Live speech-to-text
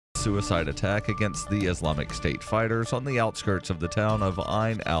suicide attack against the Islamic State fighters on the outskirts of the town of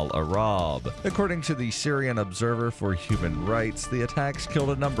Ain al-Arab. According to the Syrian Observer for Human Rights, the attacks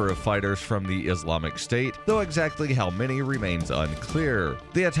killed a number of fighters from the Islamic State, though exactly how many remains unclear.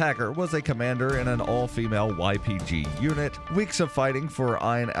 The attacker was a commander in an all-female YPG unit. Weeks of fighting for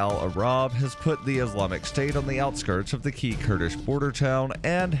Ain al-Arab has put the Islamic State on the outskirts of the key Kurdish border town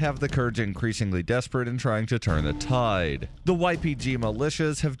and have the Kurds increasingly desperate in trying to turn the tide. The YPG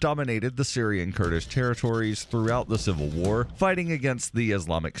militias have dominated the Syrian Kurdish territories throughout the civil war, fighting against the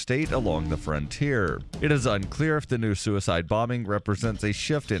Islamic State along the frontier. It is unclear if the new suicide bombing represents a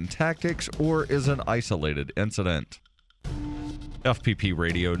shift in tactics or is an isolated incident. FPP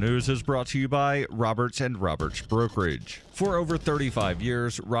Radio News is brought to you by Roberts & Roberts Brokerage. For over 35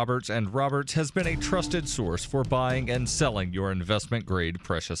 years, Roberts & Roberts has been a trusted source for buying and selling your investment-grade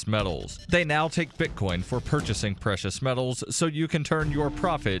precious metals. They now take Bitcoin for purchasing precious metals so you can turn your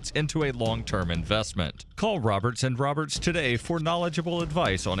profits into a long-term investment. Call Roberts & Roberts today for knowledgeable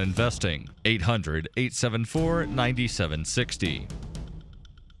advice on investing. 800-874-9760.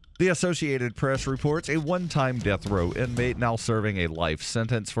 The Associated Press reports a one-time death row inmate now serving a life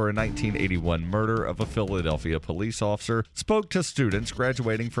sentence for a 1981 murder of a Philadelphia police officer spoke to students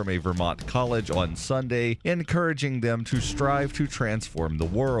graduating from a Vermont college on Sunday, encouraging them to strive to transform the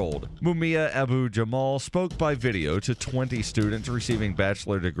world. Mumia Abu-Jamal spoke by video to 20 students receiving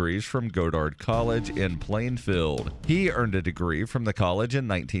bachelor degrees from Goddard College in Plainfield. He earned a degree from the college in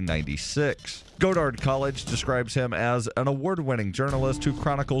 1996. Goddard College describes him as an award-winning journalist who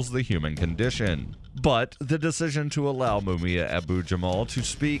chronicles the human condition. But the decision to allow Mumia Abu-Jamal to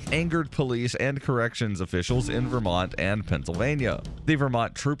speak angered police and corrections officials in Vermont and Pennsylvania. The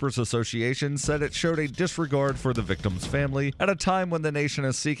Vermont Troopers Association said it showed a disregard for the victim's family at a time when the nation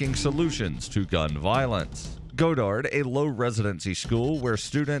is seeking solutions to gun violence. Goddard, a low-residency school where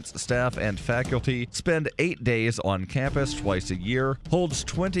students, staff, and faculty spend 8 days on campus twice a year, holds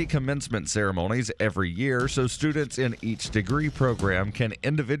 20 commencement ceremonies every year so students in each degree program can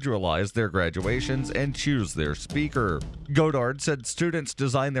individualize their graduations and choose their speaker. Goddard said students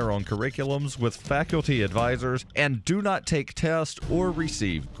design their own curriculums with faculty advisors and do not take tests or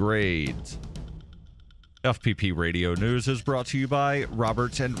receive grades. FPP Radio News is brought to you by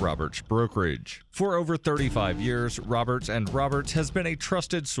Roberts & Roberts Brokerage. For over 35 years, Roberts & Roberts has been a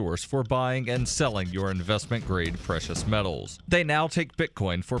trusted source for buying and selling your investment-grade precious metals. They now take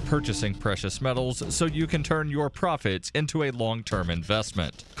Bitcoin for purchasing precious metals so you can turn your profits into a long-term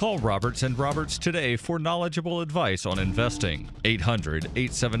investment. Call Roberts & Roberts today for knowledgeable advice on investing.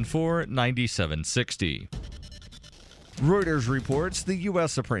 800-874-9760. Reuters reports the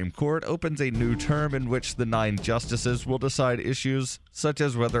U.S. Supreme Court opens a new term in which the 9 justices will decide issues such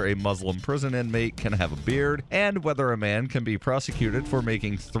as whether a Muslim prison inmate can have a beard and whether a man can be prosecuted for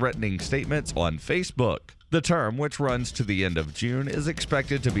making threatening statements on Facebook. The term, which runs to the end of June, is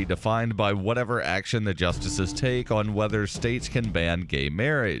expected to be defined by whatever action the justices take on whether states can ban gay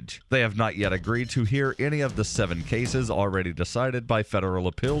marriage. They have not yet agreed to hear any of the 7 cases already decided by federal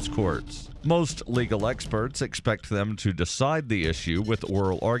appeals courts. Most legal experts expect them to decide the issue with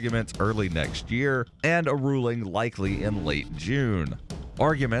oral arguments early next year and a ruling likely in late June.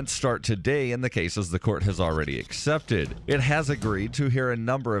 Arguments start today in the cases the court has already accepted. It has agreed to hear a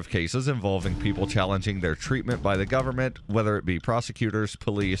number of cases involving people challenging their treatment by the government, whether it be prosecutors,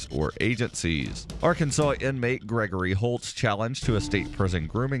 police, or agencies. Arkansas inmate Gregory Holt's challenge to a state prison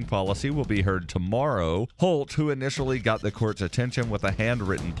grooming policy will be heard tomorrow. Holt, who initially got the court's attention with a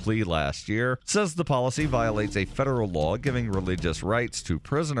handwritten plea last year, says the policy violates a federal law giving religious rights to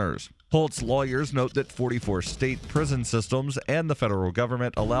prisoners. Holt's lawyers note that 44 state prison systems and the federal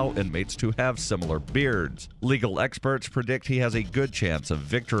government allow inmates to have similar beards. Legal experts predict he has a good chance of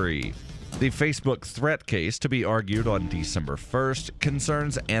victory. The Facebook threat case, to be argued on December 1st,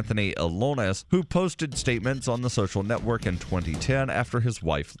 concerns Anthony Elonis, who posted statements on the social network in 2010 after his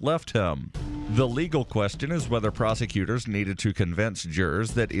wife left him. The legal question is whether prosecutors needed to convince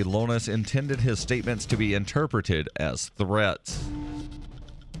jurors that Elonis intended his statements to be interpreted as threats.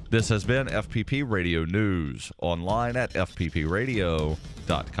 This has been FPP Radio News, online at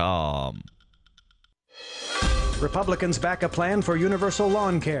fppradio.com. Republicans back a plan for universal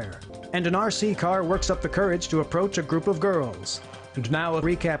lawn care, and an RC car works up the courage to approach a group of girls. And now a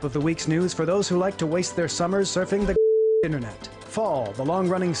recap of the week's news for those who like to waste their summers surfing the internet. Fall, the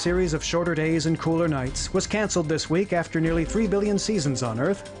long-running series of shorter days and cooler nights, was canceled this week after nearly 3 billion seasons on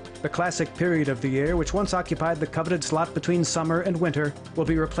Earth. The classic period of the year, which once occupied the coveted slot between summer and winter, will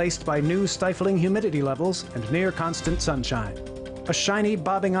be replaced by new stifling humidity levels and near-constant sunshine. A shiny,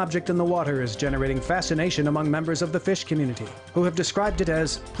 bobbing object in the water is generating fascination among members of the fish community, who have described it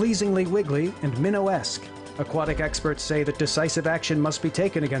as pleasingly wiggly and minnow-esque. Aquatic experts say that decisive action must be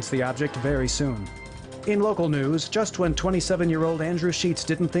taken against the object very soon. In local news, just when 27-year-old Andrew Sheets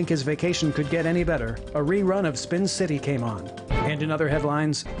didn't think his vacation could get any better, a rerun of Spin City came on. And in other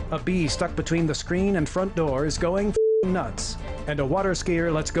headlines, a bee stuck between the screen and front door is going f***ing nuts. And a water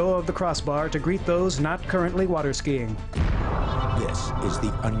skier lets go of the crossbar to greet those not currently water skiing. This is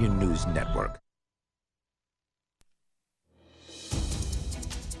the Onion News Network.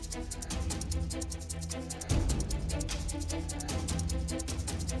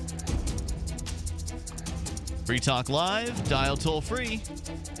 Free Talk Live, dial toll free,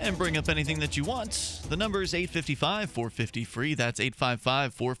 and bring up anything that you want. The number is 855-450-FREE. That's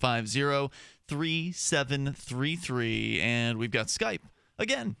 855-450-3733. And we've got Skype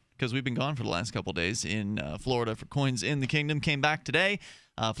again, because we've been gone for the last couple days in Florida for Coins in the Kingdom. Came back today,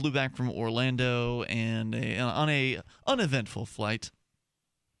 flew back from Orlando and on a uneventful flight.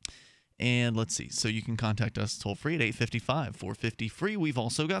 And let's see. So you can contact us toll-free at 855-450-FREE. We've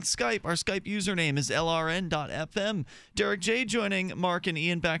also got Skype. Our Skype username is lrn.fm. Derek J. joining Mark and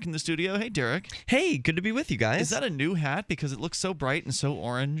Ian back in the studio. Hey, Derek. Hey, good to be with you guys. Is that a new hat? Because it looks so bright and so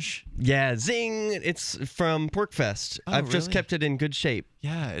orange. Yeah, zing. It's from Porkfest. I've just really? kept it in good shape.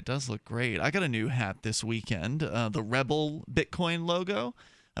 Yeah, it does look great. I got a new hat this weekend. The Rebel Bitcoin logo.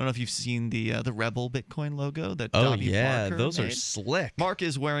 I don't know if you've seen the Rebel Bitcoin logo that Dobby Barker those made. are slick. Mark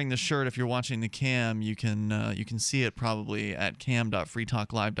is wearing the shirt. If you're watching the cam, you can see it probably at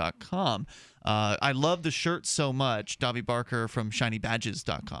cam.freetalklive.com. I love the shirt so much. Dobby Barker from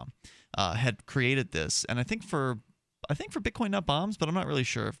shinybadges.com had created this, and I think for Bitcoin Nut Bombs, but I'm not really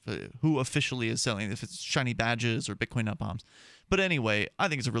sure who officially is selling it, if it's Shiny Badges or Bitcoin Nut Bombs. But anyway, I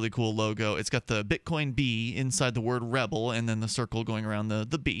think it's a really cool logo. It's got the Bitcoin B inside the word Rebel and then the circle going around the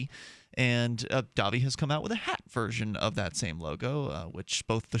B. And Dobby has come out with a hat version of that same logo, which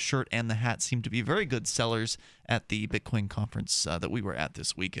both the shirt and the hat seem to be very good sellers at the Bitcoin conference that we were at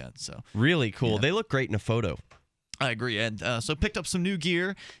this weekend. So really cool. Yeah. They look great in a photo. I agree, and so picked up some new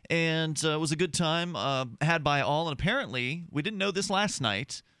gear, and it was a good time had by all. And apparently, we didn't know this last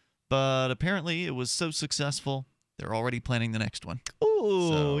night, but apparently it was so successful, they're already planning the next one. Ooh,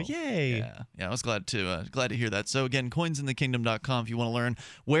 So, yay. Yeah, I was glad to hear that. So again, coinsinthekingdom.com if you want to learn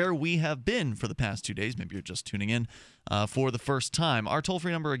where we have been for the past 2 days. Maybe you're just tuning in for the first time. Our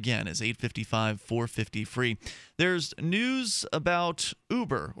toll-free number again is 855-450-FREE. There's news about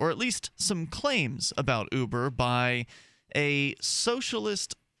Uber, or at least some claims about Uber by a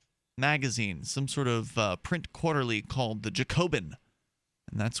socialist magazine, some sort of print quarterly called The Jacobin.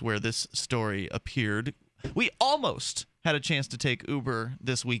 And that's where this story appeared. We almost had a chance to take Uber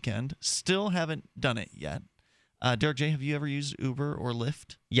this weekend. Still haven't done it yet. Derek J., have you ever used Uber or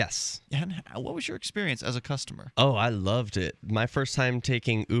Lyft? Yes. And what was your experience as a customer? Oh, I loved it. My first time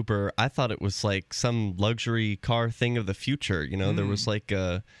taking Uber, I thought it was like some luxury car thing of the future. You know, there was like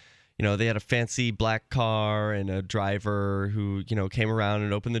a... You know, they had a fancy black car and a driver who, you know, came around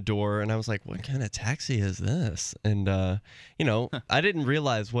and opened the door. And I was like, what kind of taxi is this? And, you know, I didn't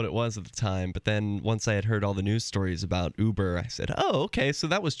realize what it was at the time. But then once I had heard all the news stories about Uber, I said, oh, okay, so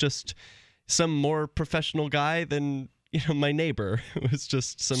that was just some more professional guy than, you know, my neighbor. It was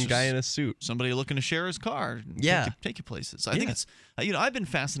just some guy in a suit. Somebody looking to share his car. Yeah. Take you places. I think it's, you know, I've been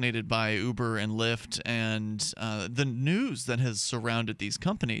fascinated by Uber and Lyft and the news that has surrounded these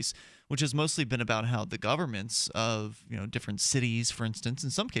companies, which has mostly been about how the governments of, you know, different cities, for instance, in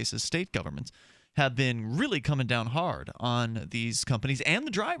some cases state governments, have been really coming down hard on these companies and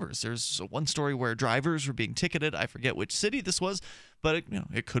the drivers. There's one story where drivers were being ticketed. I forget which city this was, but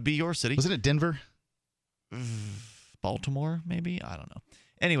it could be your city. Wasn't it Denver? Baltimore, maybe? I don't know.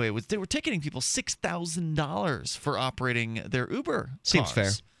 Anyway, they were ticketing people $6,000 for operating their Uber cars. Seems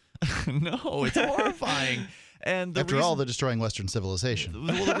fair. No, it's horrifying. And After all, they're destroying Western civilization.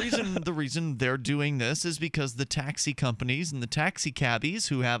 Well, the reason they're doing this is because the taxi companies and the taxi cabbies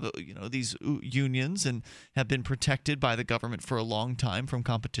who have, you know, these unions and have been protected by the government for a long time from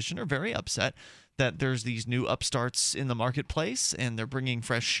competition are very upset that there's these new upstarts in the marketplace and they're bringing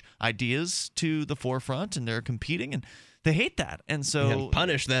fresh ideas to the forefront and they're competing and they hate that. And so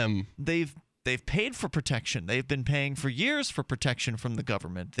punish them. They've paid for protection. They've been paying for years for protection from the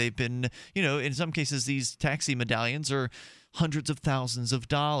government. They've been, you know, in some cases, these taxi medallions are hundreds of thousands of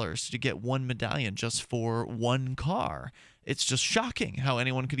dollars to get one medallion just for one car. It's just shocking how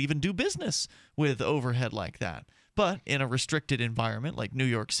anyone could even do business with overhead like that. But in a restricted environment like New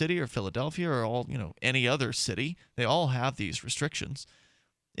York City or Philadelphia or any other city, they all have these restrictions.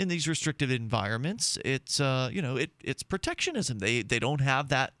 in these restrictive environments, it's it's protectionism. They don't have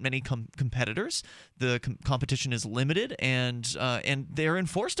that many competitors. The competition is limited, and they're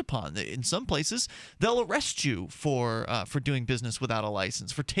enforced upon. In some places, they'll arrest you for doing business without a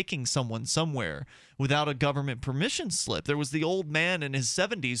license, for taking someone somewhere without a government permission slip. There was the old man in his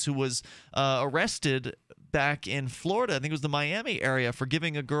 70s who was arrested back in Florida, I think it was the Miami area, for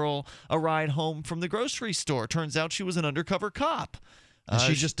giving a girl a ride home from the grocery store. Turns out she was an undercover cop.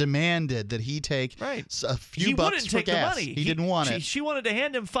 She just demanded that he take a few bucks for gas. He didn't want it. She wanted to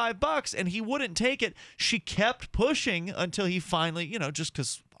hand him $5, and he wouldn't take it. She kept pushing until he finally, just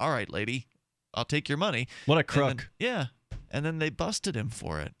because, all right, lady, I'll take your money. What a crook. And then they busted him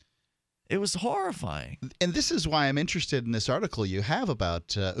for it. It was horrifying. And this is why I'm interested in this article you have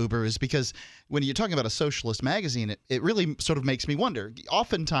about Uber, is because when you're talking about a socialist magazine, it really sort of makes me wonder.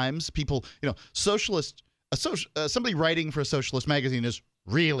 Oftentimes people, socialist – somebody writing for a socialist magazine is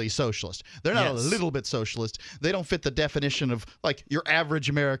really socialist. They're not a little bit socialist. They don't fit the definition of like your average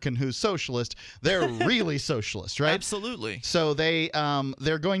American who's socialist. They're really socialist, right? Absolutely. So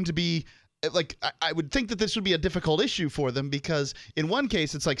they're going to be like, I would think that this would be a difficult issue for them, because in one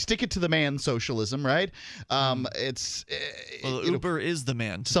case it's like stick it to the man socialism, right? It's Uber is the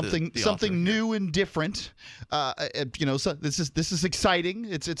man. To something the new and different. So this is exciting.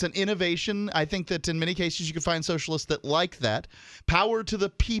 It's an innovation. I think that in many cases you can find socialists that like that. Power to the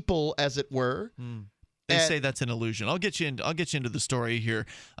people, as it were. They say that's an illusion. I'll get you into the story here.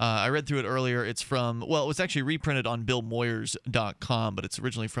 I read through it earlier. It's from, well, it was actually reprinted on BillMoyers.com, but it's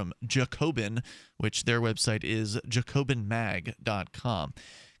originally from Jacobin, which their website is jacobinmag.com.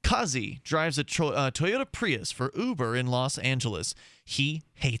 Kazi drives a Toyota Prius for Uber in Los Angeles. He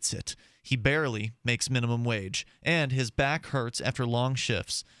hates it. He barely makes minimum wage, and his back hurts after long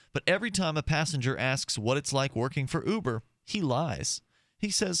shifts. But every time a passenger asks what it's like working for Uber, he lies.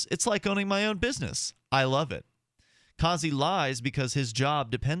 He says, "It's like owning my own business. I love it." Kazi lies because his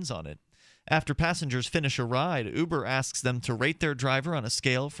job depends on it. After passengers finish a ride, Uber asks them to rate their driver on a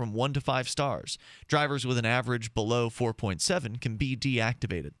scale from 1 to 5 stars. Drivers with an average below 4.7 can be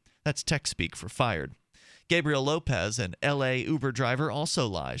deactivated. That's tech speak for fired. Gabriel Lopez, an LA Uber driver, also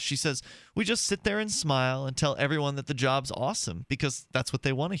lies. She says, "We just sit there and smile and tell everyone that the job's awesome because that's what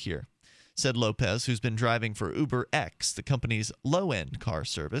they want to hear," said Lopez, who's been driving for Uber X, the company's low-end car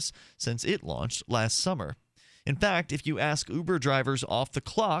service, since it launched last summer. In fact, if you ask Uber drivers off the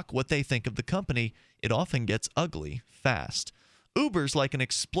clock what they think of the company, it often gets ugly fast. "Uber's like an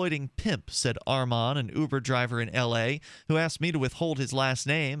exploiting pimp," said Arman, an Uber driver in L.A., who asked me to withhold his last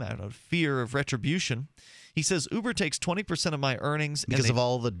name out of fear of retribution. He says, "Uber takes 20% of my earnings." Because of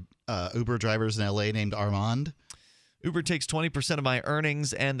all the Uber drivers in L.A. named Armand? "Uber takes 20% of my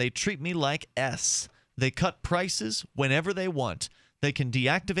earnings, and they treat me like S. They cut prices whenever they want. They can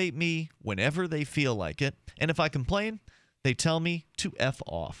deactivate me whenever they feel like it. And if I complain, they tell me to F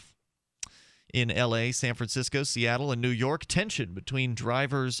off." In L.A., San Francisco, Seattle, and New York, tension between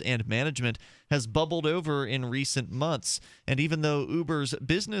drivers and management has bubbled over in recent months. And even though Uber's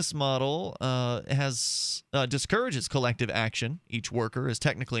business model discourages collective action, each worker is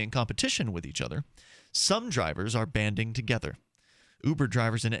technically in competition with each other, some drivers are banding together. Uber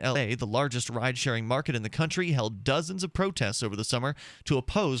drivers in L.A., the largest ride-sharing market in the country, held dozens of protests over the summer to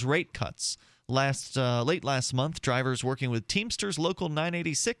oppose rate cuts. Late last month, drivers working with Teamsters Local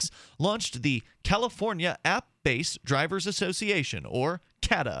 986 launched the California App-Based Drivers Association, or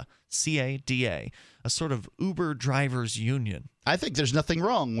CADA, C-A-D-A, a sort of Uber drivers union. I think there's nothing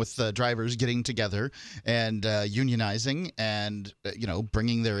wrong with drivers getting together and unionizing and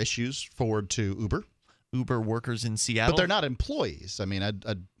bringing their issues forward to Uber. Uber workers in Seattle, but they're not employees. I mean, I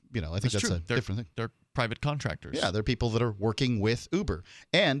think that's a different thing. They're private contractors. Yeah, they're people that are working with Uber,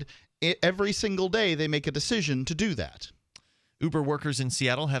 and every single day they make a decision to do that. Uber workers in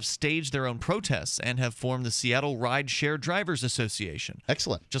Seattle have staged their own protests and have formed the Seattle Ride-Share Drivers Association.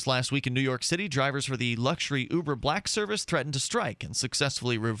 Excellent. Just last week in New York City, drivers for the luxury Uber Black service threatened to strike and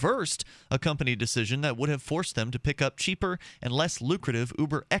successfully reversed a company decision that would have forced them to pick up cheaper and less lucrative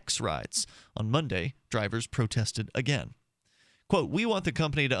Uber X rides. On Monday, drivers protested again. Quote, "We want the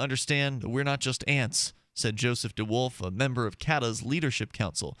company to understand that we're not just ants," said Joseph DeWolf, a member of CADA's Leadership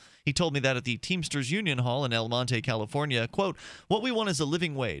Council. He told me that at the Teamsters Union Hall in El Monte, California. Quote, "What we want is a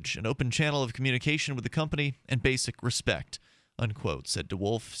living wage, an open channel of communication with the company, and basic respect," unquote, said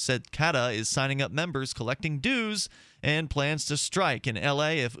DeWolf. Said CADA is signing up members, collecting dues, and plans to strike in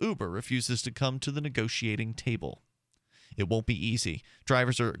L.A. if Uber refuses to come to the negotiating table. it won't be easy.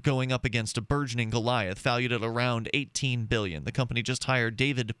 Drivers are going up against a burgeoning Goliath valued at around $18 billion. The company just hired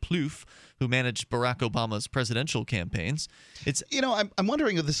David Plouffe, who managed Barack Obama's presidential campaigns. I'm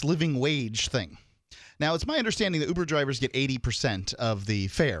wondering of this living wage thing. Now, it's my understanding that Uber drivers get 80% of the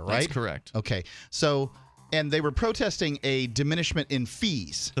fare, right? That's correct. Okay. So, and they were protesting a diminishment in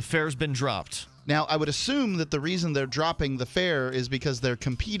fees. The fare's been dropped. Now, I would assume that the reason they're dropping the fare is because they're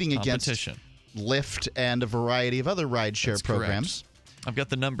competing against Lyft and a variety of other rideshare programs. Correct. I've got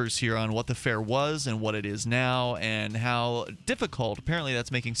the numbers here on what the fare was and what it is now and how difficult apparently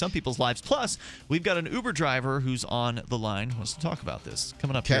that's making some people's lives. Plus, we've got an Uber driver who's on the line who wants to talk about this.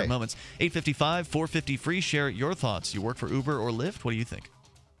 Coming up here in moments. 855 450 free. Share your thoughts. You work for Uber or Lyft? What do you think?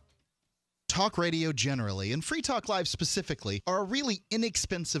 Talk radio generally, and Free Talk Live specifically, are a really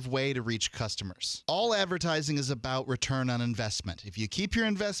inexpensive way to reach customers. All advertising is about return on investment. If you keep your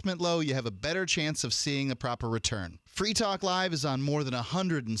investment low, you have a better chance of seeing a proper return. Free Talk Live is on more than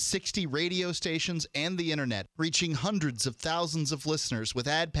 160 radio stations and the internet, reaching hundreds of thousands of listeners with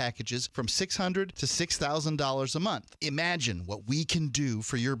ad packages from $600 to $6,000 a month. Imagine what we can do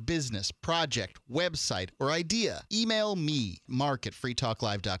for your business, project, website, or idea. Email me,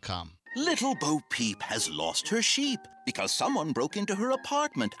 mark@freetalklive.com. Little Bo Peep has lost her sheep because someone broke into her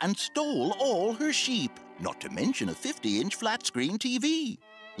apartment and stole all her sheep, not to mention a 50-inch flat-screen TV.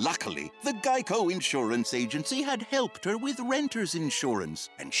 Luckily, the Geico Insurance Agency had helped her with renter's insurance,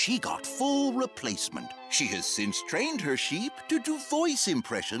 and she got full replacement. She has since trained her sheep to do voice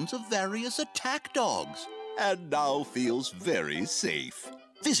impressions of various attack dogs, and now feels very safe.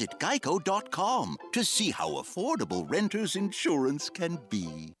 Visit geico.com to see how affordable renter's insurance can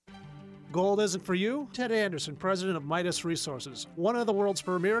be. Gold isn't for you? Ted Anderson, president of Midas Resources, one of the world's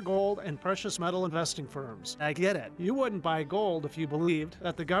premier gold and precious metal investing firms. I get it. You wouldn't buy gold if you believed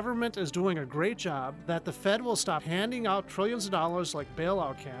that the government is doing a great job, that the Fed will stop handing out trillions of dollars like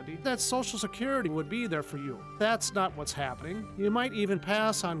bailout candy, that Social Security would be there for you. That's not what's happening. You might even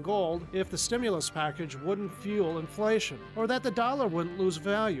pass on gold if the stimulus package wouldn't fuel inflation, or that the dollar wouldn't lose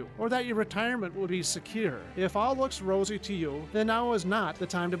value, or that your retirement would be secure. If all looks rosy to you, then now is not the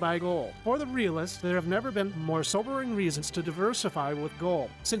time to buy gold. For the realist, there have never been more sobering reasons to diversify with gold.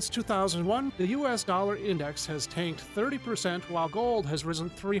 Since 2001, the U.S. dollar index has tanked 30% while gold has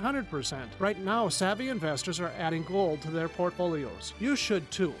risen 300%. Right now, savvy investors are adding gold to their portfolios. You should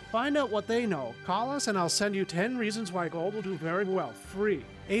too. Find out what they know. Call us and I'll send you 10 reasons why gold will do very well, free.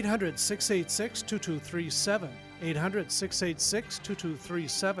 800-686-2237.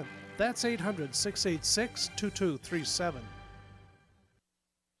 800-686-2237. That's 800-686-2237.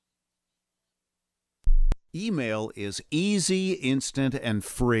 Email is easy, instant, and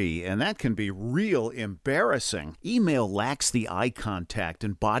free, and that can be real embarrassing. Email lacks the eye contact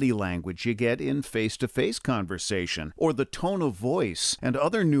and body language you get in face-to-face conversation, or the tone of voice and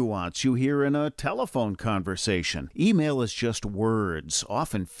other nuance you hear in a telephone conversation. Email is just words,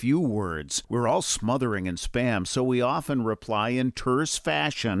 often few words. We're all smothering in spam, so we often reply in terse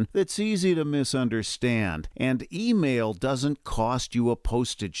fashion that's easy to misunderstand. And email doesn't cost you a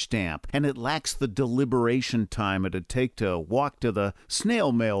postage stamp, and it lacks the deliberation time it'd take to walk to the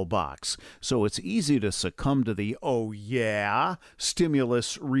snail mail box, so it's easy to succumb to the "oh yeah"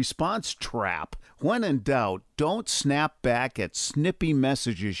 stimulus response trap. When in doubt, don't snap back at snippy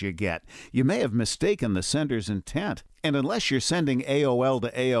messages you get. You may have mistaken the sender's intent. And unless you're sending AOL to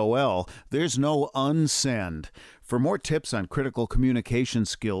AOL, there's no unsend. For more tips on critical communication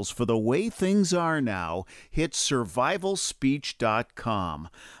skills for the way things are now, hit survivalspeech.com.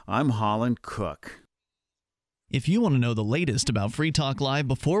 I'm Holland Cook. If you want to know the latest about Free Talk Live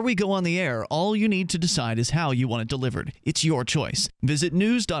before we go on the air, all you need to decide is how you want it delivered. It's your choice. Visit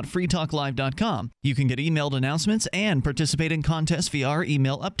news.freetalklive.com. You can get emailed announcements and participate in contests via our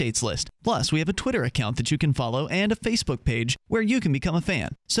email updates list. Plus, we have a Twitter account that you can follow and a Facebook page where you can become a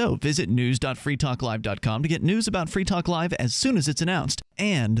fan. So visit news.freetalklive.com to get news about Free Talk Live as soon as it's announced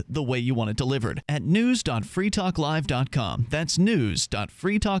and the way you want it delivered at news.freetalklive.com. That's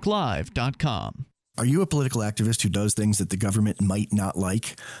news.freetalklive.com. Are you a political activist who does things that the government might not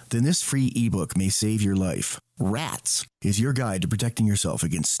like? Then this free ebook may save your life. Rats is your guide to protecting yourself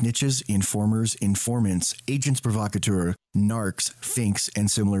against snitches, informers, informants, agents provocateur, narcs, finks,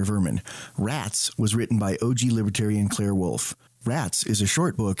 and similar vermin. Rats was written by OG libertarian Claire Wolfe. Rats is a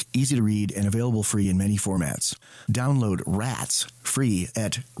short book, easy to read, and available free in many formats. Download Rats free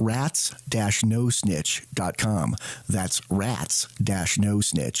at rats-nosnitch.com. That's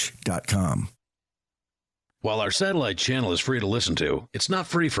rats-nosnitch.com. While our satellite channel is free to listen to, it's not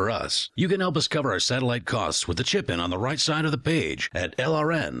free for us. You can help us cover our satellite costs with the chip-in on the right side of the page at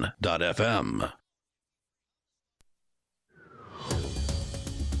lrn.fm.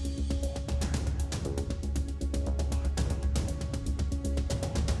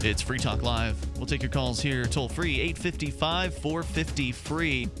 It's Free Talk Live. We'll take your calls here toll free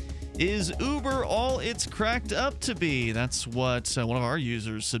 855-450-FREE. Is Uber all it's cracked up to be? That's what one of our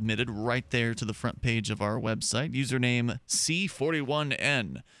users submitted right there to the front page of our website. Username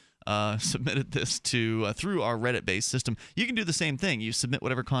C41N submitted this to through our Reddit-based system. You can do the same thing. You submit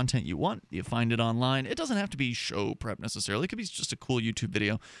whatever content you want. You find it online. It doesn't have to be show prep necessarily. It could be just a cool YouTube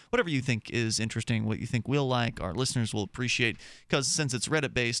video. Whatever you think is interesting, what you think we'll like, our listeners will appreciate. Because since it's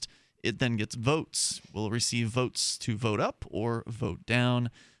Reddit-based, it then gets votes. We'll receive votes to vote up or vote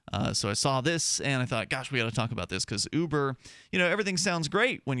down. So I saw this and I thought, gosh, we got to talk about this because Uber, everything sounds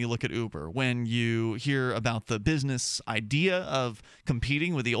great when you look at Uber. When you hear about the business idea of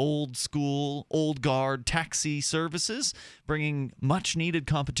competing with the old school, old guard taxi services, bringing much needed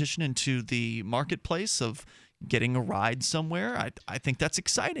competition into the marketplace of getting a ride somewhere, I think that's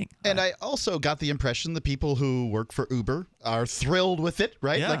exciting. And I also got the impression the people who work for Uber are thrilled with it,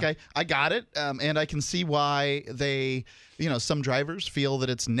 right? Yeah. Like I got it, and I can see why they, some drivers feel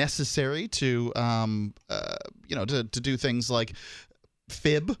that it's necessary to, to do things like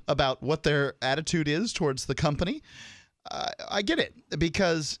fib about what their attitude is towards the company. I get it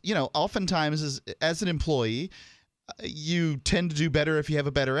because, oftentimes as an employee, you tend to do better if you have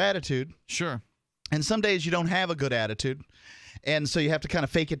a better attitude. Sure. And some days you don't have a good attitude, and so you have to kind of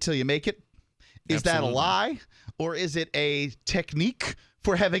fake it till you make it. Is that a lie, or is it a technique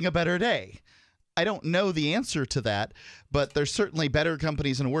for having a better day? I don't know the answer to that, but there's certainly better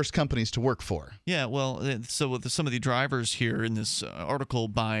companies and worse companies to work for. Yeah, well, so with some of the drivers here in this article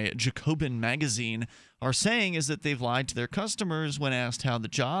by Jacobin Magazine are saying is that they've lied to their customers when asked how the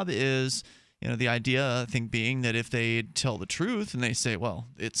job is. The idea, I think, being that if they tell the truth and they say, well,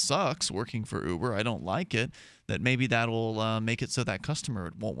 it sucks working for Uber, I don't like it, that maybe that'll make it so that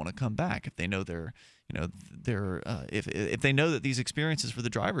customer won't want to come back if they know if they know that these experiences for the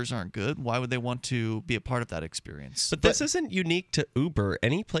drivers aren't good. Why would they want to be a part of that experience? But this isn't unique to Uber.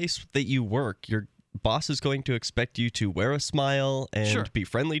 Any place that you work, your boss is going to expect you to wear a smile and be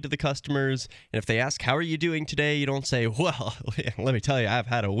friendly to the customers. And if they ask, how are you doing today? You don't say, well, let me tell you, I've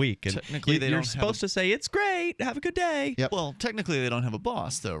had a week. And technically, you're supposed to say, it's great. Have a good day. Yep. Well, technically, they don't have a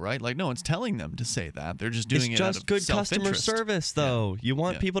boss, though, right? Like, no one's telling them to say that. They're just doing it's it just out of good customer self-interest. service, though. You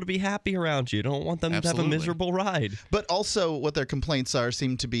want people to be happy around you. You don't want them to have a miserable ride. But also what their complaints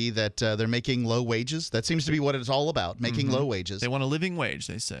seem to be that they're making low wages. That seems to be what it's all about, making low wages. They want a living wage,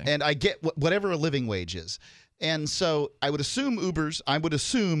 they say. And I get whatever a living wage is. And so I would assume Uber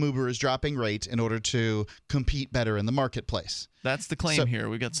is dropping rate in order to compete better in the marketplace. That's the claim here.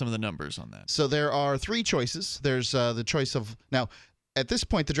 We got some of the numbers on that. So there are three choices. There's the choice of now. At this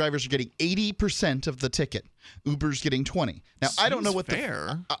point, the drivers are getting 80% of the ticket. Uber's getting 20. Now, I don't know what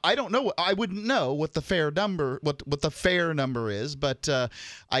fair. I don't know. I wouldn't know what the fair number, what the fair number is, but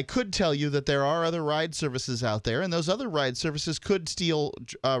I could tell you that there are other ride services out there, and those other ride services could steal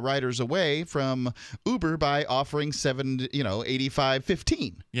riders away from Uber by offering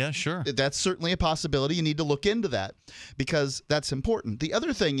 85-15. Yeah, sure. That's certainly a possibility. You need to look into that because that's important. The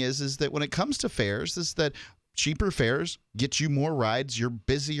other thing is that when it comes to fares, is that cheaper fares get you more rides. You're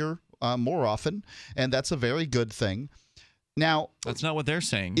busier more often, and that's a very good thing. Now, that's not what they're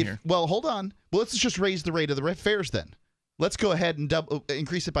saying here. Well, hold on. Well, let's just raise the rate of the fares then. Let's go ahead and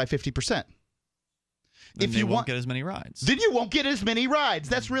increase it by 50%. If you won't get as many rides. Then you won't get as many rides.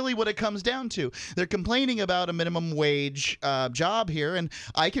 That's really what it comes down to. They're complaining about a minimum wage job here, and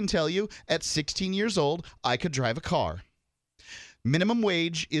I can tell you, at 16 years old, I could drive a car. Minimum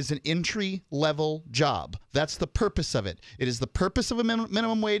wage is an entry-level job. That's the purpose of it. It is the purpose of a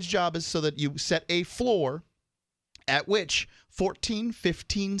minimum wage job is so that you set a floor at which 14,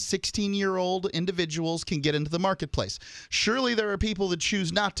 15, 16-year-old individuals can get into the marketplace. Surely there are people that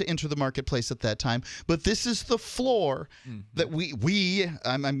choose not to enter the marketplace at that time, but this is the floor that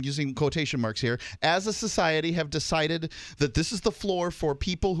I'm using quotation marks here, as a society have decided that this is the floor for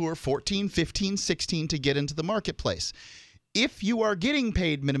people who are 14, 15, 16 to get into the marketplace. If you are getting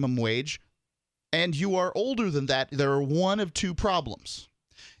paid minimum wage and you are older than that, there are one of two problems.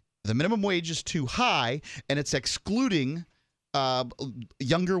 The minimum wage is too high and it's excluding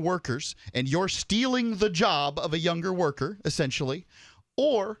younger workers, and you're stealing the job of a younger worker, essentially,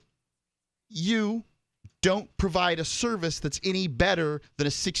 or you don't provide a service that's any better than a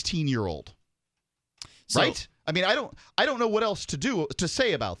 16-year-old. Right? I mean, I don't know what else to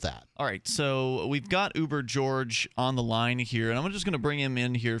say about that. All right, so we've got Uber George on the line here, and I'm just going to bring him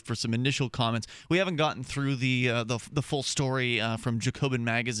in here for some initial comments. We haven't gotten through the full story from Jacobin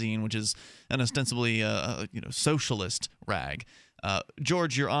Magazine, which is an ostensibly socialist rag.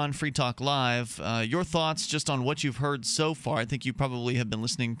 George, you're on Free Talk Live. Your thoughts just on what you've heard so far. I think you probably have been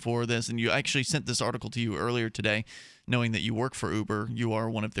listening for this, and you actually sent this article to you earlier today, knowing that you work for Uber. You are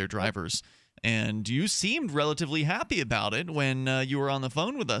one of their drivers. And you seemed relatively happy about it when you were on the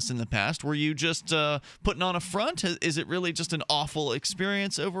phone with us in the past. Were you just putting on a front? Is it really just an awful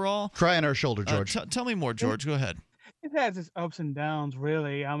experience overall? Cry on our shoulder, George. Tell me more, George. Go ahead. It has its ups and downs,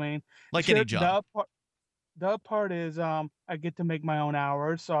 really. I mean, Like any job. The other part is I get to make my own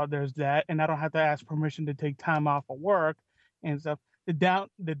hours, so there's that, and I don't have to ask permission to take time off of work and stuff. The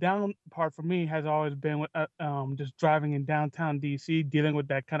down part for me has always been with just driving in downtown DC, dealing with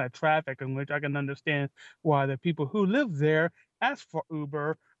that kind of traffic, in which I can understand why the people who live there ask for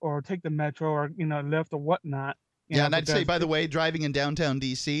Uber or take the metro or Lyft or whatnot. Yeah, and I'd say, by the way, driving in downtown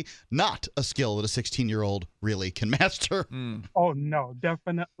D.C., not a skill that a 16-year-old really can master. Oh, no,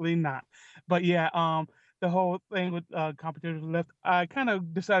 definitely not. But yeah, the whole thing with competition with Lyft, I kind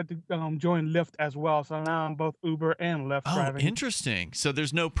of decided to join Lyft as well. So now I'm both Uber and Lyft driving. Oh, interesting. So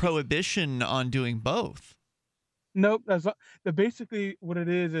there's no prohibition on doing both. Nope. Basically what it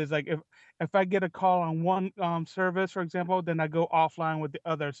is like if I get a call on one service, for example, then I go offline with the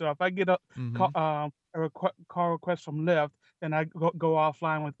other. So if I get a call request from Lyft, then I go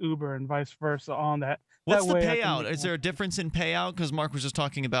offline with Uber and vice versa on that. What's that the way payout? Is there a difference in payout? Because Mark was just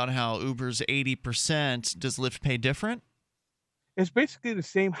talking about how Uber's 80%. Does Lyft pay different? It's basically the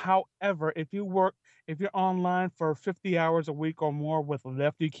same. However, if you're online for 50 hours a week or more with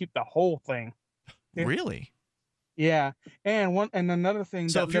Lyft, you keep the whole thing. Really? Yeah, and another thing.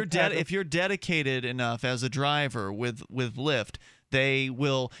 So that if you're dedicated enough as a driver with Lyft, they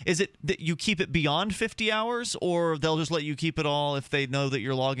will. Is it that you keep it beyond 50 hours, or they'll just let you keep it all if they know that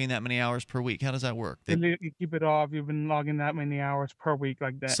you're logging that many hours per week? How does that work? You keep it all if you've been logging that many hours per week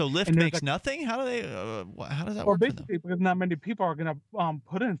like that. So Lyft makes nothing. How do they? How does that work? Well, basically, because not many people are gonna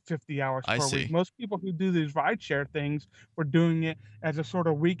put in 50 hours per week. Most people who do these rideshare things were doing it as a sort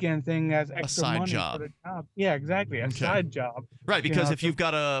of weekend thing, as extra side money job. for the job. Yeah, exactly, a side job. Right, because if you've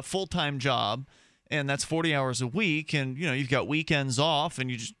got a full-time job and that's 40 hours a week, and you've got weekends off,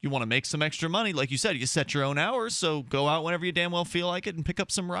 and you want to make some extra money, like you said, you set your own hours, so go out whenever you damn well feel like it and pick up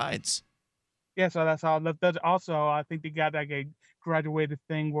some rides. Yeah, so that's how Lyft does. Also, I think they got like a graduated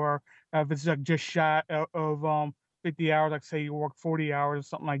thing where if it's like just shy of 50 hours, like say you work 40 hours or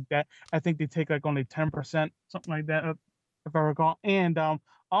something like that, I think they take like only 10%, something like that, if I recall. And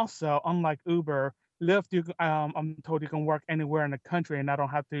also, unlike Uber, Lyft, I'm told you can work anywhere in the country, and I don't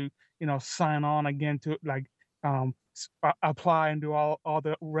have to, sign on again to like apply and do all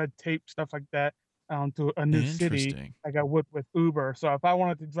the red tape stuff like that to a new city like I would with Uber. So if I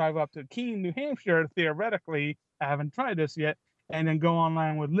wanted to drive up to Keene, New Hampshire, theoretically, I haven't tried this yet, and then go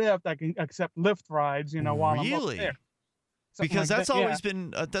online with Lyft, I can accept Lyft rides, while I'm up there. Because that's always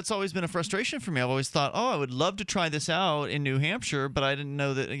been a frustration for me. I've always thought, I would love to try this out in New Hampshire, but I didn't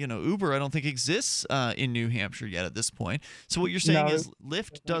know that Uber I don't think exists in New Hampshire yet at this point. So what you're saying is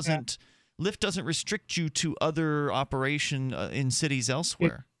Lyft doesn't restrict you to other operation in cities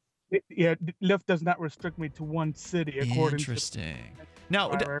elsewhere. Lyft does not restrict me to one city. According Interesting.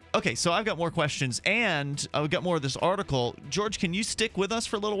 Now, okay, so I've got more questions, and I've got more of this article. George, can you stick with us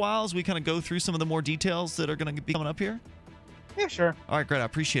for a little while as we kind of go through some of the more details that are going to be coming up here? Yeah, sure. All right, great. I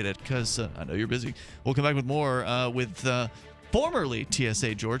appreciate it because I know you're busy. We'll come back with more with formerly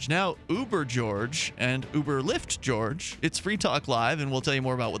TSA George, now Uber George and Uber Lyft George. It's Free Talk Live, and we'll tell you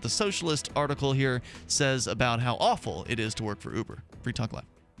more about what the Socialist article here says about how awful it is to work for Uber. Free Talk Live.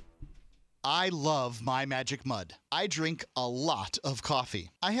 I love My Magic Mud. I drink a lot of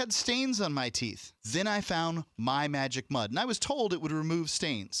coffee. I had stains on my teeth. Then I found My Magic Mud, and I was told it would remove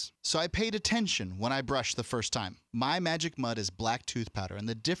stains. So I paid attention when I brushed the first time. My Magic Mud is black tooth powder, and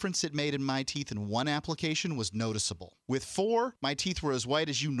the difference it made in my teeth in one application was noticeable. With 4, my teeth were as white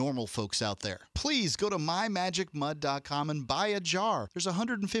as you normal folks out there. Please go to mymagicmud.com and buy a jar. There's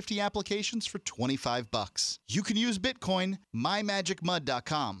 150 applications for $25. You can use Bitcoin,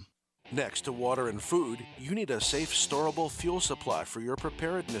 mymagicmud.com. Next to water and food, you need a safe, storable fuel supply for your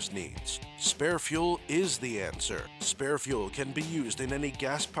preparedness needs. Spare fuel is the answer. Spare fuel can be used in any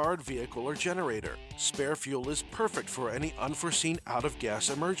gas-powered vehicle or generator. Spare fuel is perfect for any unforeseen out-of-gas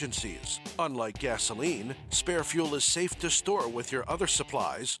emergencies. Unlike gasoline, spare fuel is safe to store with your other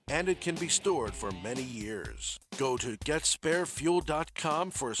supplies, and it can be stored for many years. Go to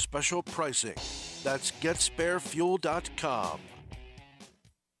GetSpareFuel.com for special pricing. That's GetSpareFuel.com.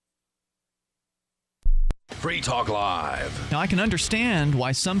 Free Talk Live. Now, I can understand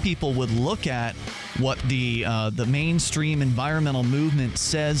why some people would look at what the mainstream environmental movement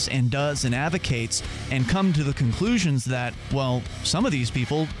says and does and advocates and come to the conclusions that, well, some of these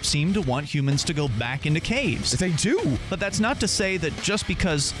people seem to want humans to go back into caves. They do. But that's not to say that just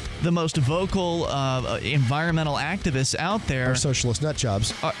because the most vocal environmental activists out there Or socialist nut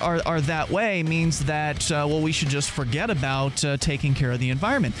jobs are that way means that, well, we should just forget about taking care of the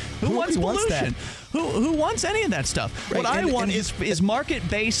environment. Who wants pollution? Who wants any of that stuff? Right, What I want is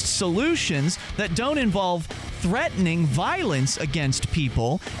market-based solutions that don't involve threatening violence against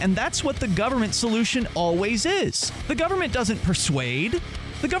people, and that's what the government solution always is. The government doesn't persuade.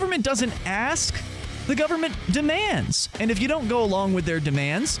 The government doesn't ask. The government demands. And if you don't go along with their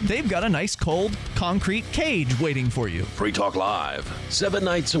demands, they've got a nice cold concrete cage waiting for you. Free Talk Live, 7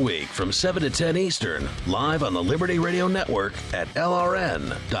 nights a week from 7 to 10 Eastern, live on the Liberty Radio Network at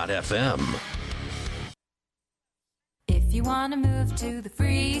LRN.FM. If you want to move to the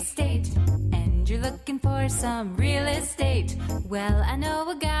free state and you're looking for some real estate, well, I know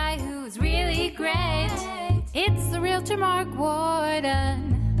a guy who's really great. It's the realtor Mark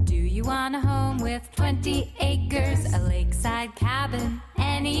Warden. Do you want a home with 20 acres, a lakeside cabin,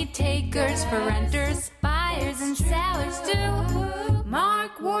 any takers for renters, buyers, and sellers too?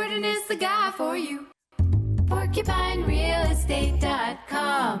 Mark Warden is the guy for you.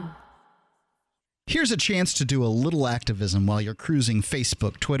 PorcupineRealEstate.com. Here's a chance to do a little activism while you're cruising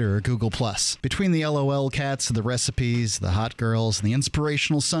Facebook, Twitter, or Google+. Between the LOL cats, the recipes, the hot girls, and the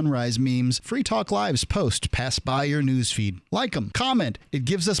inspirational sunrise memes, Free Talk Live's post pass by your newsfeed. Like them, comment. It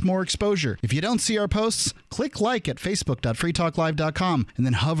gives us more exposure. If you don't see our posts, click like at facebook.freetalklive.com and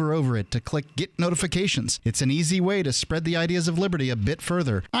then hover over it to click Get Notifications. It's an easy way to spread the ideas of liberty a bit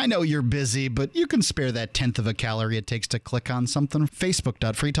further. I know you're busy, but you can spare that 1/10 of a calorie it takes to click on something.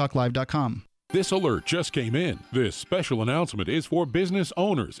 Facebook.freetalklive.com. This alert just came in. This special announcement is for business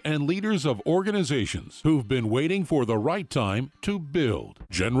owners and leaders of organizations who've been waiting for the right time to build.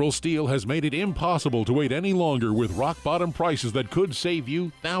 General Steel has made it impossible to wait any longer with rock-bottom prices that could save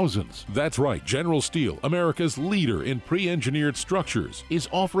you thousands. That's right, General Steel, America's leader in pre-engineered structures, is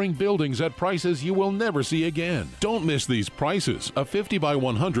offering buildings at prices you will never see again. Don't miss these prices. A 50 by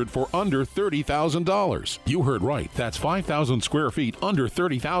 100 for under $30,000. You heard right. That's 5,000 square feet under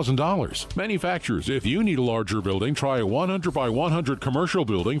 $30,000. Manufacturers, if you need a larger building, try a 100 by 100 commercial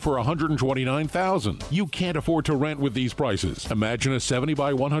building for $129,000. You can't afford to rent with these prices. Imagine a 70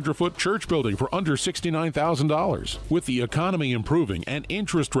 by 100 foot church building for under $69,000. With the economy improving and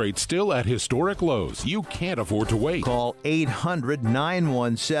interest rates still at historic lows, you can't afford to wait. Call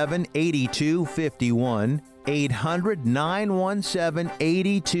 800-917-8251.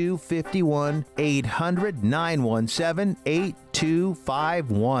 800-917-8251.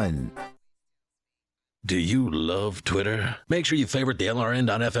 800-917-8251. Do you love Twitter? Make sure you favorite the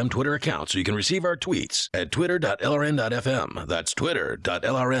LRN.FM Twitter account so you can receive our tweets at twitter.lrn.fm. That's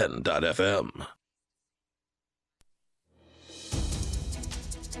twitter.lrn.fm.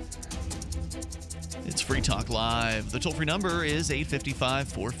 It's Free Talk Live. The toll-free number is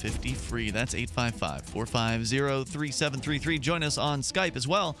 855-450-FREE. That's 855-450-3733. Join us on Skype as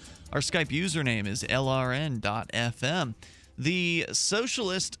well. Our Skype username is lrn.fm. The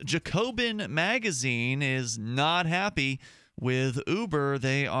Socialist Jacobin magazine is not happy with Uber.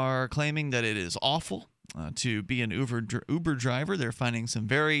 They are claiming that it is awful to be an Uber driver. They're finding some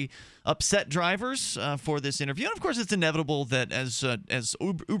very upset drivers for this interview. And, of course, it's inevitable that as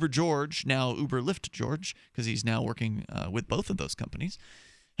Uber George, now Uber Lyft George, because he's now working with both of those companies,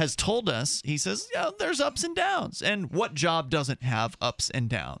 has told us, he says, yeah, there's ups and downs. And what job doesn't have ups and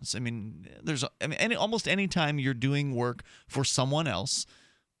downs? I mean, almost any time you're doing work for someone else,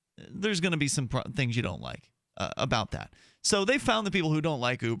 there's going to be some things you don't like about that. So they found the people who don't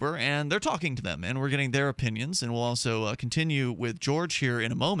like Uber, and they're talking to them, and we're getting their opinions. And we'll also continue with George here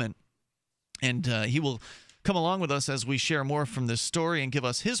in a moment, and he will come along with us as we share more from this story and give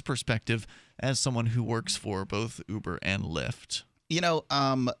us his perspective as someone who works for both Uber and Lyft. You know,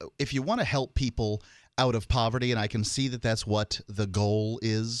 if you want to help people out of poverty, and I can see that that's what the goal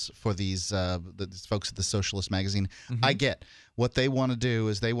is for these folks at the Socialist magazine, I get what they want to do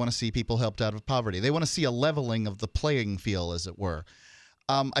is they want to see people helped out of poverty. They want to see a leveling of the playing field, as it were.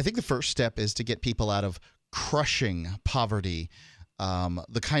 I think the first step is to get people out of crushing poverty,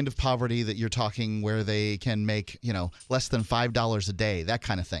 the kind of poverty that you're talking where they can make, less than $5 a day, that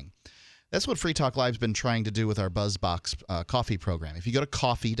kind of thing. That's what Free Talk Live's been trying to do with our BuzzBox coffee program. If you go to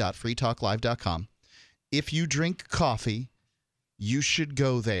coffee.freetalklive.com, if you drink coffee, you should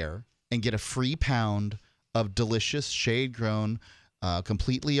go there and get a free pound of delicious, shade-grown,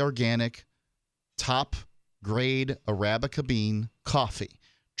 completely organic, top grade Arabica bean coffee.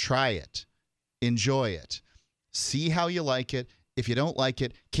 Try it. Enjoy it. See how you like it. If you don't like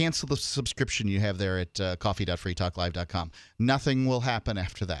it, cancel the subscription you have there at coffee.freetalklive.com. Nothing will happen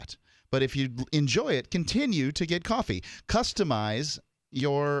after that. But if you enjoy it, continue to get coffee. Customize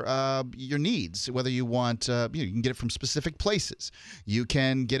your needs, whether you want you can get it from specific places. You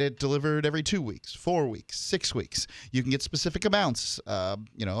can get it delivered every 2 weeks, 4 weeks, 6 weeks. You can get specific amounts. How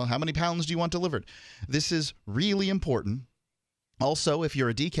many pounds do you want delivered? This is really important. Also, if you're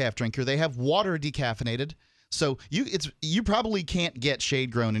a decaf drinker, they have water decaffeinated. So you probably can't get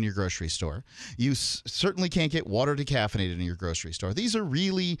Shade Grown in your grocery store. You certainly can't get water decaffeinated in your grocery store. This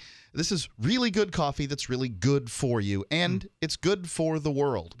is really good coffee that's really good for you, and it's good for the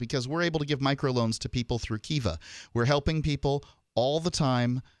world because we're able to give microloans to people through Kiva. We're helping people all the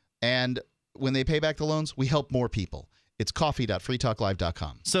time, and when they pay back the loans, we help more people. It's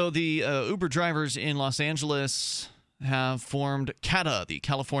coffee.freetalklive.com. So the Uber drivers in Los Angeles have formed CATA, the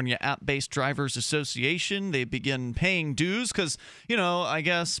California App-Based Drivers Association. They begin paying dues because, I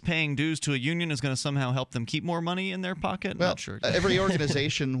guess paying dues to a union is going to somehow help them keep more money in their pocket. Well, Not sure. Every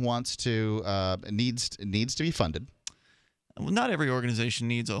organization needs to be funded. Well, not every organization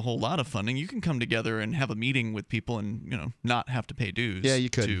needs a whole lot of funding. You can come together and have a meeting with people and, not have to pay dues you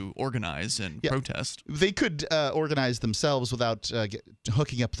could. to organize and protest. They could organize themselves without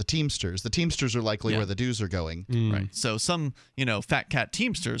hooking up the Teamsters. The Teamsters are likely where the dues are going. Right. So some, fat cat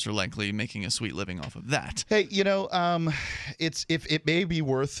Teamsters are likely making a sweet living off of that. Hey, it may be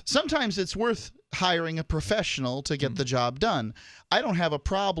worth – sometimes it's worth hiring a professional to get the job done. I don't have a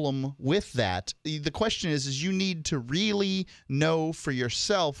problem with that. The question is you need to really know for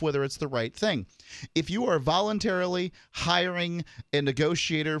yourself whether it's the right thing. If you are voluntarily hiring a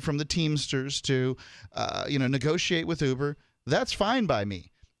negotiator from the Teamsters to, negotiate with Uber, that's fine by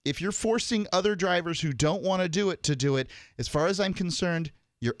me. If you're forcing other drivers who don't want to do it, as far as I'm concerned,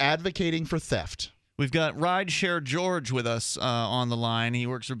 you're advocating for theft. We've got Rideshare George with us on the line. He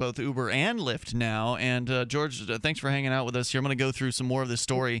works for both Uber and Lyft now. And George, thanks for hanging out with us here. I'm going to go through some more of this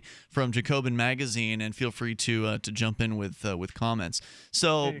story from Jacobin Magazine, and feel free to jump in with comments.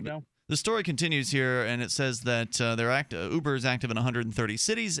 So the story continues here, and it says that Uber is active in 130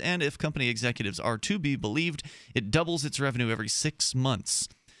 cities, and if company executives are to be believed, it doubles its revenue every 6 months.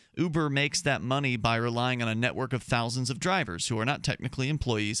 Uber makes that money by relying on a network of thousands of drivers who are not technically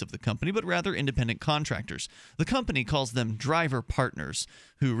employees of the company, but rather independent contractors. The company calls them driver partners,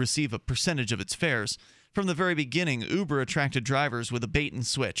 who receive a percentage of its fares. From the very beginning, Uber attracted drivers with a bait and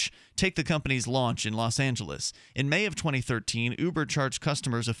switch. Take the company's launch in Los Angeles. In May of 2013, Uber charged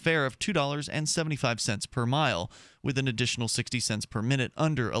customers a fare of $2.75 per mile, with an additional 60 cents per minute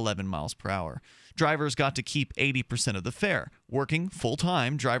under 11 miles per hour. Drivers got to keep 80% of the fare. Working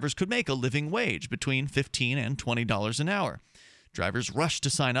full-time, drivers could make a living wage between $15 and $20 an hour. Drivers rushed to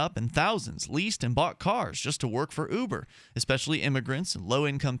sign up, and thousands leased and bought cars just to work for Uber, especially immigrants and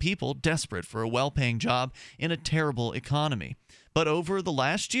low-income people desperate for a well-paying job in a terrible economy. But over the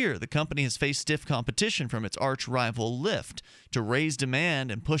last year, the company has faced stiff competition from its arch-rival Lyft. To raise demand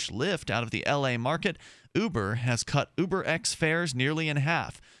and push Lyft out of the LA market, Uber has cut UberX fares nearly in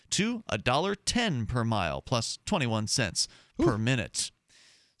half to $1.10 per mile plus 21 cents per minute.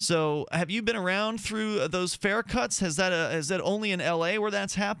 So have you been around through those fare cuts? Is that only in LA where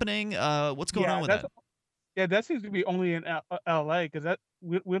that's happening? What's going on with that? Yeah, that seems to be only in LA because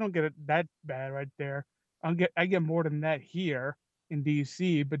we don't get it that bad right there. I get more than that here in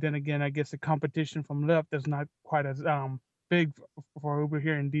DC, but then again, I guess the competition from Lyft is not quite as big for Uber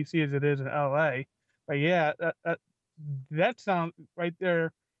here in DC as it is in LA. But yeah, that sounds right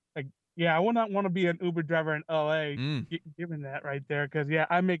there. Yeah, I would not want to be an Uber driver in LA, given that right there, because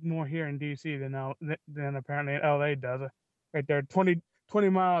I make more here in DC than apparently in LA does. Right there, 20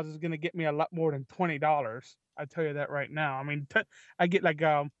 miles is gonna get me a lot more than $20. I tell you that right now. I mean, I get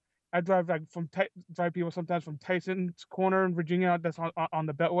I drive drive people sometimes from Tyson's Corner in Virginia, that's on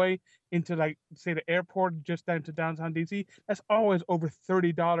the Beltway, into say the airport just down to downtown DC. That's always over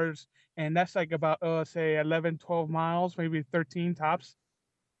 $30, and that's about say 11, 12 miles, maybe 13 tops.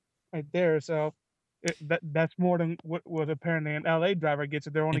 Right there, so that's more than what apparently an LA driver gets.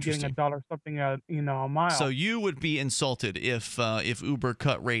 If they're only getting $1 something, a mile. So you would be insulted if Uber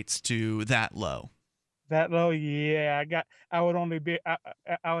cut rates to that low. That low, yeah. I would only be.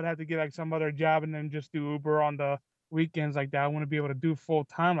 I would have to get some other job and then just do Uber on the weekends like that. I want to be able to do full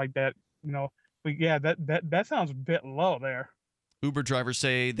time like that. But yeah, that sounds a bit low there. Uber drivers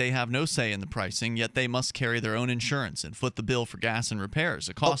say they have no say in the pricing, yet they must carry their own insurance and foot the bill for gas and repairs,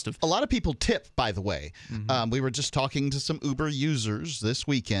 a cost of... A lot of people tip, by the way. We were just talking to some Uber users this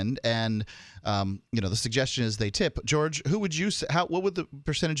weekend, and the suggestion is they tip. George, who would you say, what would the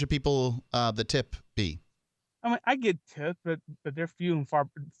percentage of people that tip be? I mean, I get tips, but they're few and far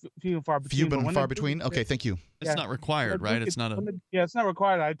between. Few and far between? Okay, thank you. It's not required, right? It's not a... Yeah, it's not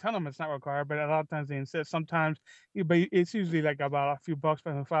required. I tell them it's not required, but a lot of times they insist. Sometimes, but it's usually like about a few bucks,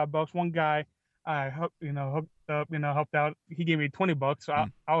 $5. One guy I hooked up, helped out. He gave me $20, so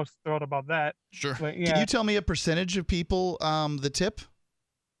I was thrilled about that. Sure. But, yeah, Can you tell me a percentage of people the tip?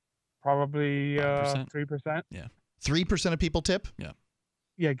 Probably 3%. Yeah. 3% of people tip? Yeah.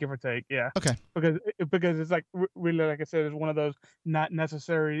 Yeah, give or take. Yeah. Okay. Because it's like really, like I said, it's one of those not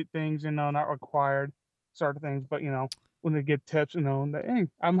necessary things, not required sort of things. But when they get tips, hey,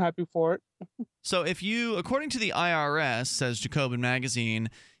 I'm happy for it. So if you, according to the IRS, says Jacobin Magazine,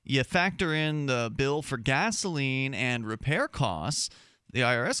 you factor in the bill for gasoline and repair costs, the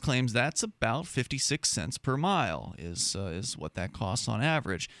IRS claims that's about 56 cents per mile is what that costs on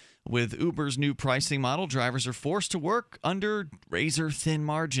average. With Uber's new pricing model, drivers are forced to work under razor-thin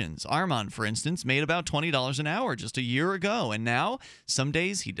margins. Armand, for instance, made about $20 an hour just a year ago, and now, some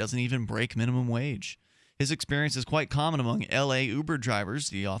days, he doesn't even break minimum wage. His experience is quite common among L.A. Uber drivers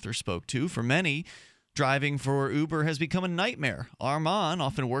the author spoke to. For many, driving for Uber has become a nightmare. Armand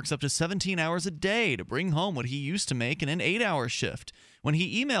often works up to 17 hours a day to bring home what he used to make in an 8-hour shift. When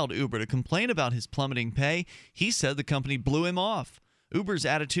he emailed Uber to complain about his plummeting pay, he said the company blew him off. Uber's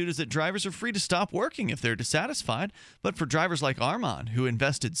attitude is that drivers are free to stop working if they're dissatisfied, but for drivers like Armand, who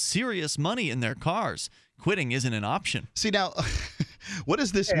invested serious money in their cars, quitting isn't an option. See, now, what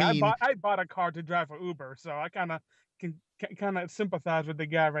does this mean? I bought a car to drive for Uber, so I kind of can sympathize with the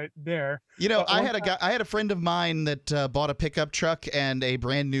guy right there. I had a friend of mine that bought a pickup truck and a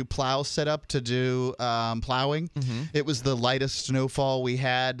brand new plow set up to do plowing. It was the lightest snowfall we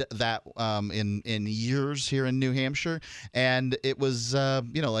had that in years here in New Hampshire, and it was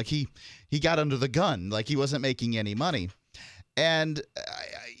like he got under the gun, like he wasn't making any money, and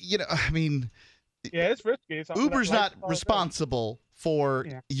I mean, yeah, it's risky. Uber's not responsible for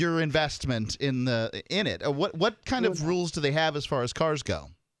your investment in it. What kind of rules do they have as far as cars go?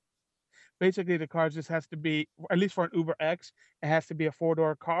 Basically, the car just has to be, at least for an Uber X, it has to be a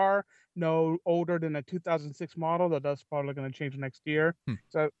 4-door car, no older than a 2006 model. That's probably going to change next year.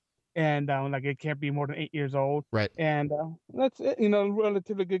 So, and like it can't be more than 8 years old. Right. And that's it,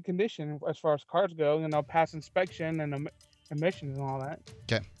 relatively good condition as far as cars go. Pass inspection and emissions and all that.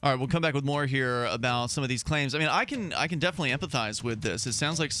 Okay. All right, we'll come back with more here about some of these claims. I mean, I can definitely empathize with this. It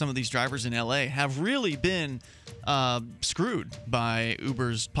sounds like some of these drivers in LA have really been screwed by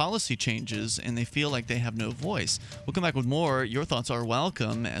Uber's policy changes, and they feel like they have no voice. We'll come back with more. Your thoughts are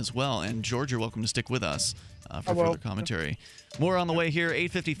welcome as well. And George, you're welcome to stick with us for further commentary. More on the way here.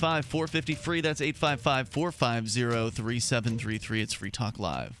 855-450-FREE. That's 855-450-3733. It's Free Talk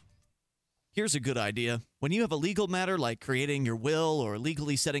Live. Here's a good idea. When you have a legal matter like creating your will or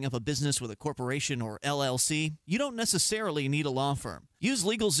legally setting up a business with a corporation or LLC, you don't necessarily need a law firm. Use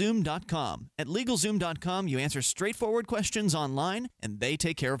LegalZoom.com. At LegalZoom.com, you answer straightforward questions online, and they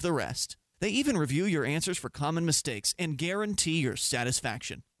take care of the rest. They even review your answers for common mistakes and guarantee your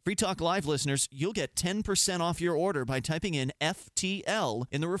satisfaction. Free Talk Live listeners, you'll get 10% off your order by typing in FTL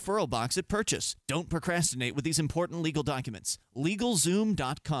in the referral box at purchase. Don't procrastinate with these important legal documents.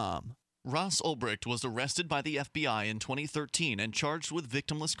 LegalZoom.com. Ross Ulbricht was arrested by the FBI in 2013 and charged with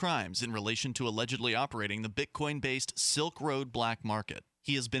victimless crimes in relation to allegedly operating the Bitcoin-based Silk Road black market.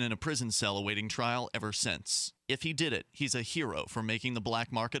 He has been in a prison cell awaiting trial ever since. If he did it, he's a hero for making the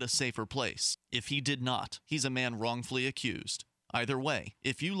black market a safer place. If he did not, he's a man wrongfully accused. Either way,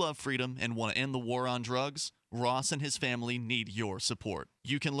 if you love freedom and want to end the war on drugs, Ross and his family need your support.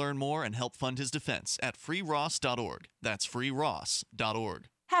 You can learn more and help fund his defense at freeross.org. That's freeross.org.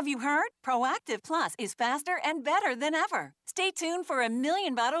 Have you heard? Proactive Plus is faster and better than ever. Stay tuned for a $1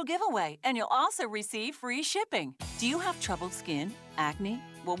 million bottle giveaway, and you'll also receive free shipping. Do you have troubled skin? Acne?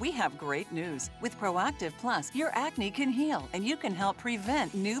 Well, we have great news. With Proactive Plus, your acne can heal, and you can help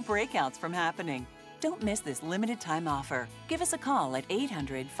prevent new breakouts from happening. Don't miss this limited time offer. Give us a call at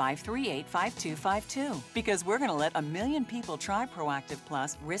 800-538-5252 because we're going to let 1 million people try Proactive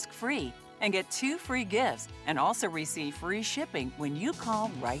Plus risk-free and get 2 free gifts and also receive free shipping when you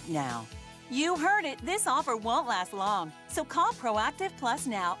call right now. You heard it. This offer won't last long. So call Proactive Plus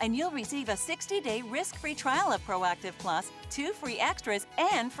now and you'll receive a 60-day risk-free trial of Proactive Plus, 2 free extras,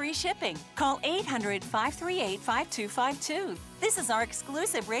 and free shipping. Call 800-538-5252. This is our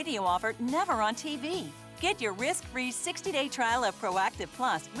exclusive radio offer, never on TV. Get your risk-free 60-day trial of Proactive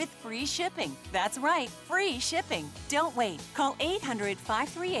Plus with free shipping. That's right, free shipping. Don't wait. Call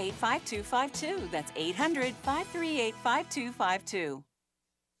 800-538-5252. That's 800-538-5252.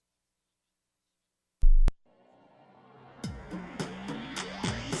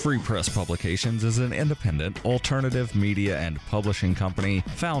 Free Press Publications is an independent, alternative media and publishing company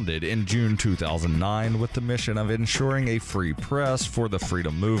founded in June 2009 with the mission of ensuring a free press for the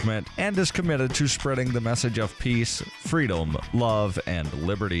freedom movement and is committed to spreading the message of peace, freedom, love, and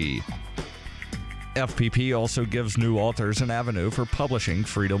liberty. FPP also gives new authors an avenue for publishing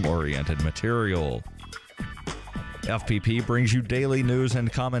freedom-oriented material. FPP brings you daily news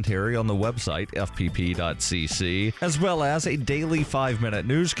and commentary on the website fpp.cc, as well as a daily 5-minute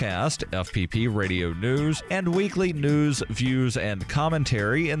newscast, FPP Radio News, and weekly news, views, and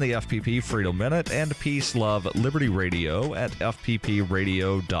commentary in the FPP Freedom Minute and Peace, Love, Liberty Radio at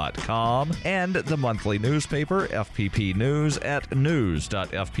fppradio.com, and the monthly newspaper FPP News at news.fpp.cc.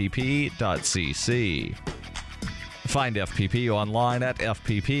 Find FPP online at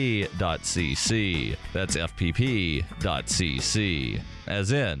fpp.cc. That's fpp.cc,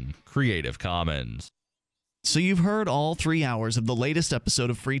 as in Creative Commons. So you've heard all 3 hours of the latest episode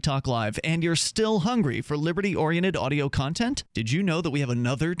of Free Talk Live, and you're still hungry for liberty-oriented audio content? Did you know that we have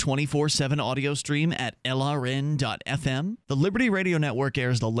another 24/7 audio stream at lrn.fm? The Liberty Radio Network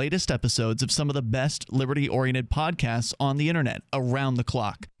airs the latest episodes of some of the best liberty-oriented podcasts on the internet around the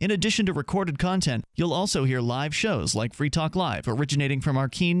clock. In addition to recorded content, you'll also hear live shows like Free Talk Live, originating from our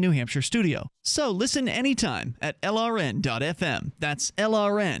Keene, New Hampshire studio. So listen anytime at lrn.fm. That's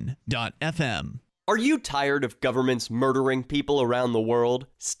lrn.fm. Are you tired of governments murdering people around the world?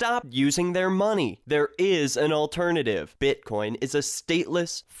 Stop using their money. There is an alternative. Bitcoin is a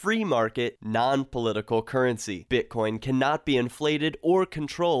stateless, free market, non-political currency. Bitcoin cannot be inflated or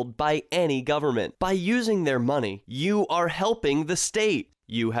controlled by any government. By using their money, you are helping the state.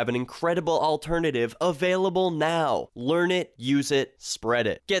 You have an incredible alternative available now. Learn it, use it, spread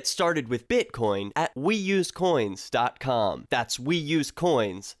it. Get started with Bitcoin at weusecoins.com. That's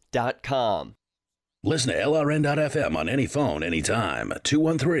weusecoins.com. Listen to LRN.FM on any phone, anytime.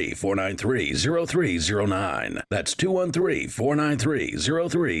 213-493-0309. That's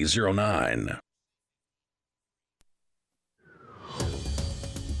 213-493-0309.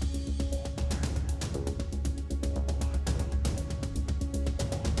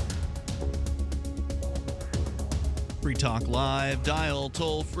 Free Talk Live, dial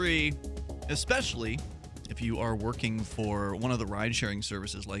toll free, especially if you are working for one of the ride-sharing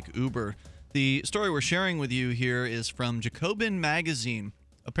services like Uber. The story we're sharing with you here is from Jacobin Magazine.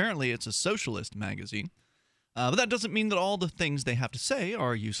 Apparently, it's a socialist magazine. But that doesn't mean that all the things they have to say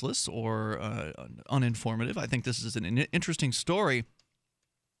are useless or uninformative. I think this is an interesting story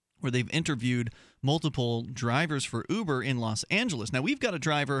where they've interviewed multiple drivers for Uber in Los Angeles. Now, we've got a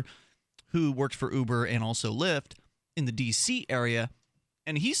driver who worked for Uber and also Lyft in the D.C. area.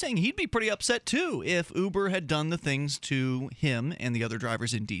 And he's saying he'd be pretty upset, too, if Uber had done the things to him and the other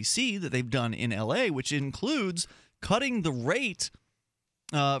drivers in D.C. that they've done in L.A., which includes cutting the rate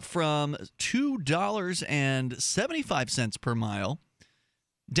from $2.75 per mile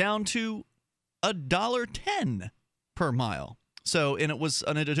down to $1.10 per mile. So, and it was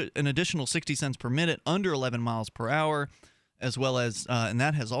an additional 60 cents per minute, under 11 miles per hour, as well as, and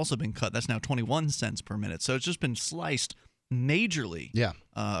that has also been cut. That's now 21 cents per minute. So it's just been sliced majorly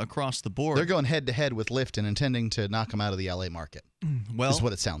across the board. They're going head-to-head with Lyft and intending to knock them out of the L.A. market. Well, is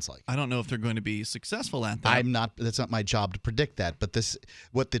what it sounds like. I don't know if they're going to be successful at that. That's not my job to predict that. But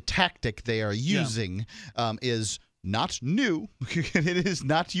what the tactic they are using is not new. It is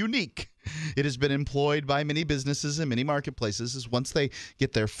not unique. It has been employed by many businesses and many marketplaces. Is once they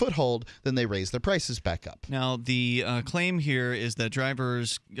get their foothold, then they raise their prices back up. Now, the claim here is that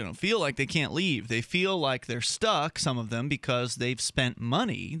drivers, feel like they can't leave. They feel like they're stuck, some of them, because they've spent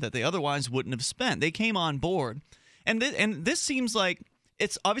money that they otherwise wouldn't have spent. They came on board, and this seems like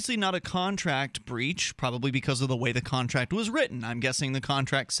it's obviously not a contract breach, probably because of the way the contract was written. I'm guessing the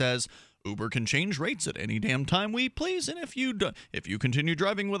contract says Uber can change rates at any damn time we please, and if you continue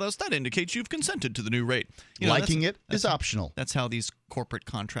driving with us, that indicates you've consented to the new rate. Liking it is optional. That's how these corporate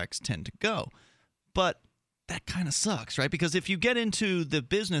contracts tend to go. But that kind of sucks, right? Because if you get into the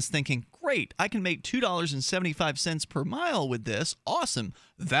business thinking, great, I can make $2.75 per mile with this, awesome,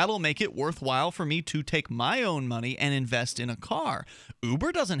 that'll make it worthwhile for me to take my own money and invest in a car.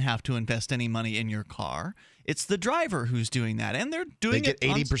 Uber doesn't have to invest any money in your car. It's the driver who's doing that, and they're doing it. They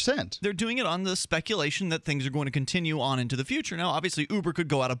get 80%. They're doing it on the speculation that things are going to continue on into the future. Now, obviously, Uber could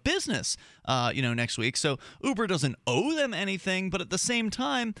go out of business, next week, so Uber doesn't owe them anything. But at the same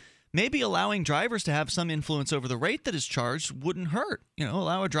time, maybe allowing drivers to have some influence over the rate that is charged wouldn't hurt.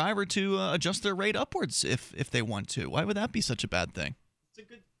 Allow a driver to adjust their rate upwards if they want to. Why would that be such a bad thing?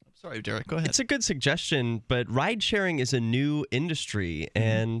 Sorry, Derek, go ahead. It's a good suggestion, but ride sharing is a new industry,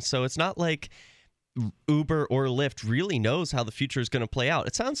 and so it's not like Uber or Lyft really knows how the future is going to play out.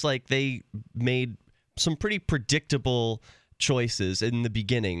 It sounds like they made some pretty predictable choices in the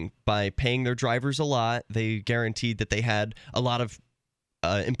beginning by paying their drivers a lot. They guaranteed that they had a lot of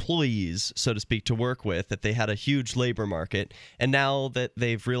employees, so to speak, to work with, that they had a huge labor market. And now that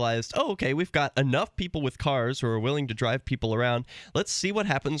they've realized, oh, okay, we've got enough people with cars who are willing to drive people around, let's see what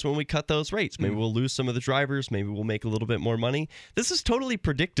happens when we cut those rates. Maybe we'll lose some of the drivers, maybe we'll make a little bit more money. This is totally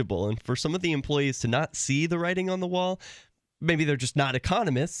predictable, and for some of the employees to not see the writing on the wall, maybe they're just not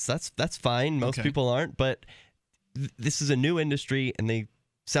economists, that's fine. Most people aren't, but this is a new industry, and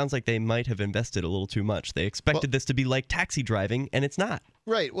sounds like they might have invested a little too much. They expected this to be like taxi driving, and it's not.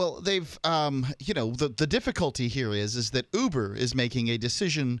 Right. Well, they've, the difficulty here is that Uber is making a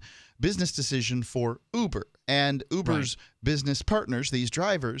business decision for Uber, and Uber's business partners, these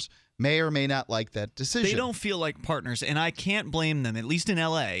drivers, may or may not like that decision. They don't feel like partners, and I can't blame them, at least in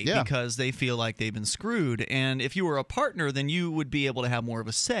L.A., because they feel like they've been screwed. And if you were a partner, then you would be able to have more of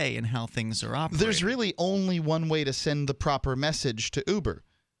a say in how things are operating. There's really only one way to send the proper message to Uber.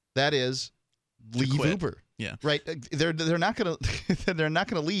 That is, leave Uber. Yeah. Right. They're not gonna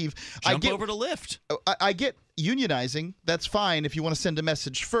leave. Jump over to Lyft. I get unionizing. That's fine if you want to send a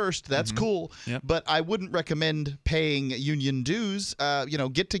message first. That's cool. Yep. But I wouldn't recommend paying union dues.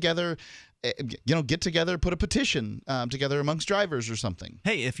 Get together. Put a petition together amongst drivers or something.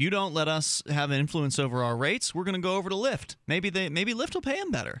 Hey, if you don't let us have influence over our rates, we're going to go over to Lyft. Maybe Lyft will pay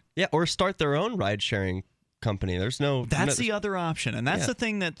them better. Yeah, or start their own ride-sharing company. That's the other option, and that's the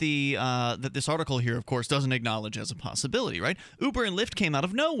thing that that this article here, of course, doesn't acknowledge as a possibility, right? Uber and Lyft came out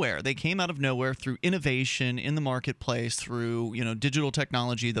of nowhere. They came out of nowhere through innovation in the marketplace, through digital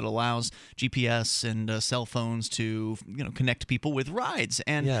technology that allows GPS and cell phones to connect people with rides.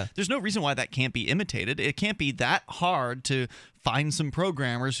 And there's no reason why that can't be imitated. It can't be that hard to find some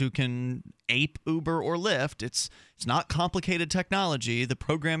programmers who can ape Uber or Lyft. It's not complicated technology. The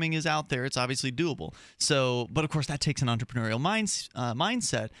programming is out there. It's obviously doable. So, but of course, that takes an entrepreneurial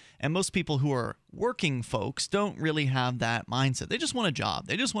mindset. And most people who are working folks don't really have that mindset. They just want a job.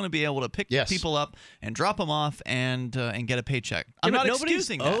 They just want to be able to pick people up and drop them off and get a paycheck. I'm not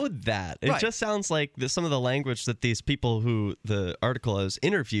excusing that. Nobody's owed that. It just sounds like some of the language that these people who the article has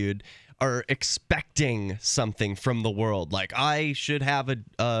interviewed are expecting something from the world. Like, I should have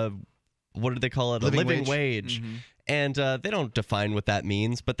a what do they call it? Living wage. Mm-hmm. And they don't define what that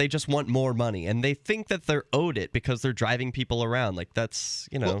means, but they just want more money. And they think that they're owed it because they're driving people around. Like, that's,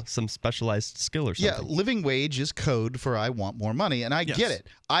 some specialized skill or something. Yeah, living wage is code for I want more money. And I get it.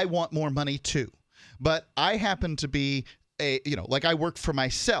 I want more money too. But I happen to be I work for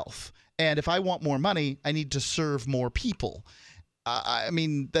myself. And if I want more money, I need to serve more people. I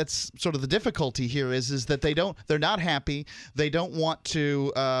mean, that's sort of the difficulty here is that they're not happy. They don't want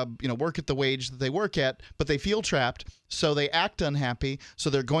to, work at the wage that they work at, but they feel trapped. So they act unhappy. So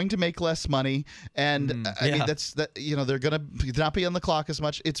they're going to make less money. And I mean, they're going to not be on the clock as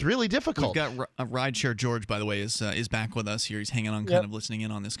much. It's really difficult. We've got Rideshare George, by the way, is back with us here. He's hanging on, kind of listening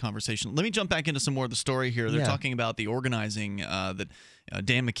in on this conversation. Let me jump back into some more of the story here. They're talking about the organizing that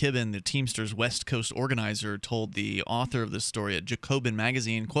Dan McKibben, the Teamsters West Coast organizer, told the author of this story at Jacobin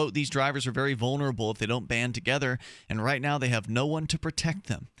magazine, quote, "These drivers are very vulnerable if they don't band together, and right now they have no one to protect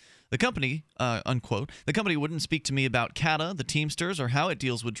them. The company, unquote, the company wouldn't speak to me about CATA, the Teamsters, or how it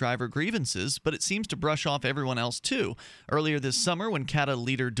deals with driver grievances, but it seems to brush off everyone else too. Earlier this summer, when CATA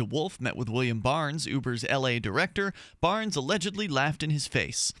leader DeWolf met with William Barnes, Uber's LA director, Barnes allegedly laughed in his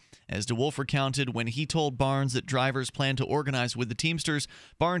face. As DeWolf recounted, when he told Barnes that drivers plan to organize with the Teamsters,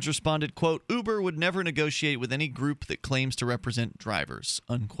 Barnes responded, quote, "Uber would never negotiate with any group that claims to represent drivers,"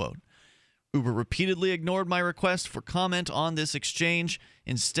 unquote. Uber repeatedly ignored my request for comment on this exchange.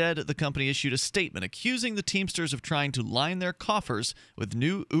 Instead, the company issued a statement accusing the Teamsters of trying to line their coffers with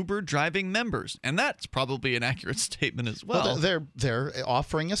new Uber driving members. And that's probably an accurate statement as well. They're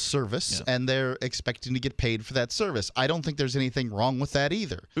offering a service, and they're expecting to get paid for that service. I don't think there's anything wrong with that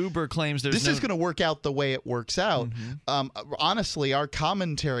either. Uber claims this is going to work out the way it works out. Honestly, our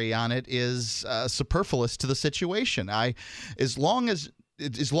commentary on it is superfluous to the situation. As long as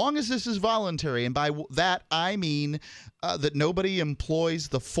this is voluntary, and by that I mean that nobody employs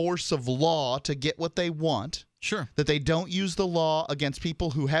the force of law to get what they want. Sure. That they don't use the law against people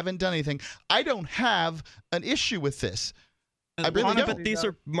who haven't done anything. I don't have an issue with this. I really don't. But these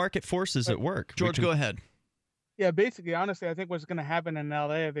are market forces at work. George, go ahead. Yeah, basically, honestly, I think what's going to happen in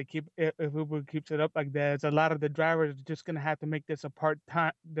LA if Uber keeps it up like that is a lot of the drivers are just going to have to make this a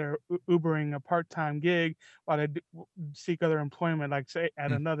part-time. They're Ubering a part-time gig while they seek other employment, like say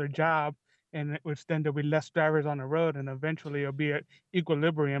at another job, and which then there'll be less drivers on the road, and eventually it'll be at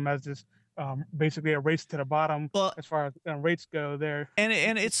equilibrium as this basically a race to the bottom as far as rates go there.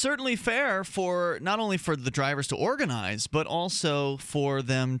 And it's certainly fair for not only for the drivers to organize, but also for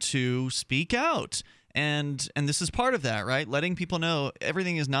them to speak out. And this is part of that, right? Letting people know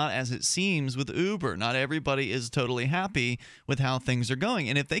everything is not as it seems with Uber. Not everybody is totally happy with how things are going.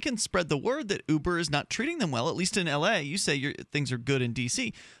 And if they can spread the word that Uber is not treating them well, at least in LA, you say things are good in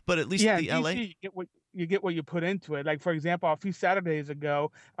DC, but at least the DC, LA. You get what you put into it. Like, for example, a few Saturdays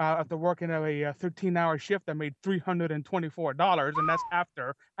ago, after working a 13-hour shift, I made $324, and that's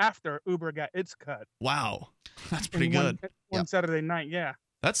after Uber got its cut. Wow, that's pretty good. One Saturday night, yeah.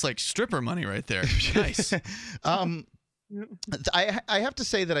 That's like stripper money right there. Nice. I have to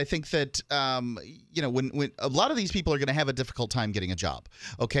say that I think that when a lot of these people are going to have a difficult time getting a job.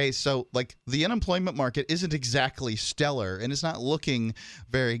 Okay, so like the unemployment market isn't exactly stellar and it's not looking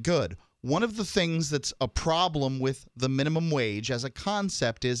very good. One of the things that's a problem with the minimum wage as a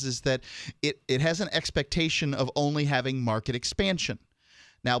concept is that it has an expectation of only having market expansion.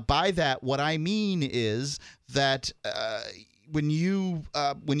 Now, by that, what I mean is that when you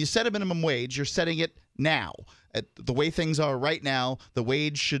set a minimum wage, you're setting it now. The way things are right now, the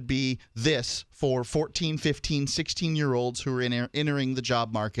wage should be this for 14, 15, 16-year-olds who are entering the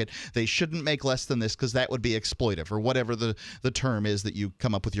job market. They shouldn't make less than this because that would be exploitive, or whatever the term is that you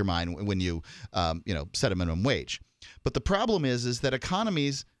come up with your mind when you set a minimum wage. But the problem is that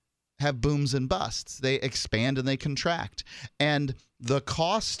economies have booms and busts. They expand and they contract. And the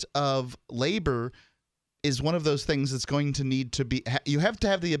cost of labor is one of those things that's going to need to be – you have to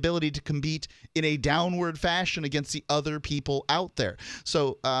have the ability to compete in a downward fashion against the other people out there.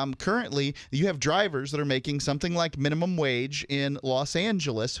 So currently you have drivers that are making something like minimum wage in Los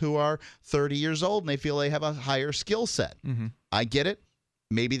Angeles who are 30 years old and they feel they have a higher skill set. Mm-hmm. I get it.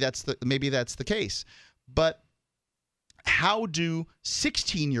 Maybe that's the case. But how do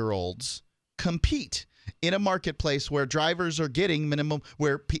 16-year-olds compete in a marketplace where drivers are getting minimum,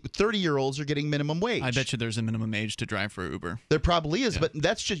 where 30-year-olds are getting minimum wage? I bet you there's a minimum age to drive for Uber. There probably is, but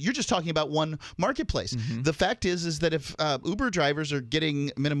you're just talking about one marketplace. Mm-hmm. The fact is that if Uber drivers are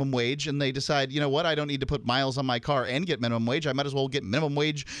getting minimum wage and they decide, you know what, I don't need to put miles on my car and get minimum wage, I might as well get minimum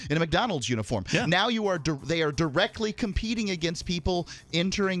wage in a McDonald's uniform. Yeah. Now they are directly competing against people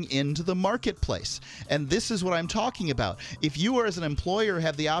entering into the marketplace. And this is what I'm talking about. If you are, as an employer,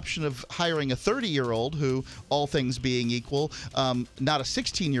 have the option of hiring a 30-year-old who, all things being equal, not a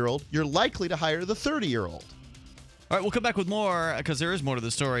 16-year-old, you're likely to hire the 30-year-old. All right, we'll come back with more because there is more to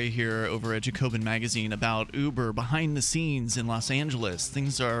the story here over at Jacobin Magazine about Uber behind the scenes in Los Angeles.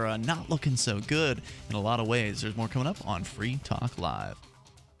 Things are not looking so good in a lot of ways. There's more coming up on Free Talk Live.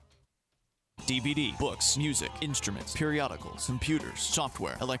 DVD, books, music, instruments, periodicals, computers,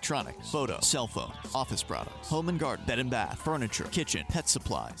 software, electronics, photo, cell phones, office products, home and garden, bed and bath, furniture, kitchen, pet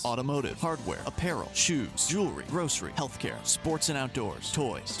supplies, automotive, hardware, apparel, shoes, jewelry, grocery, healthcare, sports and outdoors,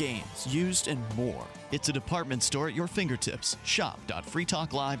 toys, games, used, and more. It's a department store at your fingertips.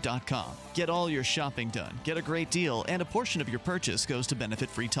 Shop.freetalklive.com. Get all your shopping done, get a great deal, and a portion of your purchase goes to benefit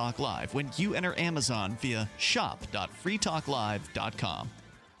Free Talk Live when you enter Amazon via shop.freetalklive.com.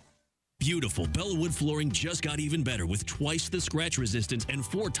 Beautiful Bellawood flooring just got even better with twice the scratch resistance and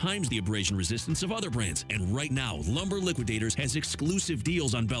 4 times the abrasion resistance of other brands. And right now, Lumber Liquidators has exclusive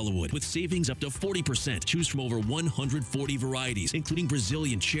deals on Bellawood with savings up to 40%. Choose from over 140 varieties, including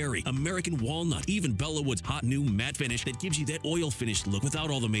Brazilian cherry, American walnut, even Bellawood's hot new matte finish that gives you that oil finished look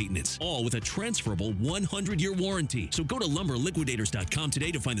without all the maintenance. All with a transferable 100-year warranty. So go to lumberliquidators.com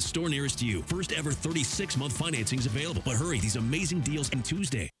today to find the store nearest to you. First ever 36-month financing is available. But hurry, these amazing deals end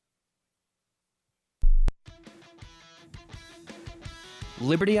Tuesday.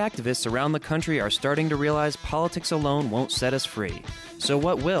 Liberty activists around the country are starting to realize politics alone won't set us free. So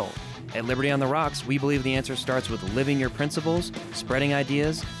what will? At Liberty on the Rocks, we believe the answer starts with living your principles, spreading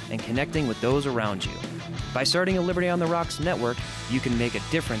ideas, and connecting with those around you. By starting a Liberty on the Rocks network, you can make a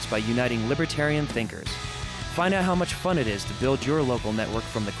difference by uniting libertarian thinkers. Find out how much fun it is to build your local network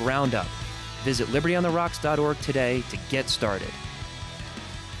from the ground up. Visit libertyontherocks.org today to get started.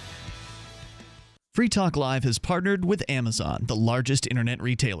 Free Talk Live has partnered with Amazon, the largest internet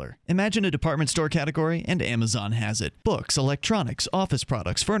retailer. Imagine a department store category, and Amazon has it. Books, electronics, office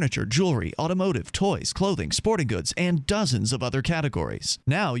products, furniture, jewelry, automotive, toys, clothing, sporting goods, and dozens of other categories.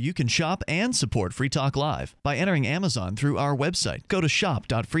 Now you can shop and support Free Talk Live by entering Amazon through our website. Go to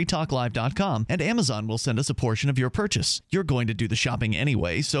shop.freetalklive.com, and Amazon will send us a portion of your purchase. You're going to do the shopping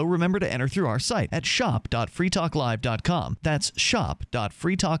anyway, so remember to enter through our site at shop.freetalklive.com. That's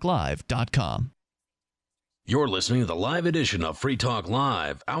shop.freetalklive.com. You're listening to the live edition of Free Talk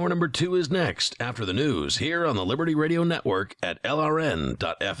Live. Hour number 2 is next after the news here on the Liberty Radio Network at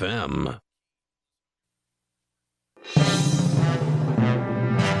LRN.FM.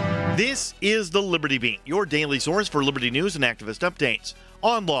 This is the Liberty Beat, your daily source for Liberty news and activist updates,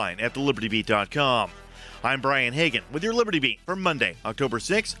 online at thelibertybeat.com. I'm Brian Hagan with your Liberty Beat for Monday, October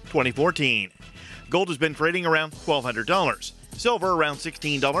 6, 2014. Gold has been trading around $1,200. Silver around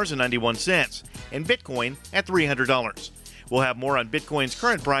 $16.91, and Bitcoin at $300. We'll have more on Bitcoin's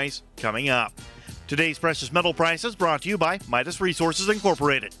current price coming up. Today's precious metal prices brought to you by Midas Resources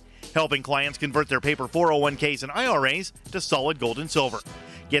Incorporated, helping clients convert their paper 401ks and IRAs to solid gold and silver.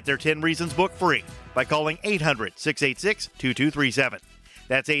 Get their 10 Reasons book free by calling 800-686-2237.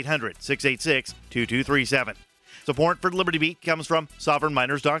 That's 800-686-2237. Support for Liberty Beat comes from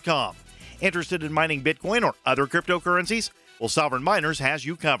SovereignMiners.com. Interested in mining Bitcoin or other cryptocurrencies? Well, Sovereign Miners has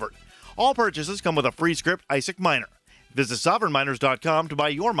you covered. All purchases come with a free script ISIC miner. Visit SovereignMiners.com to buy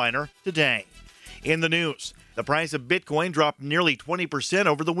your miner today. In the news, the price of Bitcoin dropped nearly 20%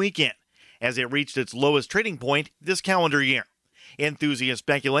 over the weekend as it reached its lowest trading point this calendar year. Enthusiasts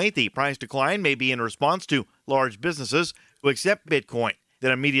speculate the price decline may be in response to large businesses who accept Bitcoin,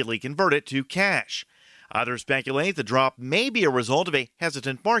 then immediately convert it to cash. Others speculate the drop may be a result of a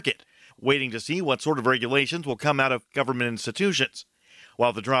hesitant market, waiting to see what sort of regulations will come out of government institutions.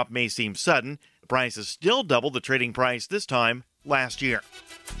 While the drop may seem sudden, the price is still double the trading price this time last year.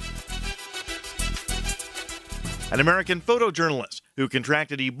 An American photojournalist who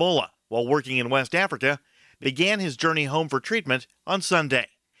contracted Ebola while working in West Africa began his journey home for treatment on Sunday,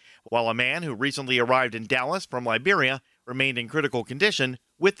 while a man who recently arrived in Dallas from Liberia remained in critical condition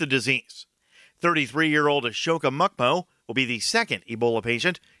with the disease. 33-year-old Ashoka Mukpo will be the second Ebola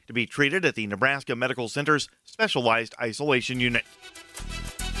patient to be treated at the Nebraska Medical Center's Specialized Isolation Unit.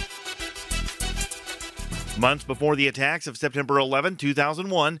 Months before the attacks of September 11,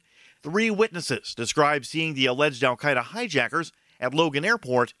 2001, 3 witnesses described seeing the alleged al-Qaeda hijackers at Logan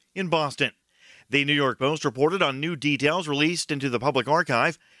Airport in Boston. The New York Post reported on new details released into the public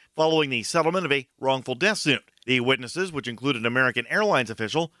archive following the settlement of a wrongful death suit. The witnesses, which included an American Airlines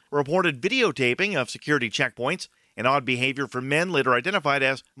official, reported videotaping of security checkpoints and odd behavior from men later identified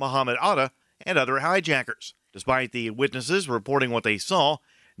as Muhammad Atta and other hijackers. Despite the witnesses reporting what they saw,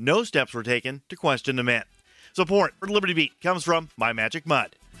 no steps were taken to question the men. Support for Liberty Beat comes from My Magic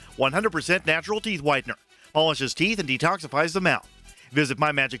Mud, 100% natural teeth whitener, polishes teeth and detoxifies the mouth. Visit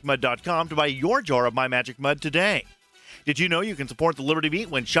MyMagicMud.com to buy your jar of My Magic Mud today. Did you know you can support the Liberty Beat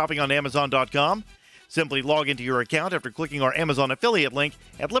when shopping on Amazon.com? Simply log into your account after clicking our Amazon affiliate link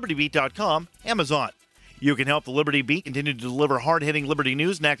at LibertyBeat.com, Amazon. You can help the Liberty Beat continue to deliver hard-hitting Liberty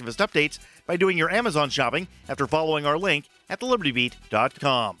news and activist updates by doing your Amazon shopping after following our link at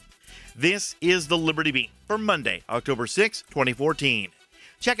thelibertybeat.com. This is the Liberty Beat for Monday, October 6, 2014.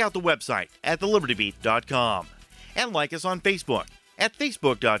 Check out the website at thelibertybeat.com and like us on Facebook at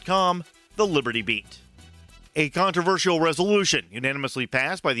facebook.com, The Liberty Beat. A controversial resolution unanimously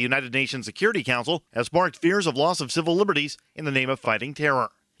passed by the United Nations Security Council has sparked fears of loss of civil liberties in the name of fighting terror.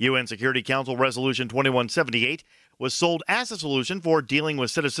 UN Security Council Resolution 2178 was sold as a solution for dealing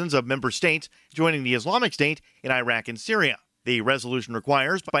with citizens of member states joining the Islamic State in Iraq and Syria. The resolution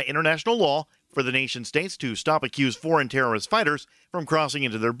requires, by international law, for the nation states to stop accused foreign terrorist fighters from crossing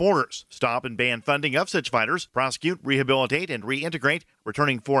into their borders, stop and ban funding of such fighters, prosecute, rehabilitate, and reintegrate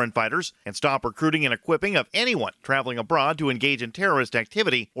returning foreign fighters, and stop recruiting and equipping of anyone traveling abroad to engage in terrorist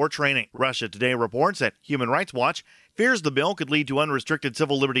activity or training. Russia Today reports that Human Rights Watch fears the bill could lead to unrestricted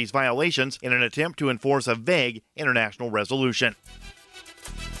civil liberties violations in an attempt to enforce a vague international resolution.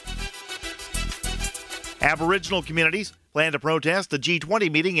 Aboriginal communities plan to protest the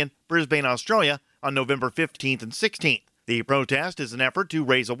G20 meeting in Brisbane, Australia on November 15th and 16th. The protest is an effort to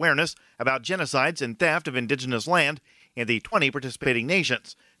raise awareness about genocides and theft of Indigenous land in the 20 participating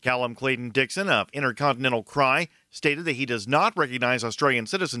nations. Callum Clayton Dixon of Intercontinental Cry stated that he does not recognize Australian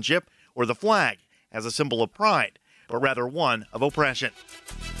citizenship or the flag as a symbol of pride, but rather one of oppression.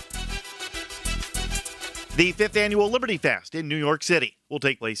 The 5th Annual Liberty Fest in New York City will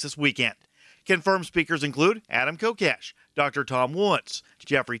take place this weekend. Confirmed speakers include Adam Kokesh, Dr. Tom Woods,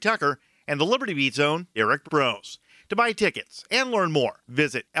 Jeffrey Tucker, and the Liberty Beat's own Eric Brose. To buy tickets and learn more,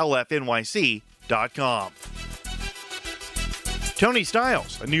 visit lfnyc.com. Tony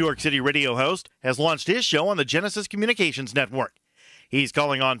Stiles, a New York City radio host, has launched his show on the Genesis Communications Network. He's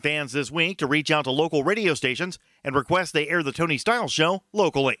calling on fans this week to reach out to local radio stations and request they air the Tony Stiles Show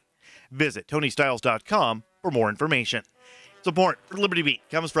locally. Visit TonyStiles.com for more information. Support for Liberty Beat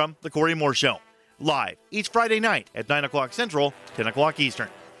comes from The Corey Moore Show, live each Friday night at 9 o'clock Central, 10 o'clock Eastern,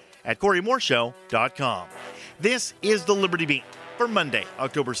 at CoreyMooreShow.com. This is the Liberty Beat for Monday,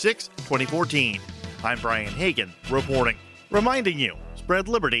 October 6, 2014. I'm Brian Hagan reporting, reminding you, spread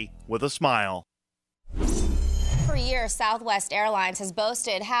liberty with a smile. For years, Southwest Airlines has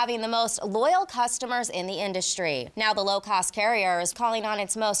boasted having the most loyal customers in the industry. Now the low-cost carrier is calling on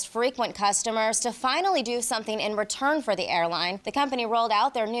its most frequent customers to finally do something in return for the airline. The company rolled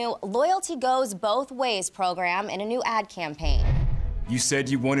out their new Loyalty Goes Both Ways program in a new ad campaign. You said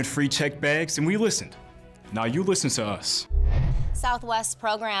you wanted free check bags, and we listened. Now you listen to us. Southwest's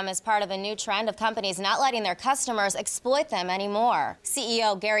program is part of a new trend of companies not letting their customers exploit them anymore.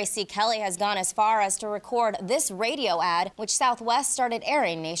 CEO Gary C. Kelly has gone as far as to record this radio ad, which Southwest started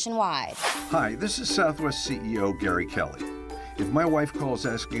airing nationwide. Hi, this is Southwest CEO Gary Kelly. If my wife calls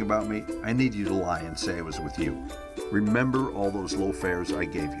asking about me, I need you to lie and say I was with you. Remember all those low fares I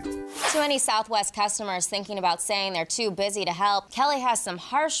gave you. To any Southwest customers thinking about saying they're too busy to help, Kelly has some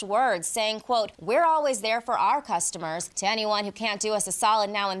harsh words saying, quote, "We're always there for our customers. To anyone who can't do us a solid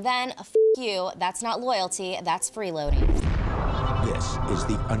now and then, f*** you. That's not loyalty, that's freeloading." This is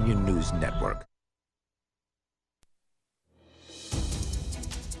the Onion News Network.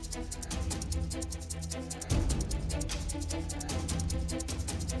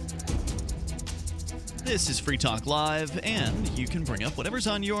 This is Free Talk Live, and you can bring up whatever's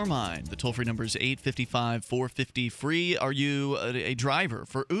on your mind. The toll-free number is 855-450-FREE. Are you a driver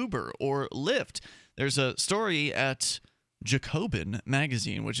for Uber or Lyft? There's a story at Jacobin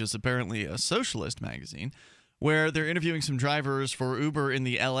magazine, which is apparently a socialist magazine, where they're interviewing some drivers for Uber in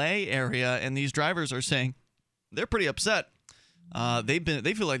the LA area, and these drivers are saying they're pretty upset. They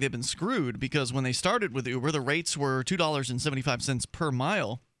feel like they've been screwed because when they started with Uber, the rates were $2.75 per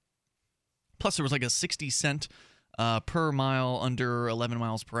mile. Plus, there was like a 60-cent per mile under 11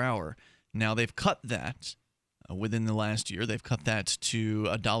 miles per hour. Now, they've cut that within the last year. They've cut that to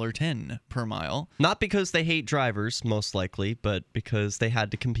 $1.10 per mile. Not because they hate drivers, most likely, but because they had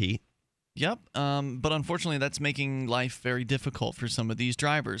to compete. Yep, but unfortunately, that's making life very difficult for some of these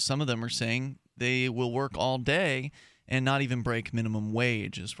drivers. Some of them are saying they will work all day and not even break minimum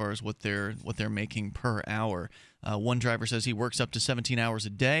wage as far as what they're making per hour. One driver says he works up to 17 hours a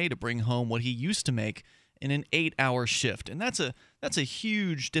day to bring home what he used to make in an 8-hour shift, and that's a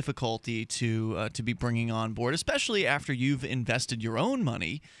huge difficulty to be bringing on board, especially after you've invested your own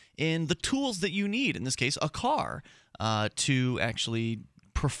money in the tools that you need. In this case, a car to actually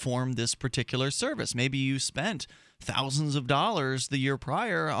perform this particular service. Maybe you spent thousands of dollars the year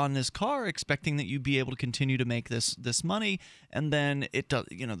prior on this car, expecting that you'd be able to continue to make this money, and then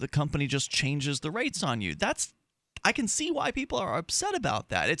the company just changes the rates on you. I can see why people are upset about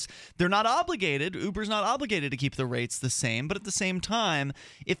that. They're not obligated. Uber's not obligated to keep the rates the same, but at the same time,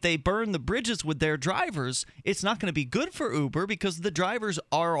 if they burn the bridges with their drivers, it's not going to be good for Uber because the drivers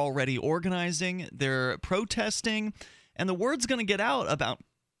are already organizing, they're protesting, and the word's going to get out about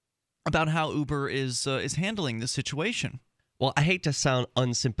how Uber is handling this situation. Well, I hate to sound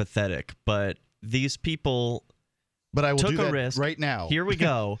unsympathetic, but these people took a risk right now. Here we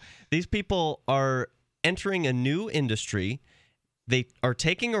go. These people are entering a new industry. They are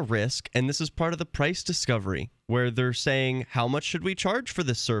taking a risk, and this is part of the price discovery, where they're saying, how much should we charge for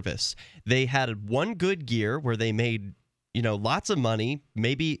this service? They had one good year where they made, lots of money.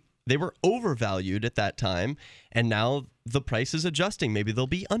 Maybe they were overvalued at that time, and now the price is adjusting. Maybe they'll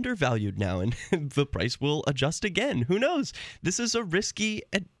be undervalued now, and the price will adjust again. Who knows? This is a risky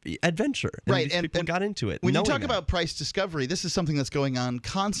adventure, and right? These people got into it. When you talk about price discovery, this is something that's going on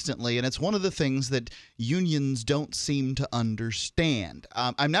constantly, and it's one of the things that unions don't seem to understand.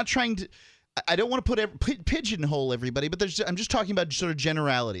 I'm not trying to. I don't want to pigeonhole everybody, but I'm just talking about sort of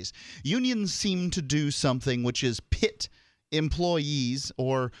generalities. Unions seem to do something which is pit employees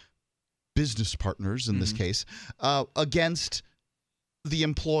or business partners in this case against the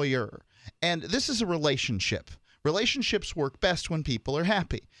employer. And this is a relationship. Relationships work best when people are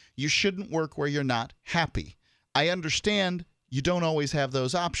happy. You shouldn't work where you're not happy. I understand you don't always have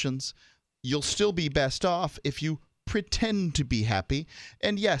those options. You'll still be best off if you pretend to be happy.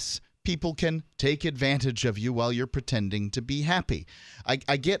 And yes, people can take advantage of you while you're pretending to be happy.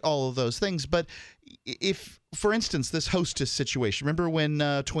 I get all of those things, but if, for instance, this hostess situation, remember when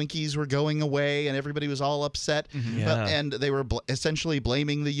Twinkies were going away and everybody was all upset and they were essentially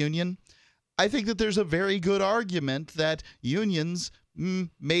blaming the union? I think that there's a very good argument that unions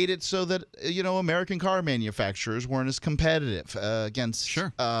made it so that American car manufacturers weren't as competitive against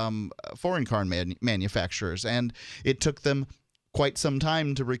foreign car manufacturers, and it took them quite some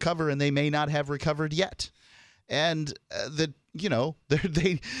time to recover, and they may not have recovered yet. And they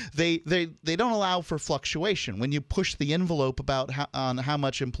don't allow for fluctuation. When you push the envelope about how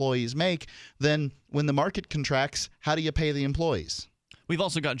much employees make, then when the market contracts, how do you pay the employees? We've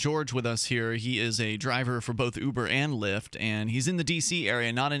also got George with us here. He is a driver for both Uber and Lyft, and he's in the D.C.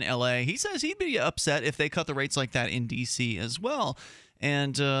 area, not in L.A. He says he'd be upset if they cut the rates like that in D.C. as well.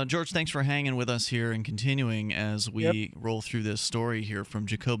 And George, thanks for hanging with us here and continuing as we roll through this story here from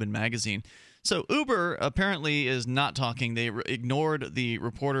Jacobin Magazine. So Uber apparently is not talking. They ignored the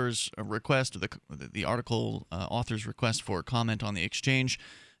reporter's request, or the article author's request for comment on the exchange,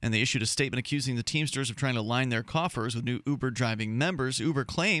 and they issued a statement accusing the Teamsters of trying to line their coffers with new Uber driving members. Uber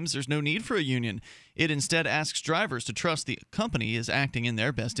claims there's no need for a union. It instead asks drivers to trust the company is acting in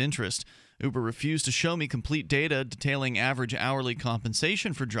their best interest. Uber refused to show me complete data detailing average hourly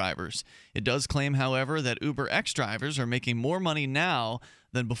compensation for drivers. It does claim, however, that Uber X drivers are making more money now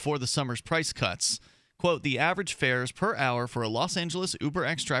than before the summer's price cuts. Quote, the average fares per hour for a Los Angeles Uber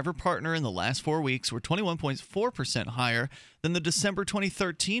X driver partner in the last 4 weeks were 21.4% higher than the December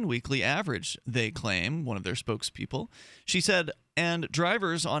 2013 weekly average, they claim, one of their spokespeople. She said, and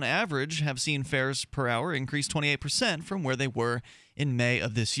drivers on average have seen fares per hour increase 28% from where they were in May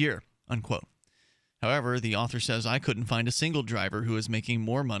of this year, unquote. However, the author says, I couldn't find a single driver who is making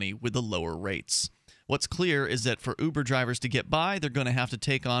more money with the lower rates. What's clear is that for Uber drivers to get by, they're going to have to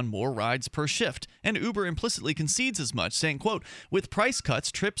take on more rides per shift. And Uber implicitly concedes as much, saying, quote, with price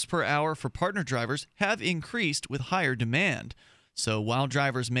cuts, trips per hour for partner drivers have increased with higher demand. So while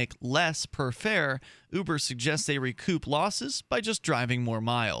drivers make less per fare, Uber suggests they recoup losses by just driving more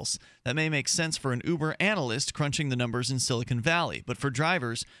miles. That may make sense for an Uber analyst crunching the numbers in Silicon Valley, but for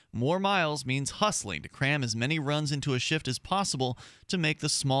drivers, more miles means hustling to cram as many runs into a shift as possible to make the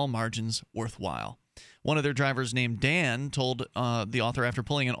small margins worthwhile. One of their drivers named Dan told the author after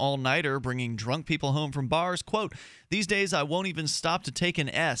pulling an all-nighter bringing drunk people home from bars, quote, these days I won't even stop to take an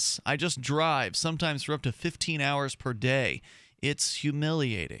S. I just drive, sometimes for up to 15 hours per day. It's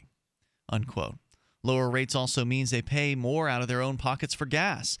humiliating, unquote. Lower rates also means they pay more out of their own pockets for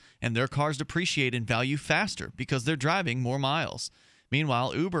gas, and their cars depreciate in value faster because they're driving more miles.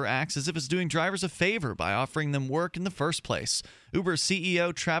 Meanwhile, Uber acts as if it's doing drivers a favor by offering them work in the first place. Uber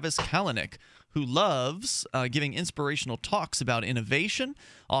CEO Travis Kalanick, who loves giving inspirational talks about innovation,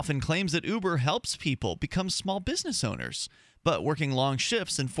 often claims that Uber helps people become small business owners. But working long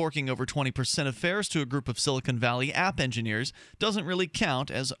shifts and forking over 20% of fares to a group of Silicon Valley app engineers doesn't really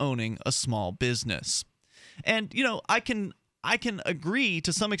count as owning a small business. And, you know, I can agree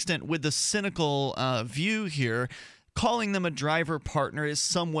to some extent with the cynical view here. Calling them a driver partner is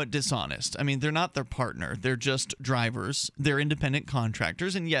somewhat dishonest. I mean, they're not their partner. They're just drivers. They're independent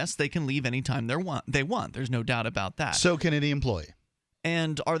contractors. And yes, they can leave anytime they want. There's no doubt about that. So can any employee.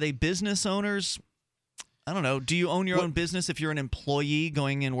 And are they business owners? I don't know. Do you own your own business if you're an employee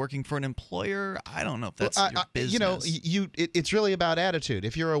going and working for an employer? I don't know if that's your business. You know, it's really about attitude.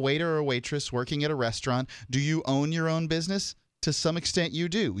 If you're a waiter or a waitress working at a restaurant, do you own your own business? To some extent, you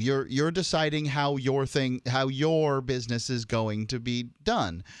do. You're deciding how your business is going to be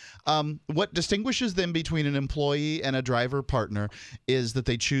done. What distinguishes them between an employee and a driver partner is that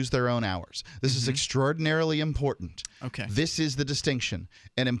they choose their own hours. This is extraordinarily important. Okay. This is the distinction.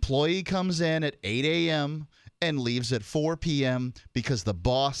 An employee comes in at 8 a.m. and leaves at 4 p.m. because the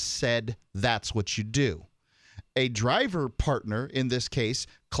boss said that's what you do. A driver partner, in this case,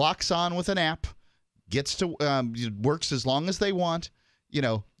 clocks on with an app, gets to works as long as they want. You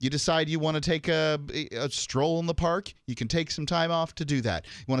know, you decide you want to take a stroll in the park, you can take some time off to do that.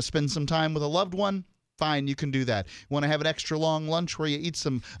 You want to spend some time with a loved one, fine, you can do that. You want to have an extra long lunch where you eat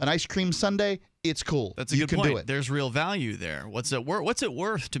an ice cream sundae, it's cool. That's a good point. Do it. There's real value there. What's it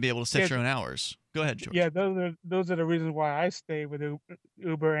worth to be able to set your own hours? Go ahead, George. Yeah, those are the reasons why I stay with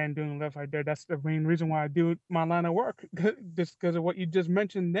Uber and doing Lyft right there. That's the main reason why I do my line of work, just because of what you just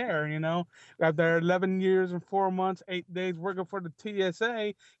mentioned there. You know, after 11 years and 4 months, 8 days working for the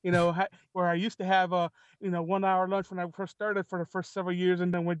TSA, you know, where I used to have a 1 hour lunch when I first started for the first several years,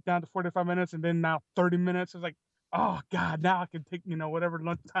 and then went down to 45 minutes, and then now 30 minutes. It's like, oh God, now I can take whatever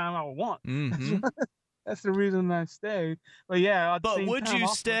lunch time I want. That's the reason I stayed. But yeah, at the But same would time you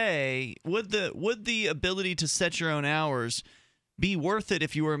also, stay? Would the ability to set your own hours be worth it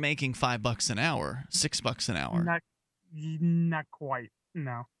if you were making $5 an hour, $6 an hour? Not quite.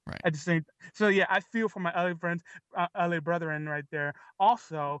 No. Right. At the same. So yeah, I feel for my LA friends, LA brethren right there.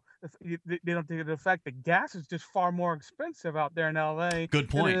 Also, they don't think of the fact that gas is just far more expensive out there in LA Good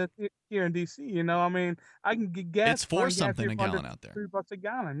point. than it is here in DC. You know, I mean, I can get gas. It's for find gas something here a for under gallon out there. $3 a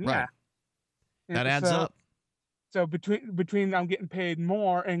gallon. Right. Yeah. That And adds up. So between I'm getting paid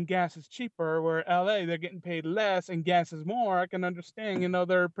more and gas is cheaper, where LA they're getting paid less and gas is more, I can understand,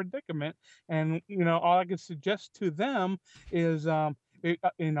 their predicament. And all I can suggest to them is I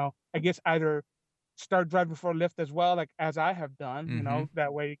guess either start driving for Lyft as well, like as I have done, Mhm.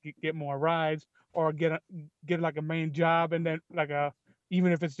 that way you get more rides, or get like a main job, and then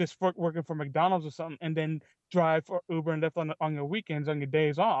even if it's just working for McDonald's or something, and then drive for Uber and Lyft on your weekends, on your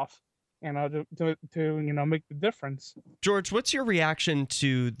days off, to make the difference. George, what's your reaction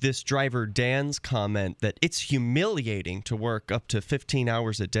to this driver Dan's comment that it's humiliating to work up to 15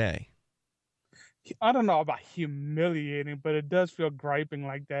 hours a day? I don't know about humiliating, but it does feel griping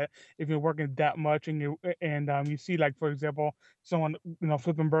like that if you're working that much and you see, like, for example, someone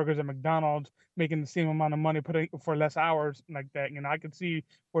flipping burgers at McDonald's making the same amount of money putting for less hours like that. I could see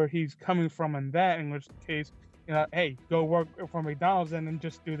where he's coming from in that, in which case, hey, go work for McDonald's and then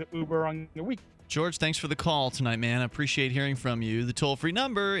just do the Uber on your week. George, thanks for the call tonight, man. I appreciate hearing from you. The toll-free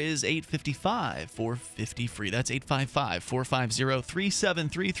number is 855-450-FREE. That's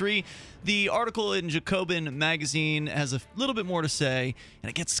 855-450-3733. The article in Jacobin magazine has a little bit more to say, and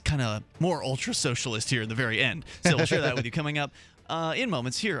it gets kind of more ultra-socialist here in the very end. So we'll share that with you coming up in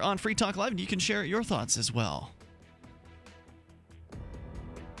moments here on Free Talk Live, and you can share your thoughts as well.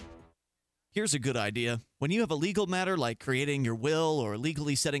 Here's a good idea. When you have a legal matter like creating your will or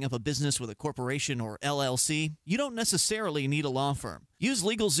legally setting up a business with a corporation or LLC, you don't necessarily need a law firm. Use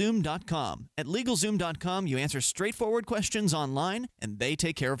LegalZoom.com. At LegalZoom.com, you answer straightforward questions online, and they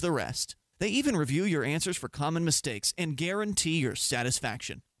take care of the rest. They even review your answers for common mistakes and guarantee your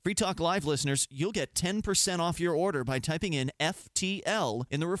satisfaction. Free Talk Live listeners, you'll get 10% off your order by typing in FTL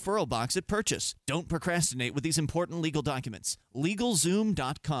in the referral box at purchase. Don't procrastinate with these important legal documents.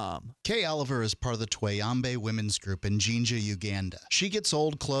 LegalZoom.com. Kay Oliver is part of the Twayambe Women's Group in Jinja, Uganda. She gets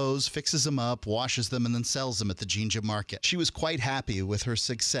old clothes, fixes them up, washes them, and then sells them at the Jinja market. She was quite happy with her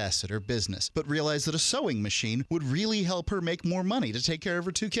success at her business, but realized that a sewing machine would really help her make more money to take care of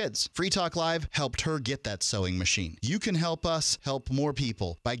her 2 kids. Free Talk Live helped her get that sewing machine. You can help us help more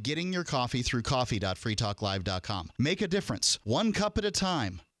people by getting your coffee through coffee.freetalklive.com. Make a difference, 1 cup at a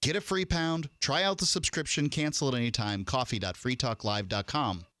time. Get a free pound, try out the subscription, cancel at any time,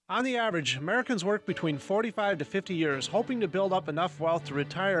 coffee.freetalklive.com. On the average, Americans work between 45 to 50 years, hoping to build up enough wealth to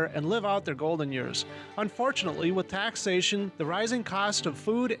retire and live out their golden years. Unfortunately, with taxation, the rising cost of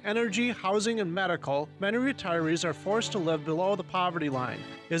food, energy, housing, and medical, many retirees are forced to live below the poverty line.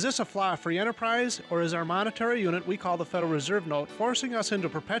 Is this a flaw free enterprise, or is our monetary unit we call the Federal Reserve Note forcing us into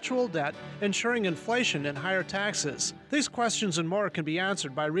perpetual debt, ensuring inflation and higher taxes? These questions and more can be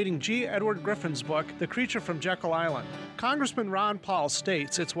answered by reading G. Edward Griffin's book, The Creature from Jekyll Island. Congressman Ron Paul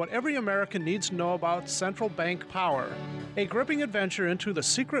states it's what every American needs to know about central bank power. A gripping adventure into the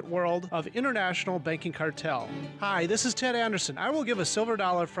secret world of international banking cartel. Hi, this is Ted Anderson. I will give a silver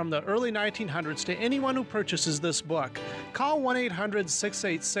dollar from the early 1900s to anyone who purchases this book. Call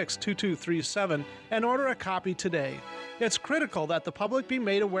 1-800-686-2237 and order a copy today. It's critical that the public be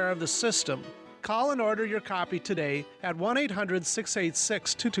made aware of the system. Call and order your copy today at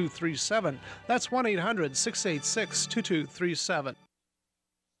 1-800-686-2237. That's 1-800-686-2237.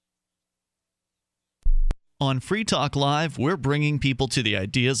 On Free Talk Live, we're bringing people to the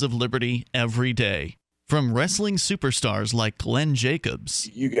ideas of liberty every day. From wrestling superstars like Glenn Jacobs.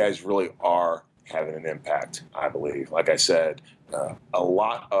 You guys really are having an impact, I believe. Like I said, a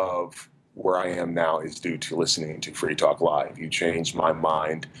lot of where I am now is due to listening to Free Talk Live. You changed my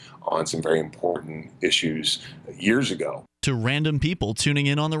mind on some very important issues years ago. To random people tuning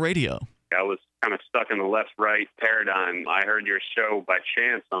in on the radio. I was kind of stuck in the left-right paradigm. I heard your show by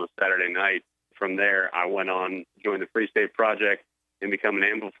chance on a Saturday night. From there, I went on, joined the Free State Project, and become an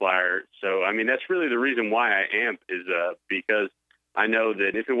amplifier. So, I mean, that's really the reason why I amp is because I know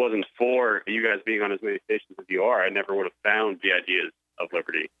that if it wasn't for you guys being on as many stations as you are, I never would have found the ideas of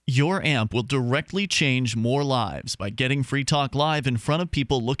liberty. Your amp will directly change more lives by getting Free Talk Live in front of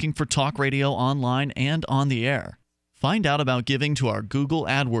people looking for talk radio online and on the air. Find out about giving to our Google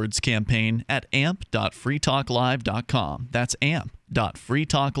AdWords campaign at amp.freetalklive.com. That's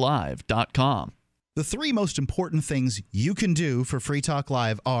amp.freetalklive.com. The three most important things you can do for Free Talk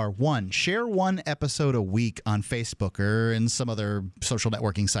Live are: 1, share one episode a week on Facebook or in some other social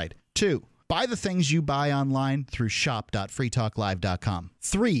networking site. 2, buy the things you buy online through shop.freetalklive.com.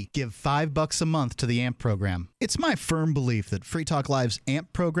 3, give $5 a month to the AMP program. It's my firm belief that Free Talk Live's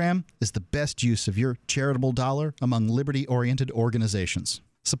AMP program is the best use of your charitable dollar among liberty-oriented organizations.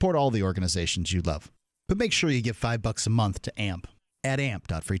 Support all the organizations you love, but make sure you give $5 a month to AMP at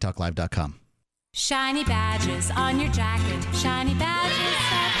amp.freetalklive.com. Shiny badges on your jacket, shiny badges.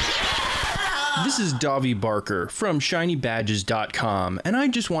 This is Davi Barker from ShinyBadges.com, and I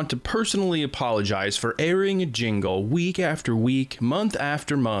just want to personally apologize for airing a jingle week after week, month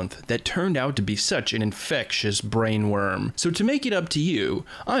after month, that turned out to be such an infectious brainworm. So to make it up to you,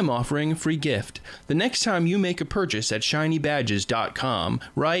 I'm offering a free gift. The next time you make a purchase at ShinyBadges.com,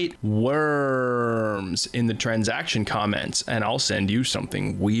 write worms in the transaction comments, and I'll send you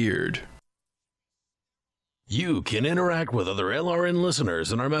something weird. You can interact with other LRN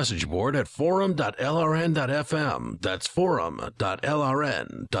listeners in our message board at forum.lrn.fm. That's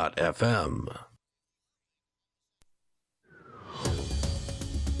forum.lrn.fm.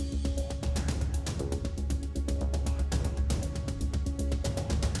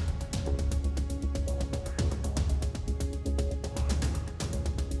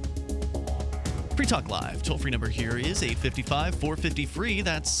 Free Talk Live. Toll-free number here is 855-450-FREE.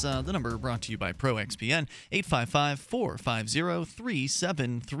 That's the number brought to you by ProXPN,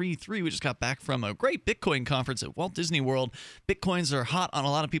 855-450-3733. We just got back from a great Bitcoin conference at Walt Disney World. Bitcoins are hot on a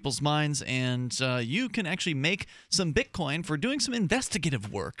lot of people's minds, and you can actually make some Bitcoin for doing some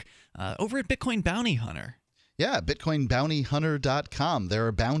investigative work over at Bitcoin Bounty Hunter. Yeah, BitcoinBountyHunter.com. There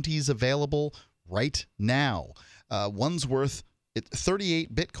are bounties available right now. One's worth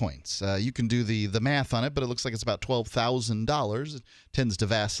 38 bitcoins. You can do the math on it, but it looks like it's about $12,000. It tends to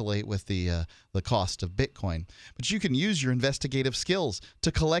vacillate with the cost of Bitcoin. But you can use your investigative skills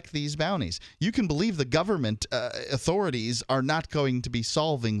to collect these bounties. You can believe the government authorities are not going to be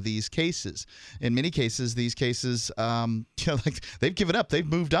solving these cases. In many cases, these cases, like they've given up. They've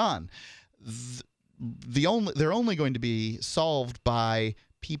moved on. They're only going to be solved by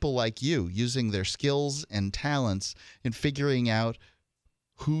people like you using their skills and talents in figuring out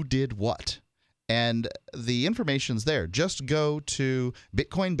who did what. And the information's there. Just go to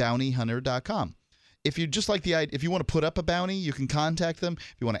BitcoinBountyHunter.com. If you just like if you want to put up a bounty, you can contact them.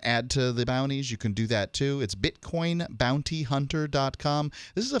 If you want to add to the bounties, you can do that too. It's BitcoinBountyHunter.com.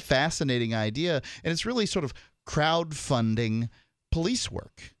 This is a fascinating idea, and it's really sort of crowdfunding police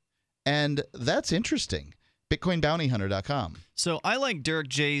work. And that's interesting. BitcoinBountyHunter.com. So I like Derek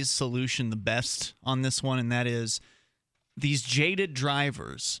J's solution the best on this one, and that is these jaded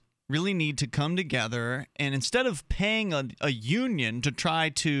drivers really need to come together, and instead of paying a union to try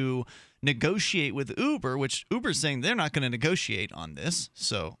to negotiate with Uber, which Uber's saying they're not going to negotiate on this,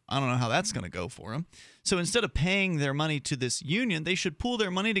 so I don't know how that's going to go for them. So instead of paying their money to this union, they should pool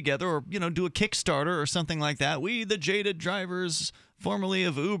their money together or, do a Kickstarter or something like that. We, the jaded drivers, formerly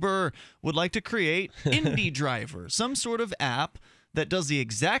of Uber, would like to create Indie Driver, some sort of app that does the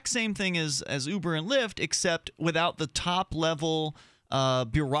exact same thing as Uber and Lyft, except without the top-level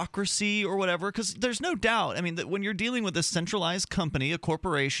bureaucracy or whatever, because there's no doubt, that when you're dealing with a centralized company, a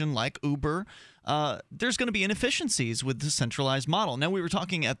corporation like Uber, there's going to be inefficiencies with the centralized model. Now, we were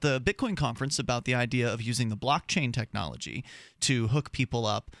talking at the Bitcoin conference about the idea of using the blockchain technology to hook people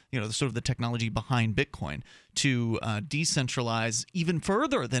up, the technology behind Bitcoin, to decentralize even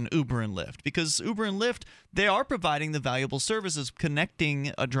further than Uber and Lyft, because Uber and Lyft, they are providing the valuable services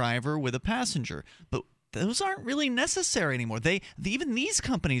connecting a driver with a passenger, but those aren't really necessary anymore. Even these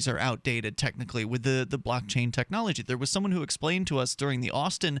companies are outdated technically with the blockchain technology. There was someone who explained to us during the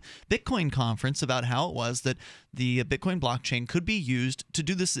Austin Bitcoin conference about how it was that the Bitcoin blockchain could be used to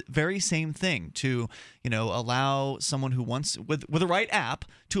do this very same thing, to allow someone who wants, with the right app,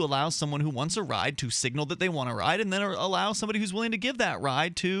 to allow someone who wants a ride to signal that they want a ride, and then allow somebody who's willing to give that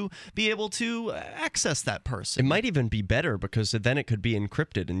ride to be able to access that person. It might even be better because then it could be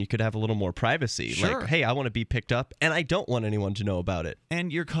encrypted and you could have a little more privacy. Sure. Like, hey, I want to be picked up and I don't want anyone to know about it.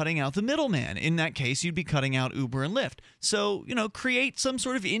 And you're cutting out the middleman. In that case, you'd be cutting out Uber and Lyft. So, create some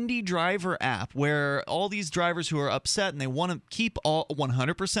sort of indie driver app where all these drivers who are upset and they want to keep all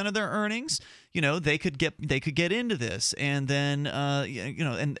 100% of their earnings, they could get into this, and then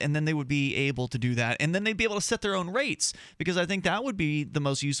and then they would be able to do that, and then they'd be able to set their own rates, because I think that would be the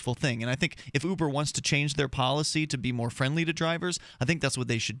most useful thing. And I think if Uber wants to change their policy to be more friendly to drivers, I think that's what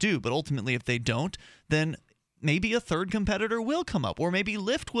they should do. But ultimately, if they don't, then maybe a third competitor will come up, or maybe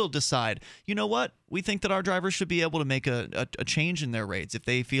Lyft will decide, you know what, we think that our drivers should be able to make a change in their rates. If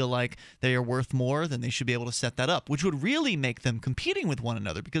they feel like they are worth more, then they should be able to set that up, which would really make them competing with one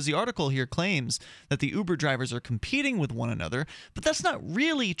another, because the article here claims that the Uber drivers are competing with one another, but that's not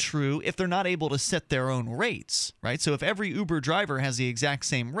really true if they're not able to set their own rates, right? So if every Uber driver has the exact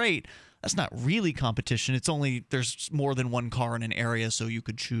same rate, that's not really competition. It's only there's more than one car in an area, so you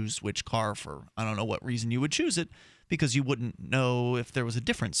could choose which car for I don't know what reason you would choose it, because you wouldn't know if there was a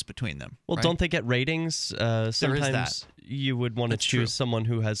difference between them. Well, right? don't they get ratings? Sometimes you would want to choose someone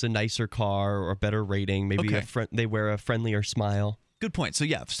who has a nicer car or a better rating. Maybe they wear a friendlier smile. Good point. So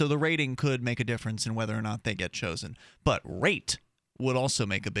yeah, so the rating could make a difference in whether or not they get chosen. But rate would also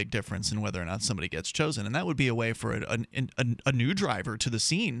make a big difference in whether or not somebody gets chosen. And that would be a way for a new driver to the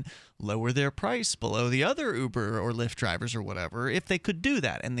scene, lower their price below the other Uber or Lyft drivers or whatever, if they could do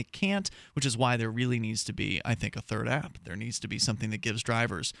that. And they can't, which is why there really needs to be, I think, a third app. There needs to be something that gives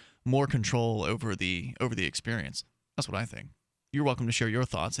drivers more control over the experience. That's what I think. You're welcome to share your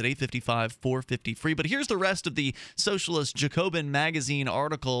thoughts at 855-450-FREE. But here's the rest of the Socialist Jacobin magazine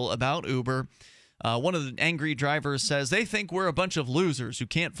article about Uber. One of the angry drivers says they think we're a bunch of losers who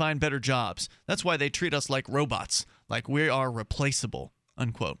can't find better jobs. That's why they treat us like robots, like we are replaceable,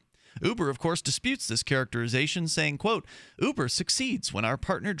 unquote. Uber, of course, disputes this characterization, saying, quote, Uber succeeds when our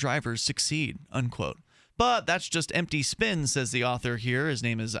partner drivers succeed, unquote. But that's just empty spin, says the author here. His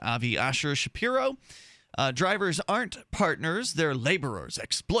name is Avi Asher Shapiro. Drivers aren't partners, they're laborers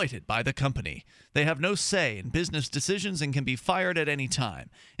exploited by the company. They have no say in business decisions and can be fired at any time.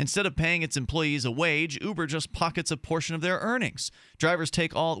 Instead of paying its employees a wage, Uber just pockets a portion of their earnings. Drivers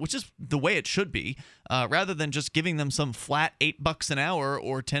take all, which is the way it should be, rather than just giving them some flat $8 an hour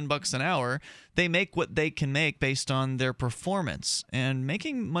or $10 an hour. They make what they can make based on their performance. And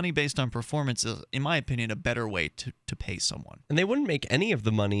making money based on performance is, in my opinion, a better way to pay someone. And they wouldn't make any of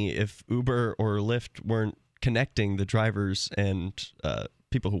the money if Uber or Lyft weren't connecting the drivers and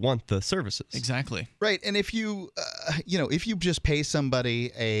people who want the services. Exactly. Right. And if you, if you just pay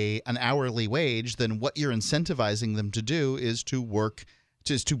somebody an hourly wage, then what you're incentivizing them to do is to work,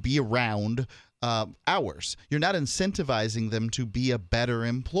 just to be around hours. You're not incentivizing them to be a better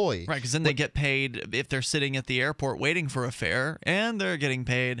employee. Right, because then they get paid if they're sitting at the airport waiting for a fare, and they're getting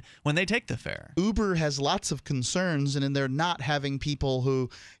paid when they take the fare. Uber has lots of concerns, and they're not having people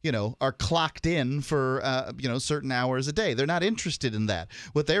who, are clocked in for, certain hours a day. They're not interested in that.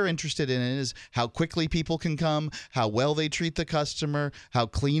 What they're interested in is how quickly people can come, how well they treat the customer, how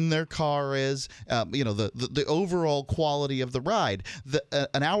clean their car is, the overall quality of the ride.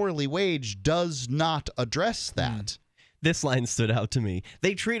 An hourly wage does not address that. This line stood out to me.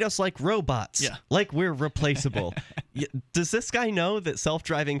 They treat us like robots, like we're replaceable. Does this guy know that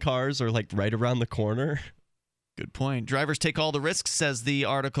self-driving cars are like right around the corner? Good point. Drivers take all the risks, says the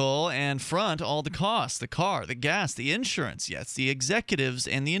article, and front all the costs, the car, the gas, the insurance. Yes, the executives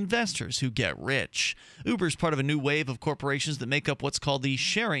and the investors who get rich. Uber's part of a new wave of corporations that make up what's called the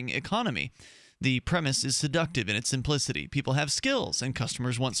sharing economy. The premise is seductive in its simplicity. People have skills, and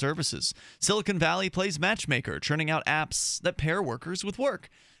customers want services. Silicon Valley plays matchmaker, churning out apps that pair workers with work.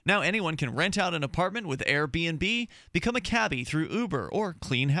 Now anyone can rent out an apartment with Airbnb, become a cabbie through Uber, or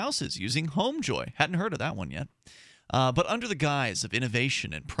clean houses using HomeJoy. Hadn't heard of that one yet. But under the guise of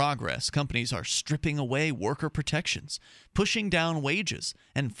innovation and progress, companies are stripping away worker protections, pushing down wages,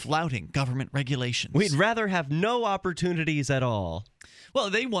 and flouting government regulations. We'd rather have no opportunities at all. Well,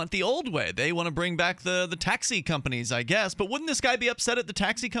 they want the old way. They want to bring back the taxi companies, I guess. But wouldn't this guy be upset at the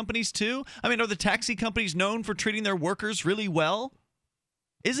taxi companies, too? I mean, are the taxi companies known for treating their workers really well?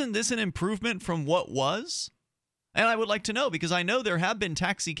 Isn't this an improvement from what was? And I would like to know, because I know there have been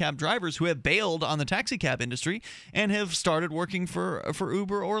taxi cab drivers who have bailed on the taxi cab industry and have started working for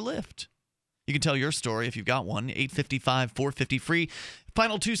Uber or Lyft. You can tell your story if you've got one. 855-450-FREE.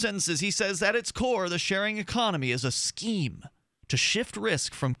 Final two sentences. He says, at its core, the sharing economy is a scheme to shift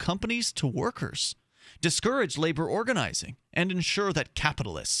risk from companies to workers, discourage labor organizing, and ensure that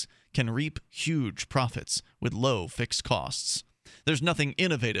capitalists can reap huge profits with low fixed costs. There's nothing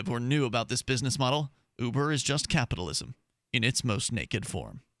innovative or new about this business model. Uber is just capitalism in its most naked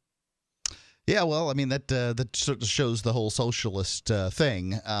form. Yeah, well, I mean, that sort of shows the whole socialist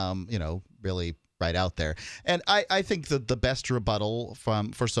thing, really right out there. And I think that the best rebuttal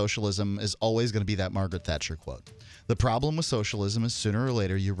for socialism is always going to be that Margaret Thatcher quote. The problem with socialism is sooner or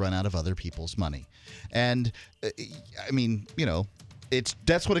later you run out of other people's money. And, I mean,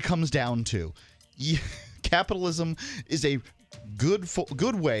 that's what it comes down to. Capitalism is a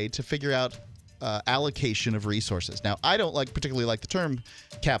good way to figure out allocation of resources. Now, I don't particularly like the term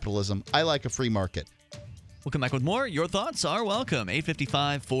capitalism. I like a free market. We'll come back with more. Your thoughts are welcome.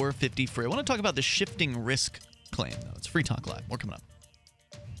 855-450-FREE. I want to talk about the shifting risk claim, though. It's Free Talk Live. More coming up.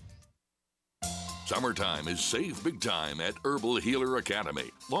 Summertime is save big time at Herbal Healer Academy.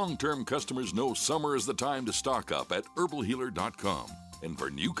 Long-term customers know summer is the time to stock up at herbalhealer.com. And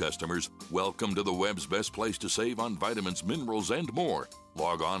for new customers, welcome to the web's best place to save on vitamins, minerals, and more.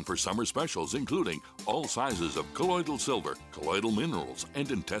 Log on for summer specials, including all sizes of colloidal silver, colloidal minerals,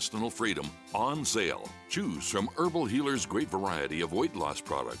 and intestinal freedom on sale. Choose from Herbal Healer's great variety of weight loss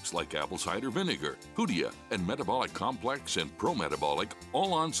products like apple cider vinegar, Hoodia, and Metabolic Complex and Pro-Metabolic,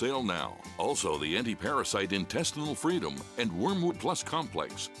 all on sale now. Also, the anti-parasite intestinal freedom and Wormwood Plus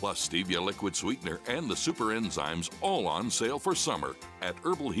Complex, plus stevia liquid sweetener and the super enzymes, all on sale for summer at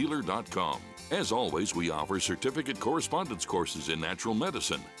herbalhealer.com. As always, we offer certificate correspondence courses in natural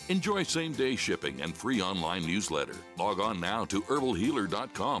medicine. Enjoy same-day shipping and free online newsletter. Log on now to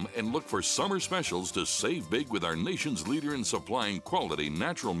herbalhealer.com and look for summer specials to save big with our nation's leader in supplying quality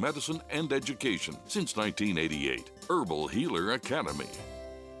natural medicine and education since 1988. Herbal Healer Academy.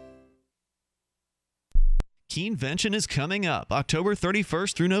 Keenvention is coming up October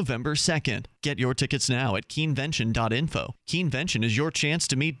 31st through November 2nd. Get your tickets now at keenvention.info. Keenvention is your chance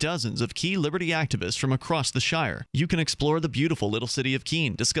to meet dozens of key liberty activists from across the Shire. You can explore the beautiful little city of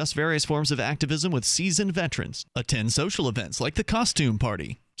Keene, discuss various forms of activism with seasoned veterans, attend social events like the Costume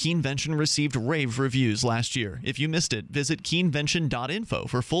Party. Keenvention received rave reviews last year. If you missed it, visit keenvention.info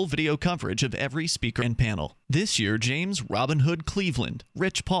for full video coverage of every speaker and panel. This year, James Robin Hood Cleveland,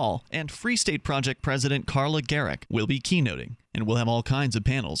 Rich Paul, and Free State Project President Carla Garrick will be keynoting. And we'll have all kinds of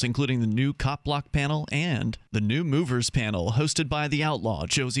panels, including the new Cop Block panel and the new Movers panel hosted by the outlaw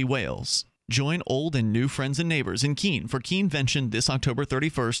Josie Wales. Join old and new friends and neighbors in Keene for Keenvention this October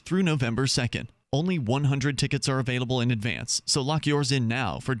 31st through November 2nd. Only 100 tickets are available in advance, so lock yours in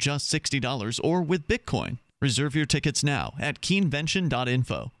now for just $60 or with Bitcoin. Reserve your tickets now at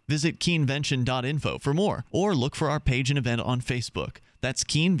keenvention.info. Visit keenvention.info for more, or look for our page and event on Facebook. That's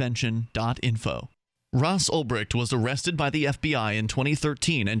keenvention.info. Ross Ulbricht was arrested by the FBI in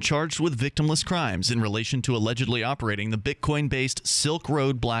 2013 and charged with victimless crimes in relation to allegedly operating the Bitcoin-based Silk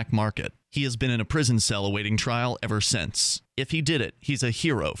Road black market. He has been in a prison cell awaiting trial ever since. If he did it, he's a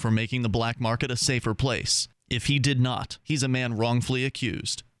hero for making the black market a safer place. If he did not, he's a man wrongfully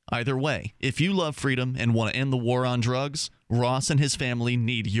accused. Either way, if you love freedom and want to end the war on drugs, Ross and his family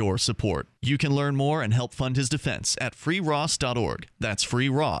need your support. You can learn more and help fund his defense at freeross.org. That's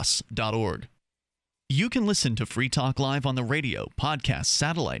freeross.org. You can listen to Free Talk Live on the radio, podcast,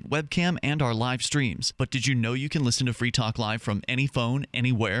 satellite, webcam, and our live streams. But did you know you can listen to Free Talk Live from any phone,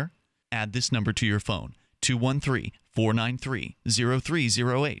 anywhere? Add this number to your phone,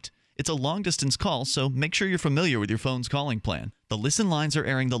 213-493-0308. It's a long-distance call, so make sure you're familiar with your phone's calling plan. The listen lines are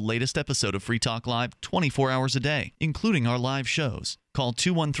airing the latest episode of Free Talk Live 24 hours a day, including our live shows. Call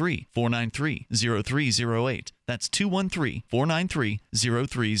 213-493-0308. That's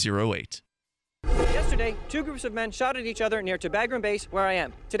 213-493-0308. Yesterday, two groups of men shot at each other near Tobagram Base, where I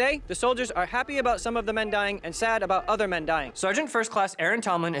am. Today, the soldiers are happy about some of the men dying and sad about other men dying. Sergeant First Class Aaron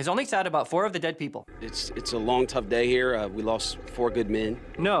Tomlin is only sad about 4 of the dead people. It's a long, tough day here. We lost 4 good men.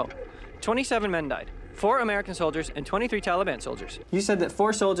 No, 27 men died. 4 American soldiers and 23 Taliban soldiers. You said that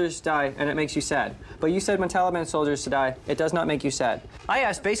 4 soldiers die and it makes you sad. But you said when Taliban soldiers die, it does not make you sad. I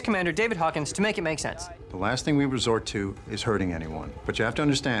asked Base Commander David Hawkins to make it make sense. The last thing we resort to is hurting anyone. But you have to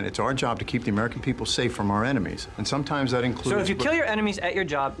understand, it's our job to keep the American people safe from our enemies. And sometimes that includes... So if you kill your enemies at your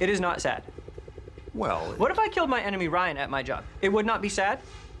job, it is not sad. Well... What if I killed my enemy Ryan at my job? It would not be sad?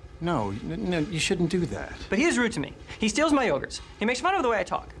 No, you shouldn't do that. But he is rude to me. He steals my yogurts. He makes fun of the way I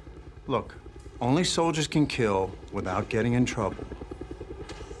talk. Look, only soldiers can kill without getting in trouble.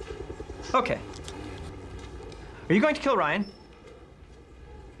 Okay. Are you going to kill Ryan?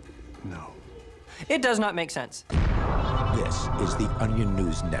 No. It does not make sense. This is the Onion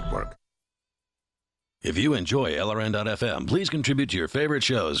News Network. If you enjoy LRN.FM, please contribute to your favorite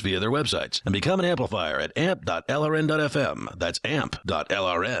shows via their websites and become an amplifier at amp.lrn.fm. That's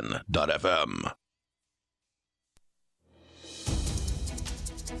amp.lrn.fm.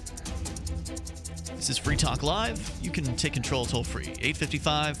 This is Free Talk Live. You can take control toll-free.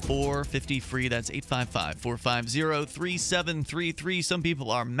 855-450-FREE. That's 855-450-3733. Some people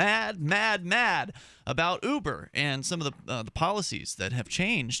are mad about Uber and some of the policies that have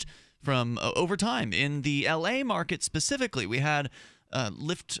changed from over time. In the L.A. market specifically, we had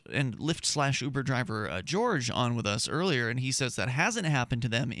Lyft/Uber driver George on with us earlier, and he says that hasn't happened to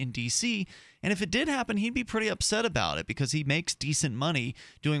them in D.C. And if it did happen, he'd be pretty upset about it because he makes decent money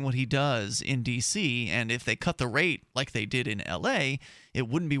doing what he does in D.C. And if they cut the rate like they did in L.A., it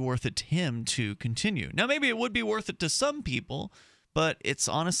wouldn't be worth it to him to continue. Now, maybe it would be worth it to some people, but it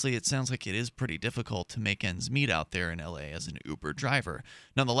sounds like it is pretty difficult to make ends meet out there in LA as an Uber driver.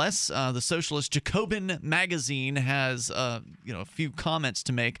 Nonetheless, the Socialist Jacobin magazine has a few comments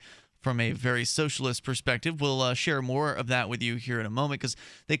to make from a very socialist perspective. We'll share more of that with you here in a moment because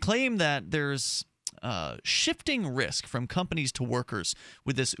they claim that there's shifting risk from companies to workers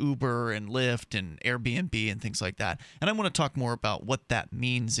with this Uber and Lyft and Airbnb and things like that. And I want to talk more about what that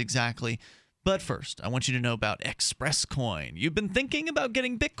means exactly. But first, I want you to know about ExpressCoin. You've been thinking about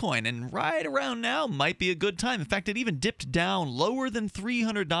getting Bitcoin, and right around now might be a good time. In fact, it even dipped down lower than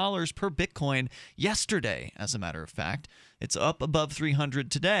 $300 per Bitcoin yesterday, as a matter of fact. It's up above 300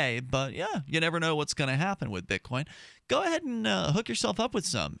 today, but yeah, you never know what's going to happen with Bitcoin. Go ahead and hook yourself up with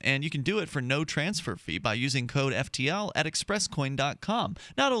some, and you can do it for no transfer fee by using code FTL at expresscoin.com.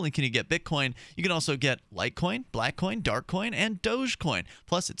 Not only can you get Bitcoin, you can also get Litecoin, Blackcoin, Darkcoin, and Dogecoin.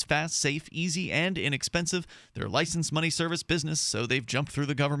 Plus, it's fast, safe, easy, and inexpensive. They're a licensed money service business, so they've jumped through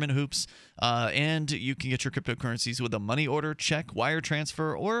the government hoops, and you can get your cryptocurrencies with a money order, check, wire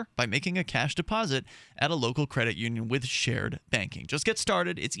transfer, or by making a cash deposit at a local credit union with shared banking. Just get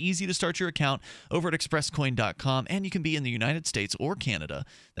started. It's easy to start your account over at expresscoin.com, and you can be in the United States or Canada.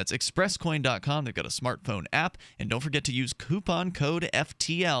 That's expresscoin.com. They've got a smartphone app, and don't forget to use coupon code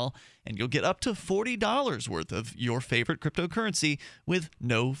FTL, and you'll get up to $40 worth of your favorite cryptocurrency with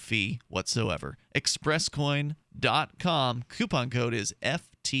no fee whatsoever. expresscoin.com. Coupon code is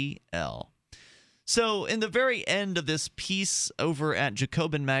FTL. So in the very end of this piece over at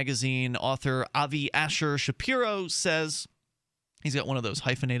Jacobin Magazine, author Avi Asher Shapiro says, he's got one of those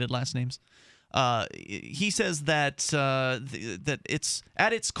hyphenated last names. He says that that it's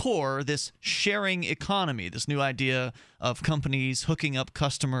at its core this sharing economy, this new idea of companies hooking up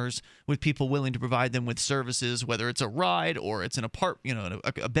customers with people willing to provide them with services, whether it's a ride or it's an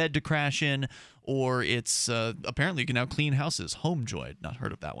a bed to crash in, or it's apparently you can now clean houses. HomeJoy, not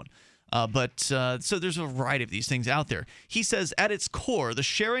heard of that one. So there's a variety of these things out there. He says at its core, the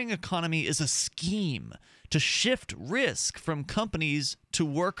sharing economy is a scheme to shift risk from companies to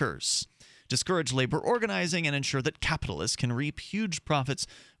workers, discourage labor organizing, and ensure that capitalists can reap huge profits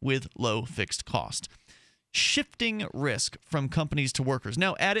with low fixed cost. Shifting risk from companies to workers.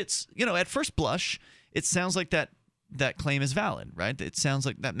 Now, at first blush, it sounds like that claim is valid, right? It sounds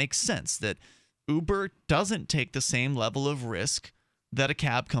like that makes sense, that Uber doesn't take the same level of risk that a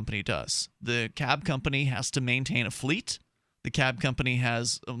cab company does. The cab company has to maintain a fleet. The cab company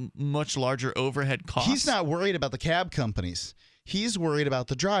has a much larger overhead cost. He's not worried about the cab companies. He's worried about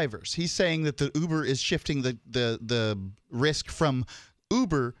the drivers. He's saying that the Uber is shifting the risk from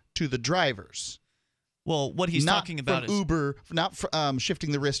Uber to the drivers. Well, what he's talking about is Uber,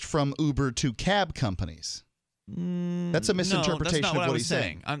 shifting the risk from Uber to cab companies. That's a misinterpretation of what he's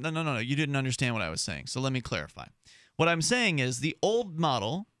saying. No, you didn't understand what I was saying. So let me clarify. What I'm saying is the old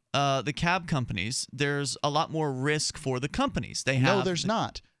model, the cab companies, there's a lot more risk for the companies. No, there's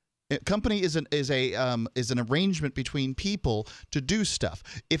not. A company is an arrangement between people to do stuff.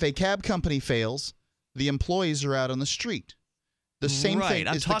 If a cab company fails, the employees are out on the street. The same thing is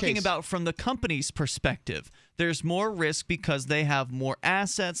the case. I'm talking about from the company's perspective. There's more risk because they have more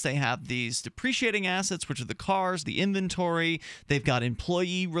assets. They have these depreciating assets, which are the cars, the inventory. They've got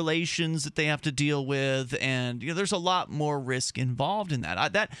employee relations that they have to deal with, and there's a lot more risk involved in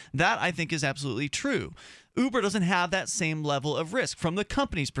that. That I think is absolutely true. Uber doesn't have that same level of risk from the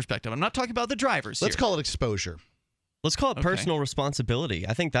company's perspective. I'm not talking about the drivers here. Let's call it exposure. Let's call it personal responsibility.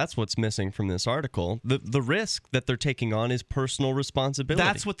 I think that's what's missing from this article. The risk that they're taking on is personal responsibility.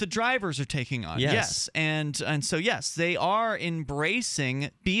 That's what the drivers are taking on. Yes. And so, yes, they are embracing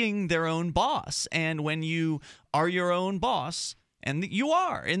being their own boss. And when you are your own boss, and you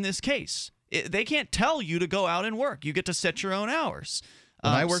are in this case, they can't tell you to go out and work. You get to set your own hours.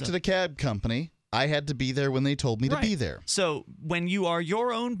 When I worked at a cab company, I had to be there when they told me to be there. So when you are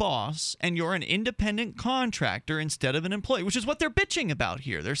your own boss and you're an independent contractor instead of an employee, which is what they're bitching about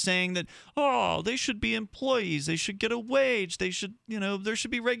here. They're saying that, they should be employees. They should get a wage. They should, there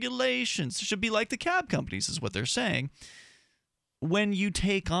should be regulations. It should be like the cab companies is what they're saying. When you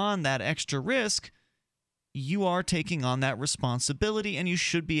take on that extra risk, you are taking on that responsibility, and you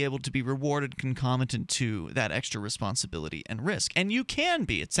should be able to be rewarded concomitant to that extra responsibility and risk. And you can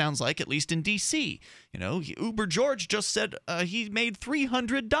be, it sounds like, at least in D.C. You know, Uber George just said he made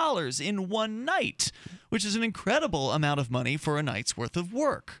 $300 in one night, which is an incredible amount of money for a night's worth of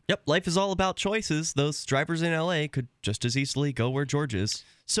work. Yep, life is all about choices. Those drivers in L.A. could just as easily go where George is.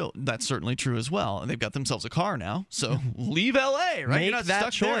 So that's certainly true as well. And they've got themselves a car now. So leave L.A., right? Make You're not that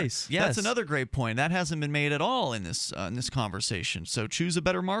stuck choice. There. Yes. That's another great point. That hasn't been made at all in this conversation. So choose a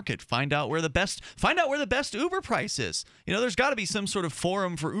better market. Find out where the best Uber price is. You know, there's got to be some sort of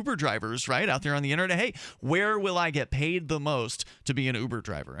forum for Uber drivers, right, out there on the internet. Hey, where will I get paid the most to be an Uber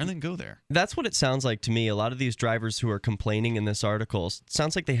driver? And then go there. That's what it sounds like to me. A lot of these drivers who are complaining in this article,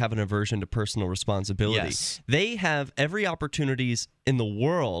 sounds like they have an aversion to personal responsibility. Yes. They have every opportunities in the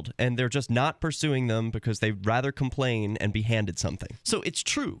world, and they're just not pursuing them because they'd rather complain and be handed something. So it's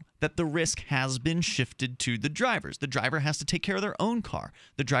true that the risk has been shifted to the drivers. The driver has to take care of their own car.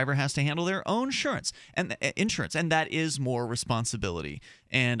 The driver has to handle their own insurance, and that is more responsibility.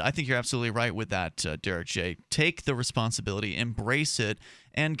 And I think you're absolutely right with that, Derek J. Take the responsibility, embrace it,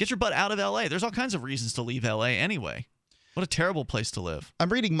 and get your butt out of L.A. There's all kinds of reasons to leave L.A. anyway. What a terrible place to live. I'm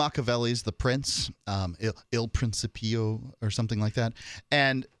reading Machiavelli's The Prince, Il Principio or something like that.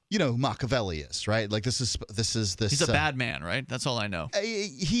 And you know who Machiavelli is, right? Like this is. He's a bad man, right? That's all I know.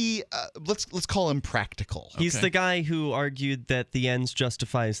 Let's call him practical. He's the guy who argued that the ends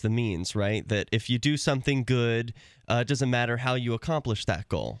justifies the means, right? That if you do something good, it doesn't matter how you accomplish that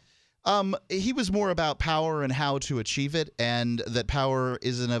goal. He was more about power and how to achieve it, and that power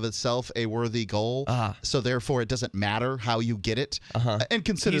is in of itself a worthy goal. So therefore, it doesn't matter how you get it. And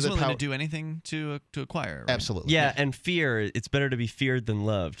consider he's that willing power to do anything to acquire. Right? Absolutely. Yeah, and fear. It's better to be feared than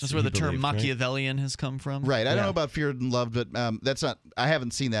loved. That's where the term right? Machiavellian has come from. Right. I don't know about feared and loved, but that's not. I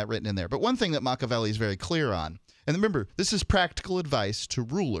haven't seen that written in there. But one thing that Machiavelli is very clear on, and remember, this is practical advice to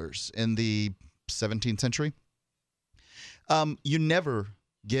rulers in the 17th century. You never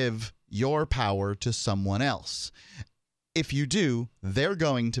give your power to someone else. If you do, they're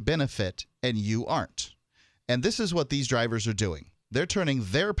going to benefit and you aren't. And this is what these drivers are doing. They're turning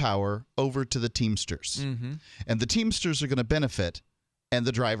their power over to the Teamsters. Mm-hmm. And the Teamsters are going to benefit and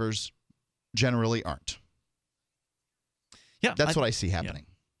the drivers generally aren't. Yeah, that's what I see happening.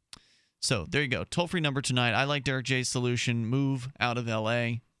 Yeah. So there you go. Toll-free number tonight. I like Derek J's solution. Move out of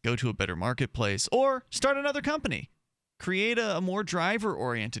L.A., go to a better marketplace, or start another company. Create a more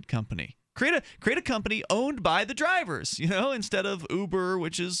driver-oriented company. Create a company owned by the drivers, you know, instead of Uber,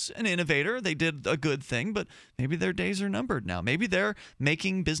 which is an innovator. They did a good thing, but maybe their days are numbered now. Maybe they're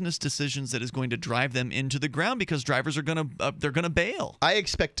making business decisions that is going to drive them into the ground because drivers are they're gonna bail. I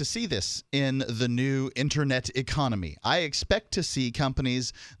expect to see this in the new internet economy. I expect to see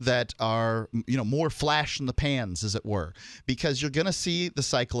companies that are, you know, more flash in the pans, as it were, because you're going to see the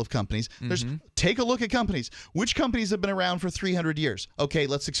cycle of companies. Take a look at companies. Which companies have been around for 300 years? Okay,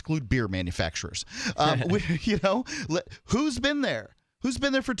 let's exclude beer manufacturers. You know, who's been there? Who's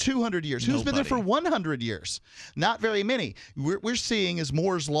been there for 200 years? Who's been there for 100 years? Not very many. We're seeing as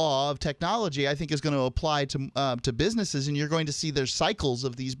Moore's law of technology, I think, is going to apply to businesses, and you're going to see their cycles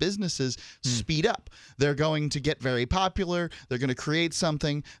of these businesses speed up. They're going to get very popular. They're going to create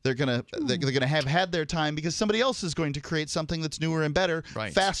something. They're going to have had their time because somebody else is going to create something that's newer and better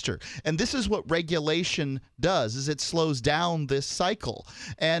faster. And this is what regulation does: is it slows down this cycle.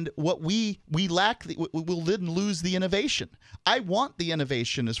 And what we lack, we'll then lose the innovation. I want the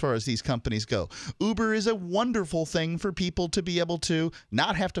innovation as far as these companies go. Uber is a wonderful thing for people to be able to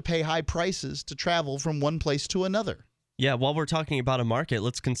not have to pay high prices to travel from one place to another. Yeah, while we're talking about a market,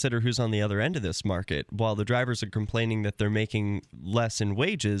 let's consider who's on the other end of this market. While the drivers are complaining that they're making less in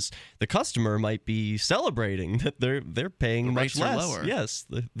wages, the customer might be celebrating that they're paying much less. Rates are lower. Yes,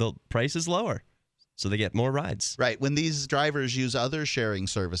 the price is lower. So they get more rides. Right. When these drivers use other sharing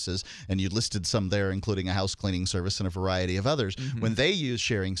services, and you listed some there, including a house cleaning service and a variety of others, when they use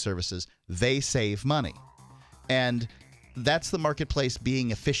sharing services, they save money. And that's the marketplace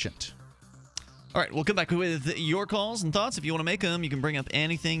being efficient. All right, we'll come back with your calls and thoughts. If you want to make them, you can bring up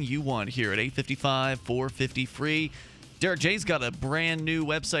anything you want here at 855-450-FREE. Derek J's got a brand new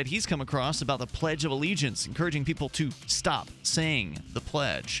website he's come across about the Pledge of Allegiance, encouraging people to stop saying the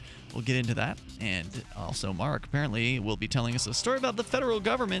pledge. We'll get into that. And also, Mark apparently will be telling us a story about the federal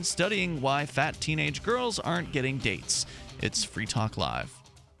government studying why fat teenage girls aren't getting dates. It's Free Talk Live.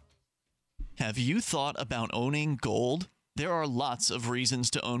 Have you thought about owning gold? There are lots of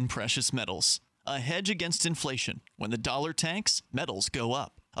reasons to own precious metals. A hedge against inflation. When the dollar tanks, metals go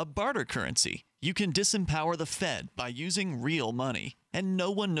up. A barter currency. You can disempower the Fed by using real money. And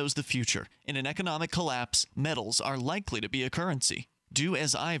no one knows the future. In an economic collapse, metals are likely to be a currency. Do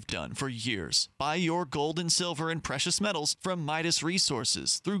as I've done for years. Buy your gold and silver and precious metals from Midas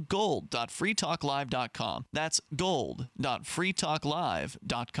Resources through gold.freetalklive.com. That's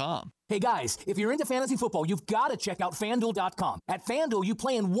gold.freetalklive.com. Hey guys, if you're into fantasy football, you've got to check out FanDuel.com. At FanDuel, you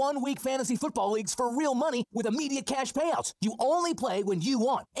play in 1-week fantasy football leagues for real money with immediate cash payouts. You only play when you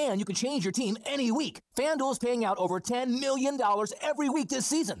want, and you can change your team any week. FanDuel is paying out over $10 million every week this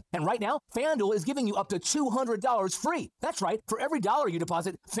season. And right now, FanDuel is giving you up to $200 free. That's right. For every dollar you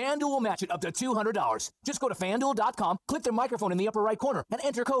deposit, FanDuel will match it up to $200. Just go to FanDuel.com, click the microphone in the upper right corner, and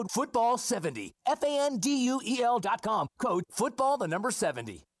enter code FOOTBALL70. FANDUEL.com. Code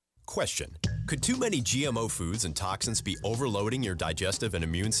FOOTBALL70. Question: could too many GMO foods and toxins be overloading your digestive and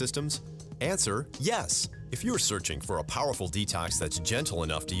immune systems? Answer: yes. If you're searching for a powerful detox that's gentle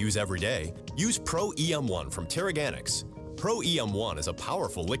enough to use every day, use Pro-EM1 from Terraganics. Pro-EM1 is a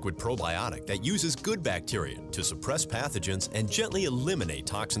powerful liquid probiotic that uses good bacteria to suppress pathogens and gently eliminate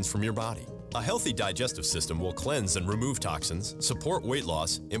toxins from your body. A healthy digestive system will cleanse and remove toxins, support weight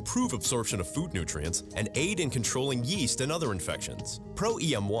loss, improve absorption of food nutrients, and aid in controlling yeast and other infections.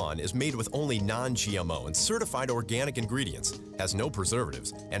 Pro-EM1 is made with only non-GMO and certified organic ingredients, has no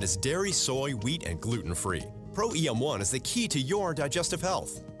preservatives, and is dairy, soy, wheat, and gluten-free. Pro-EM1 is the key to your digestive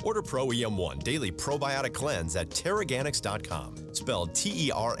health. Order Pro-EM1 Daily Probiotic Cleanse at Terraganics.com, spelled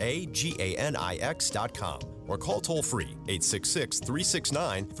Terraganix.com, or call toll-free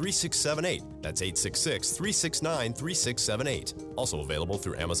 866-369-3678. That's 866-369-3678. Also available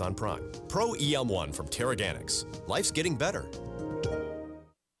through Amazon Prime. Pro-EM1 from Terraganics. Life's getting better.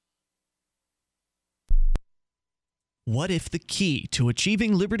 What if the key to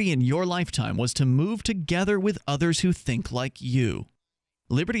achieving liberty in your lifetime was to move together with others who think like you?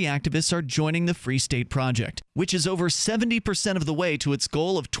 Liberty activists are joining the Free State Project, which is over 70% of the way to its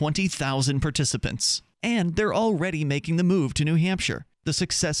goal of 20,000 participants. And they're already making the move to New Hampshire. The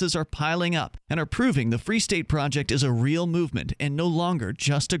successes are piling up and are proving the Free State Project is a real movement and no longer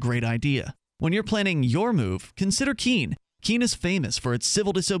just a great idea. When you're planning your move, consider Keene. Keene is famous for its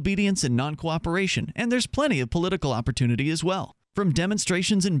civil disobedience and non-cooperation, and there's plenty of political opportunity as well. From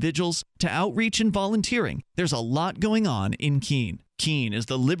demonstrations and vigils to outreach and volunteering, there's a lot going on in Keene. Keene is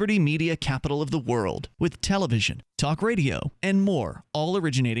the liberty media capital of the world, with television, talk radio, and more, all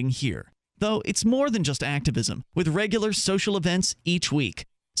originating here. Though it's more than just activism, with regular social events each week.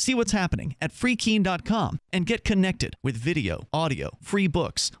 See what's happening at freekeene.com and get connected with video, audio, free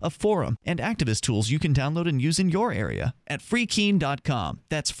books, a forum, and activist tools you can download and use in your area at freekeene.com.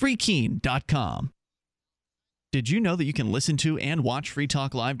 That's freekeene.com. Did you know that you can listen to and watch Free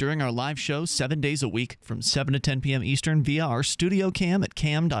Talk Live during our live show 7 days a week from 7 to 10 p.m. Eastern via our studio cam at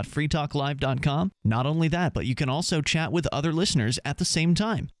cam.freetalklive.com? Not only that, but you can also chat with other listeners at the same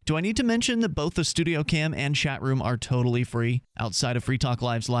time. Do I need to mention that both the studio cam and chat room are totally free? Outside of Free Talk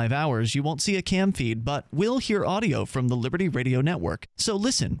Live's live hours, you won't see a cam feed, but will hear audio from the Liberty Radio Network. So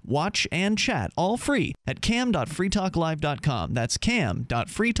listen, watch, and chat all free at cam.freetalklive.com. That's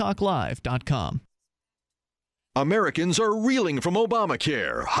cam.freetalklive.com. Americans are reeling from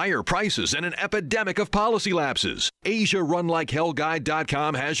Obamacare, higher prices, and an epidemic of policy lapses.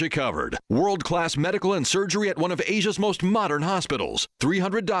 AsiaRunLikeHellGuide.com has you covered. World-class medical and surgery at one of Asia's most modern hospitals.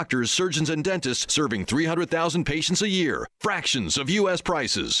 300 doctors, surgeons, and dentists serving 300,000 patients a year. Fractions of U.S.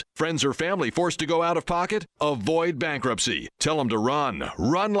 prices. Friends or family forced to go out of pocket? Avoid bankruptcy. Tell them to run.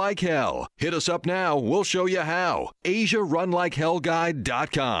 Run like hell. Hit us up now. We'll show you how.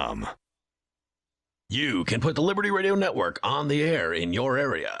 AsiaRunLikeHellGuide.com. You can put the Liberty Radio Network on the air in your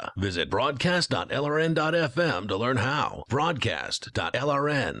area. Visit broadcast.lrn.fm to learn how.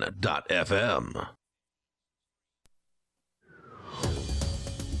 Broadcast.lrn.fm.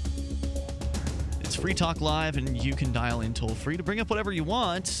 It's Free Talk Live, and you can dial in toll-free to bring up whatever you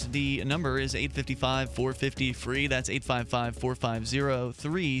want. The number is 855-450-FREE. That's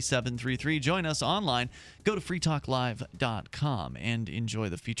 855-450-3733. Join us online. Go to freetalklive.com and enjoy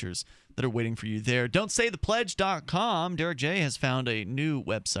the features that are waiting for you there. Don'tSayThePledge.com. Derek J. has found a new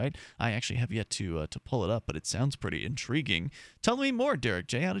website. I actually have yet to pull it up, but it sounds pretty intriguing. Tell me more, Derek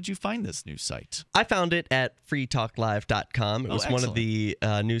J. How did you find this new site? I found it at freetalklive.com. It was one of the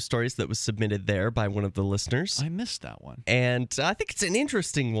news stories that was submitted there by one of the listeners. I missed that one. And I think it's an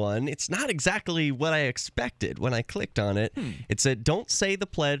interesting one. It's not exactly what I expected when I clicked on it. It's at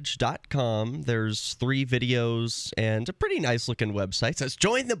Don'tSayThePledge.com. There's 3 videos and a pretty nice looking website. It says,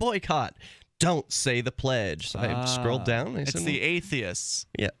 join the boycott. don't say the pledge. So I scrolled down. It's the atheists.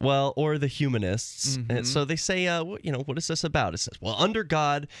 Yeah, well, or the humanists. Mm-hmm. And so they say, what is this about? It says, well, under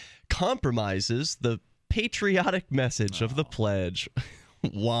God compromises the patriotic message of the pledge.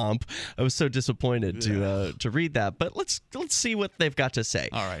 Womp. I was so disappointed to read that, but let's see what they've got to say.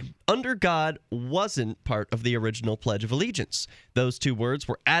 All right. Under God wasn't part of the original Pledge of Allegiance. Those two words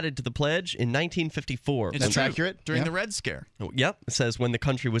were added to the pledge in 1954. That's accurate. During the Red Scare. Yep. It says when the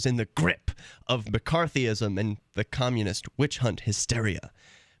country was in the grip of McCarthyism and the communist witch hunt hysteria.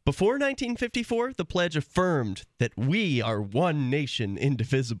 Before 1954, the pledge affirmed that we are one nation,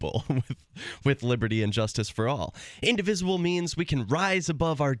 indivisible, with liberty and justice for all. Indivisible means we can rise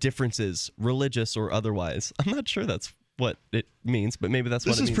above our differences, religious or otherwise. I'm not sure that's what it means, but maybe that's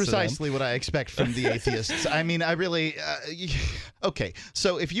what it means. This is precisely what I expect from the atheists. I mean, I really... okay,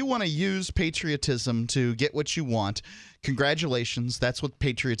 so if you want to use patriotism to get what you want, congratulations. That's what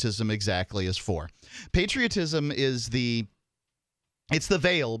patriotism exactly is for. Patriotism is it's the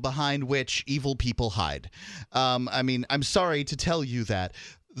veil behind which evil people hide. I mean, I'm sorry to tell you that.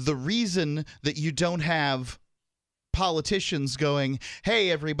 The reason that you don't have politicians going,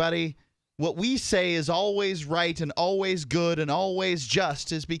 hey, everybody, what we say is always right and always good and always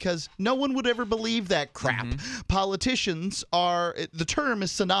just is because no one would ever believe that crap. Mm-hmm. Politicians are, the term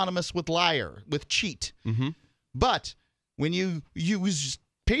is synonymous with liar, with cheat. Mm-hmm. But when you use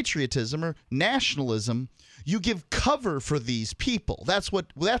patriotism or nationalism, you give cover for these people. That's what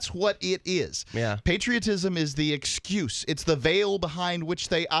it is. Yeah. Patriotism is the excuse. It's the veil behind which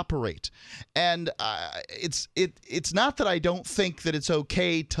they operate. And it's not that I don't think that it's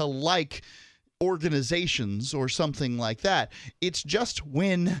okay to like organizations or something like that. It's just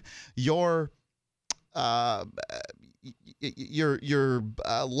when your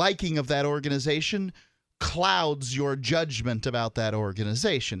liking of that organization clouds your judgment about that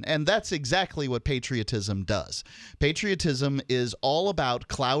organization. And that's exactly what patriotism does. Patriotism is all about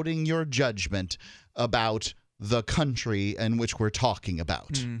clouding your judgment about the country in which we're talking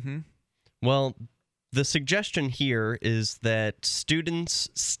about. Mm-hmm. Well, the suggestion here is that students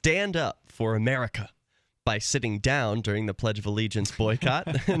stand up for America by sitting down during the Pledge of Allegiance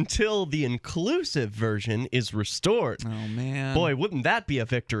boycott until the inclusive version is restored. Oh, man. Boy, wouldn't that be a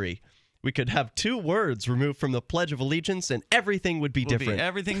victory? We could have 2 words removed from the Pledge of Allegiance, and everything would be different.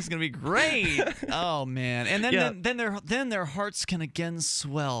 Everything's gonna be great. Oh man! And then their hearts can again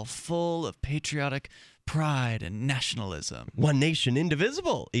swell, full of patriotic pride and nationalism. One nation,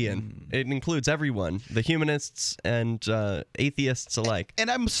 indivisible, Ian. It includes everyone, the humanists and atheists alike.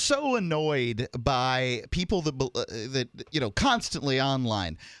 And I'm so annoyed by people that constantly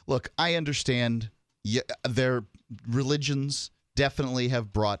online. Look, I understand their religions definitely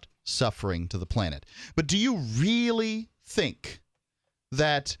have brought suffering to the planet. But do you really think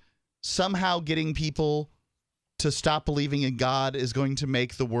that somehow getting people to stop believing in God is going to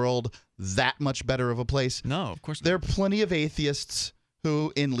make the world that much better of a place? No, of course not. There are plenty of atheists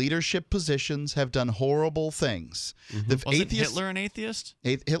who, in leadership positions, have done horrible things. Mm-hmm. Wasn't Hitler an atheist?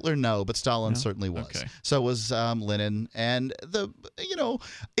 Hitler, no, but Stalin certainly was. Okay. So was Lenin. And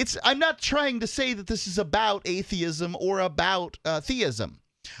I'm not trying to say that this is about atheism or about theism.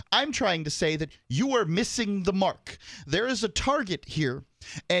 I'm trying to say that you are missing the mark. There is a target here,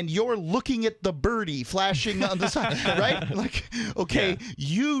 and you're looking at the birdie flashing on the side, right? Like, okay,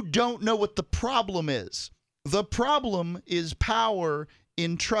 you don't know what the problem is. The problem is power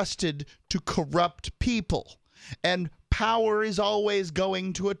entrusted to corrupt people, and power is always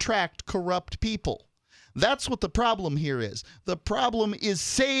going to attract corrupt people. That's what the problem here is. The problem is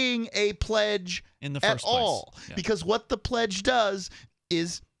saying a pledge in the first place. All, because what the pledge does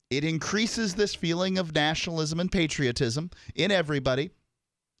is it increases this feeling of nationalism and patriotism in everybody.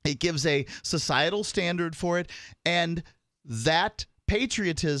 It gives a societal standard for it, and that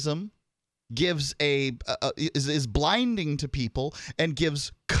patriotism gives is blinding to people and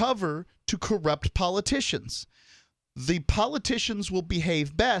gives cover to corrupt politicians. The politicians will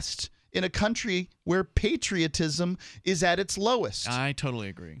behave best in a country where patriotism is at its lowest. I totally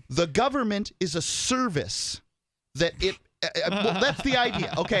agree. The government is a service that it well, that's the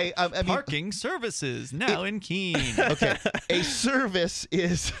idea. Okay. Parking services now in Keene. Okay. A service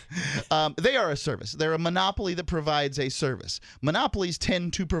is, they are a service. They're a monopoly that provides a service. Monopolies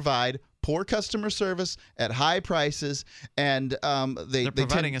tend to provide poor customer service at high prices, and they're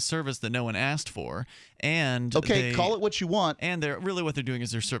providing a service that no one asked for. And call it what you want. And they're really what they're doing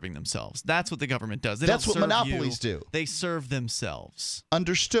is they're serving themselves. That's what the government does. That's what monopolies do. They serve themselves.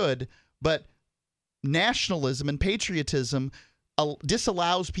 Understood, but nationalism and patriotism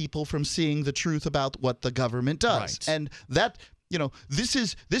disallows people from seeing the truth about what the government does. Right. And that this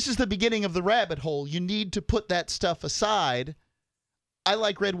is the beginning of the rabbit hole. You need to put that stuff aside. I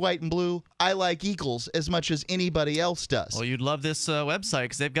like red, white, and blue. I like Eagles as much as anybody else does. Well, you'd love this website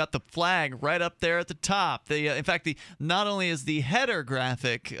because they've got the flag right up there at the top. In fact, not only is the header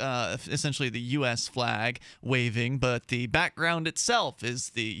graphic essentially the U.S. flag waving, but the background itself is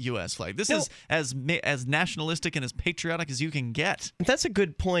the U.S. flag. This is as nationalistic and as patriotic as you can get. That's a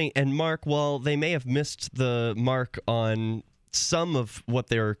good point. And Mark, while they may have missed the mark on some of what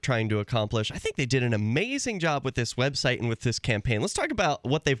they're trying to accomplish, I think they did an amazing job with this website and with this campaign. Let's talk about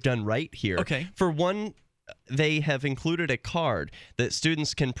what they've done right here. Okay. For one, they have included a card that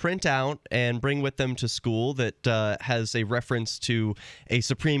students can print out and bring with them to school that has a reference to a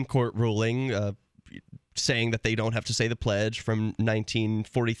Supreme Court ruling saying that they don't have to say the pledge from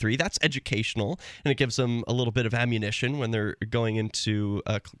 1943. That's educational, and it gives them a little bit of ammunition when they're going into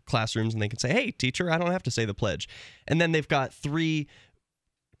classrooms, and they can say, hey, teacher, I don't have to say the pledge. And then they've got 3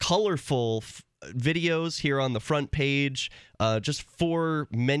 colorful videos here on the front page, just 4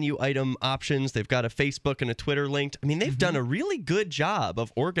 menu item options. They've got a Facebook and a Twitter linked. I mean, they've done a really good job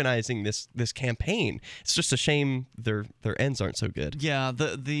of organizing this campaign. It's just a shame their ends aren't so good. Yeah,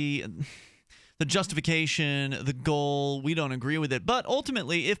 the justification, the goal, we don't agree with it. But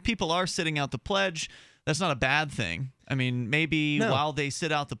ultimately, if people are sitting out the pledge, that's not a bad thing. I mean, maybe while they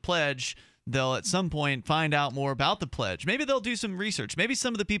sit out the pledge, they'll at some point find out more about the pledge. Maybe they'll do some research. Maybe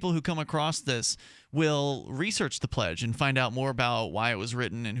some of the people who come across this will research the pledge and find out more about why it was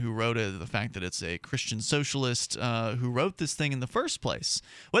written and who wrote it, the fact that it's a Christian socialist who wrote this thing in the first place.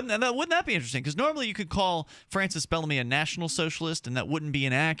 Wouldn't that be interesting? Because normally you could call Francis Bellamy a national socialist, and that wouldn't be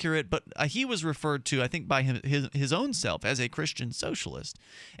inaccurate, but he was referred to, I think, by his own self as a Christian socialist.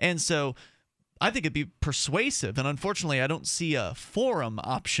 And so I think it'd be persuasive, and unfortunately I don't see a forum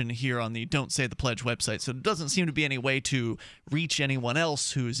option here on the Don't Say the Pledge website, so it doesn't seem to be any way to reach anyone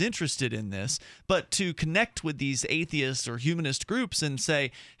else who is interested in this, but to connect with these atheist or humanist groups and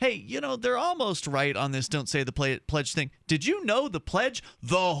say, hey, they're almost right on this Don't Say the Pledge thing. Did you know the pledge,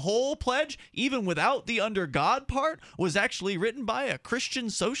 the whole pledge, even without the under God part, was actually written by a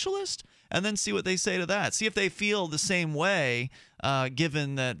Christian socialist? And then see what they say to that. See if they feel the same way,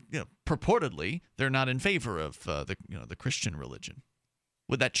 given that purportedly they're not in favor of the Christian religion.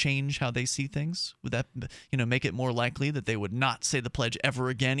 Would that change how they see things? Would that make it more likely that they would not say the pledge ever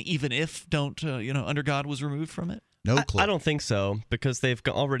again, even if under God was removed from it? No clue. I don't think so, because they've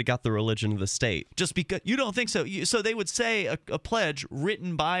already got the religion of the state. Just because you don't think so, so they would say a pledge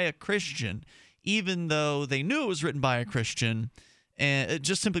written by a Christian, even though they knew it was written by a Christian. And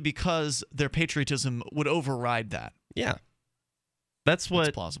just simply because their patriotism would override that. Yeah, that's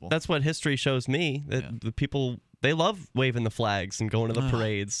plausible. That's what history shows me. That the people, they love waving the flags and going to the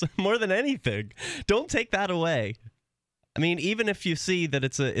parades more than anything. Don't take that away. I mean, even if you see that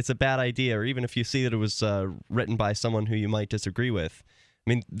it's a bad idea, or even if you see that it was written by someone who you might disagree with, I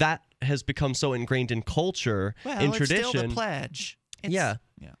mean, that has become so ingrained in culture, in tradition. It's still the pledge. Yeah.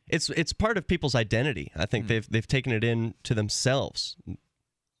 It's part of people's identity. I think they've taken it in to themselves.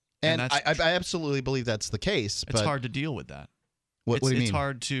 And I absolutely believe that's the case. It's hard to deal with that. What do you mean? It's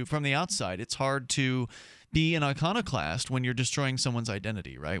hard to, from the outside, it's hard to be an iconoclast when you're destroying someone's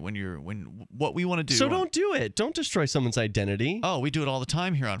identity, right? When what we want to do. So don't do it. Don't destroy someone's identity. Oh, we do it all the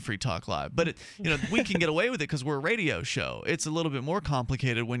time here on Free Talk Live. But we can get away with it because we're a radio show. It's a little bit more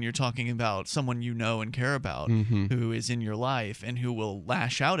complicated when you're talking about someone you know and care about who is in your life and who will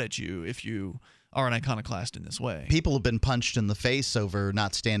lash out at you if you are an iconoclast in this way. People have been punched in the face over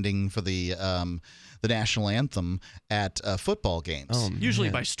not standing for the national anthem at football games. Usually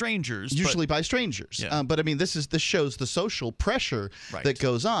by strangers. Yeah. But I mean, this shows the social pressure that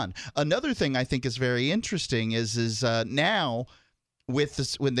goes on. Another thing I think is very interesting is now with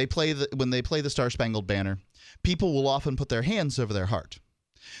this, when they play the Star Spangled Banner, people will often put their hands over their heart.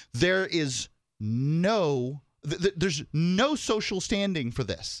 There's no social standing for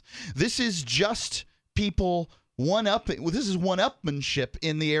this. This is just people This is one-upmanship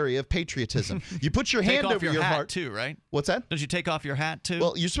in the area of patriotism. You put your hand over your heart too, right? What's that? Don't you take off your hat too?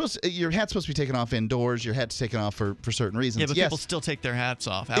 Well, your hat's supposed to be taken off indoors. Your hat's taken off for certain reasons. Yeah, but people still take their hats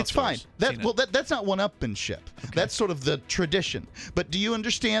off outdoors. It's fine. That's not one-upmanship. Okay. That's sort of the tradition. But do you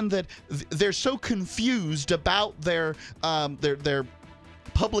understand that they're so confused about their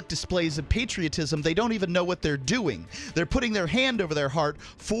public displays of patriotism, they don't even know what they're doing. They're putting their hand over their heart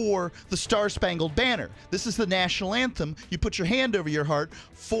for the Star-Spangled Banner. This is the national anthem. You put your hand over your heart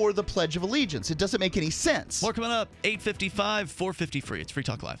for the Pledge of Allegiance. It doesn't make any sense. More coming up, 8:55, 450 free. It's Free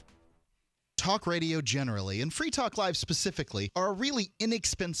Talk Live. talk radio generally, and Free Talk Live specifically, are a really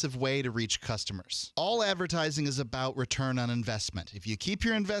inexpensive way to reach customers. All advertising is about return on investment. If you keep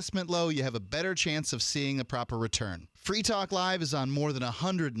your investment low, you have a better chance of seeing a proper return. Free Talk Live is on more than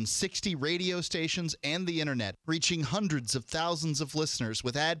 160 radio stations and the internet, reaching hundreds of thousands of listeners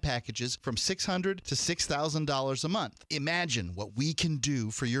with ad packages from $600 to $6,000 a month. Imagine what we can do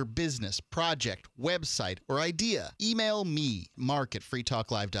for your business, project, website, or idea. Email me,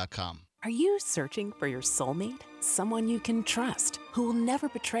 mark@freetalklive.com. Are you searching for your soulmate? Someone you can trust, who will never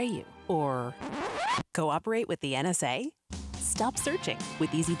betray you or cooperate with the NSA? Stop searching.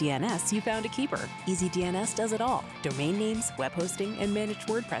 With EasyDNS, you found a keeper. EasyDNS does it all. Domain names, web hosting, and managed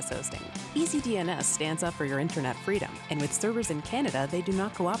WordPress hosting. EasyDNS stands up for your internet freedom, and with servers in Canada, they do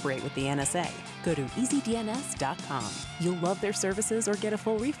not cooperate with the NSA. Go to EasyDNS.com. You'll love their services or get a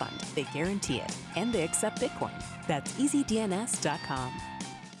full refund. They guarantee it. And they accept Bitcoin. That's EasyDNS.com.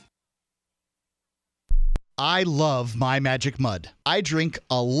 I love My Magic Mud. I drink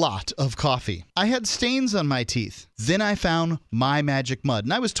a lot of coffee. I had stains on my teeth. Then I found My Magic Mud,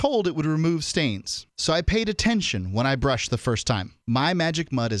 and I was told it would remove stains. So I paid attention when I brushed the first time. My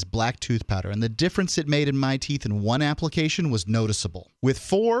Magic Mud is black tooth powder, and the difference it made in my teeth in one application was noticeable. With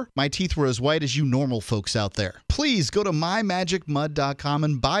 4, my teeth were as white as you normal folks out there. Please go to mymagicmud.com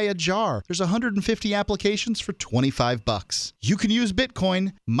and buy a jar. There's 150 applications for $25. You can use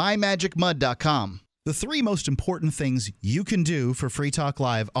Bitcoin, mymagicmud.com. The 3 most important things you can do for Free Talk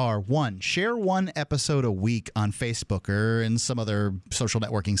Live are: 1, share 1 episode a week on Facebook or in some other social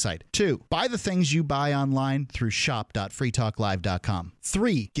networking site. 2, buy the things you buy online through shop.freetalklive.com.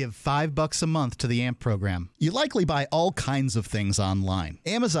 3, give $5 a month to the AMP program. You likely buy all kinds of things online.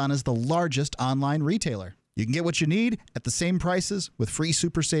 Amazon is the largest online retailer. You can get what you need at the same prices with free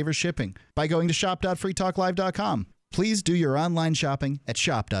Super Saver shipping by going to shop.freetalklive.com. Please do your online shopping at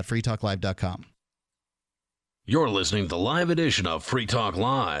shop.freetalklive.com. You're listening to the live edition of Free Talk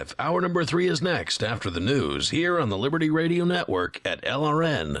Live. Hour number 3 is next after the news here on the Liberty Radio Network at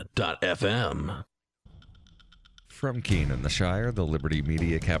LRN.FM. From Keene in the Shire, the Liberty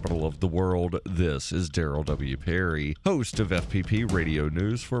Media capital of the world, this is Daryl W. Perry, host of FPP Radio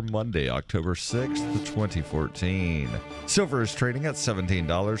News for Monday, October 6th, 2014. Silver is trading at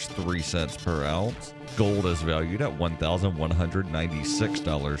 $17.03 per ounce. Gold is valued at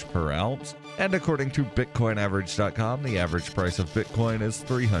 $1,196 per ounce. And according to BitcoinAverage.com, the average price of Bitcoin is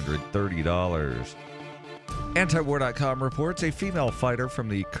 $330. Antiwar.com reports a female fighter from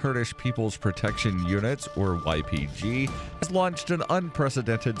the Kurdish People's Protection Units, or YPG, has launched an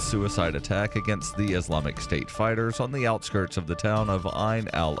unprecedented suicide attack against the Islamic State fighters on the outskirts of the town of Ain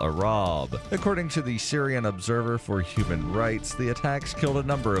al-Arab. According to the Syrian Observer for Human Rights, the attacks killed a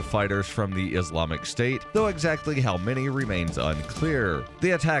number of fighters from the Islamic State, though exactly how many remains unclear.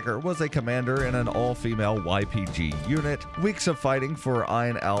 The attacker was a commander in an all-female YPG unit. Weeks of fighting for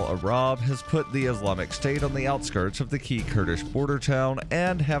Ain al-Arab has put the Islamic State on the outskirts of the key Kurdish border town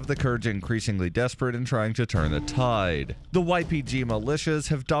and have the Kurds increasingly desperate in trying to turn the tide. The YPG militias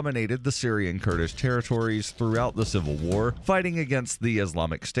have dominated the Syrian Kurdish territories throughout the civil war, fighting against the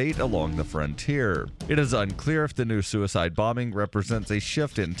Islamic State along the frontier. It is unclear if the new suicide bombing represents a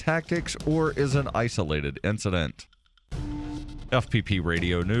shift in tactics or is an isolated incident. FPP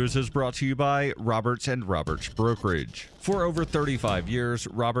Radio News is brought to you by Roberts & Roberts Brokerage. For over 35 years,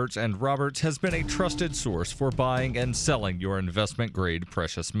 Roberts & Roberts has been a trusted source for buying and selling your investment-grade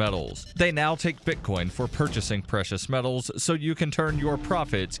precious metals. They now take Bitcoin for purchasing precious metals so you can turn your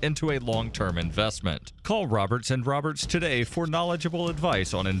profits into a long-term investment. Call Roberts & Roberts today for knowledgeable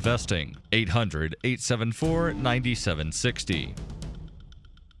advice on investing. 800-874-9760.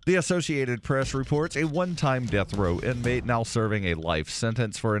 The Associated Press reports a one-time death row inmate now serving a life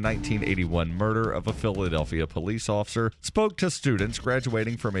sentence for a 1981 murder of a Philadelphia police officer spoke to students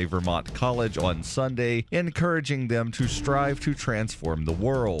graduating from a Vermont college on Sunday, encouraging them to strive to transform the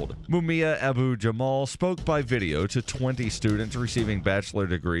world. Mumia Abu Jamal spoke by video to 20 students receiving bachelor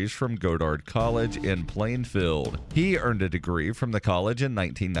degrees from Goddard College in Plainfield. He earned a degree from the college in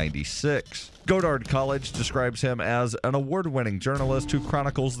 1996. Goddard College describes him as an award-winning journalist who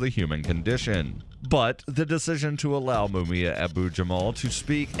chronicles the human condition. But the decision to allow Mumia Abu Jamal to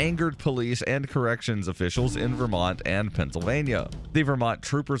speak angered police and corrections officials in Vermont and Pennsylvania. The Vermont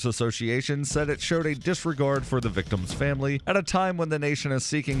Troopers Association said it showed a disregard for the victim's family at a time when the nation is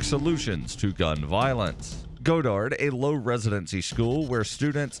seeking solutions to gun violence. Godard, a low residency school where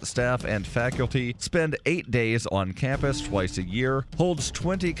students, staff, and faculty spend 8 days on campus twice a year, holds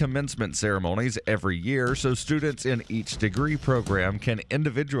 20 commencement ceremonies every year so students in each degree program can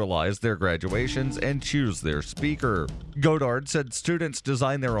individualize their graduations and choose their speaker. Godard said students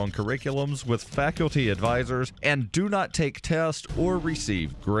design their own curriculums with faculty advisors and do not take tests or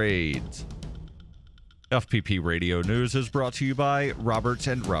receive grades. FPP Radio News is brought to you by Roberts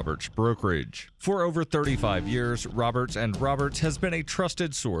 & Roberts Brokerage. For over 35 years, Roberts & Roberts has been a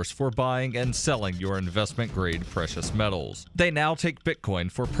trusted source for buying and selling your investment-grade precious metals. They now take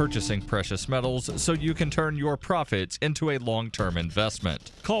Bitcoin for purchasing precious metals so you can turn your profits into a long-term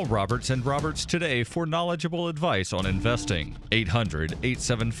investment. Call Roberts & Roberts today for knowledgeable advice on investing.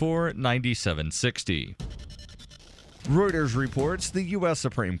 800-874-9760. Reuters reports the U.S.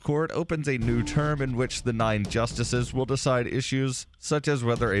 Supreme Court opens a new term in which the 9 justices will decide issues such as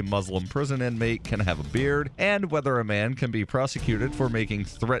whether a Muslim prison inmate can have a beard and whether a man can be prosecuted for making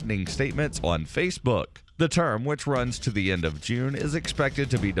threatening statements on Facebook. The term, which runs to the end of June, is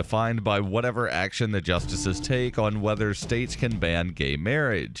expected to be defined by whatever action the justices take on whether states can ban gay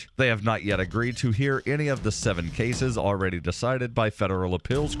marriage. They have not yet agreed to hear any of the 7 cases already decided by federal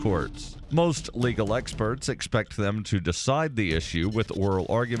appeals courts. Most legal experts expect them to decide the issue with oral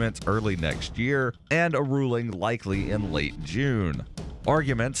arguments early next year and a ruling likely in late June.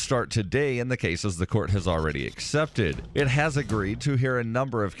 Arguments start today in the cases the court has already accepted. It has agreed to hear a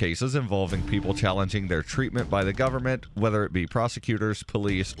number of cases involving people challenging their treatment by the government, whether it be prosecutors,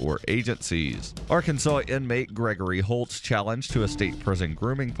 police, or agencies. Arkansas inmate Gregory Holt's challenge to a state prison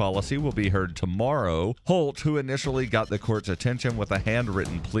grooming policy will be heard tomorrow. Holt, who initially got the court's attention with a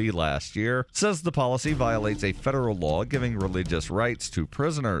handwritten plea last year, says the policy violates a federal law giving religious rights to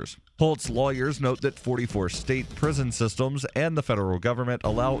prisoners. Holt's lawyers note that 44 state prison systems and the federal government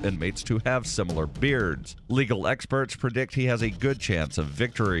allow inmates to have similar beards. Legal experts predict he has a good chance of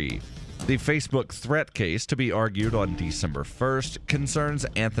victory. The Facebook threat case, to be argued on December 1st, concerns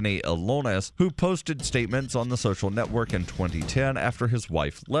Anthony Alonis, who posted statements on the social network in 2010 after his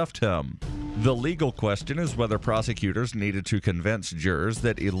wife left him. The legal question is whether prosecutors needed to convince jurors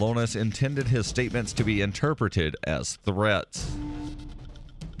that Alonis intended his statements to be interpreted as threats.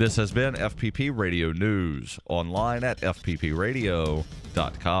 This has been FPP Radio News, online at fppradio.com.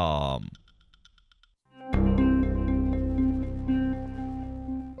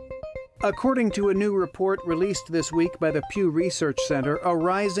 According to a new report released this week by the Pew Research Center, a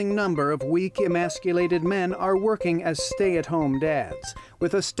rising number of weak, emasculated men are working as stay-at-home dads,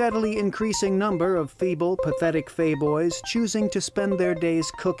 with a steadily increasing number of feeble, pathetic fayboys choosing to spend their days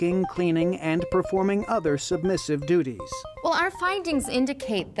cooking, cleaning, and performing other submissive duties. Well, our findings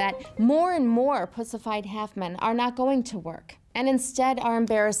indicate that more and more pussified half-men are not going to work, and instead are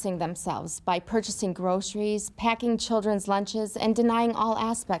embarrassing themselves by purchasing groceries, packing children's lunches, and denying all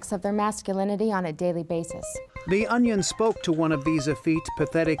aspects of their masculinity on a daily basis. The Onion spoke to one of these effete,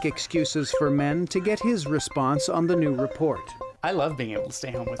 pathetic excuses for men to get his response on the new report. I love being able to stay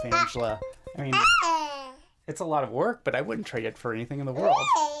home with Angela. I mean, it's a lot of work, but I wouldn't trade it for anything in the world.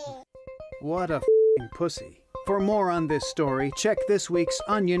 What a f***ing pussy. For more on this story, check this week's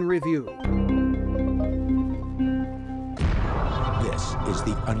Onion Review. This is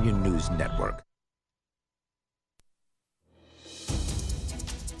the Onion News Network.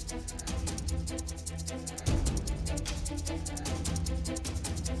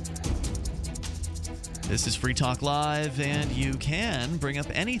 This is Free Talk Live, and you can bring up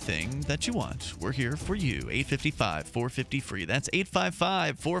anything that you want. We're here for you. 855-450-FREE. That's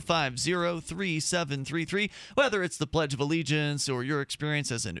 855-450-3733. Whether it's the Pledge of Allegiance or your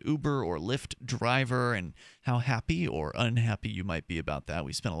experience as an Uber or Lyft driver and how happy or unhappy you might be about that.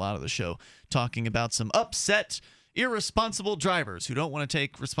 We spent a lot of the show talking about some upset, irresponsible drivers who don't want to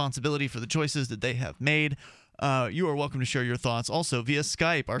take responsibility for the choices that they have made. You are welcome to share your thoughts also via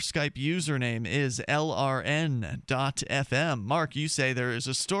Skype. Our Skype username is lrn.fm. Mark, you say there is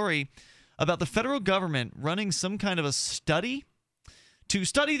a story about the federal government running some kind of a study to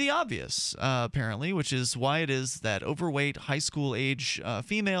study the obvious, apparently, which is why it is that overweight high school age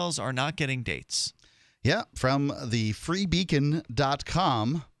females are not getting dates. Yeah, from the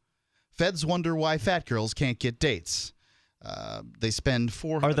freebeacon.com, feds wonder why fat girls can't get dates. They spend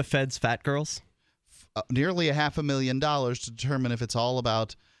Are the feds fat girls? Nearly $500,000 to determine if it's all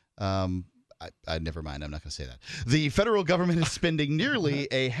about never mind, I'm not going to say that. The federal government is spending nearly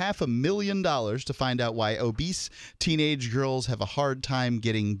 $500,000 to find out why obese teenage girls have a hard time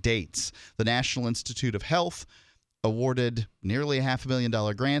getting dates. The National Institute of Health awarded nearly a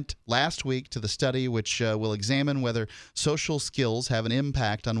 $500,000 grant last week to the study, which will examine whether social skills have an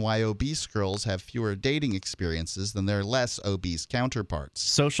impact on why obese girls have fewer dating experiences than their less obese counterparts.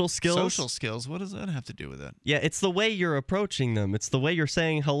 Social skills? Social skills. What does that have to do with it? Yeah, it's the way you're approaching them. It's the way you're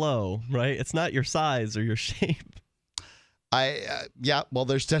saying hello, right? It's not your size or your shape. Yeah, well,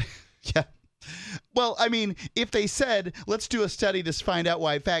 there's yeah. Well, I mean, if they said, let's do a study to find out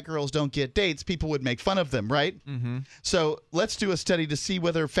why fat girls don't get dates, people would make fun of them, right? Mm-hmm. So let's do a study to see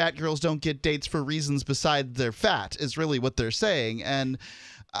whether fat girls don't get dates for reasons besides they're fat is really what they're saying. And,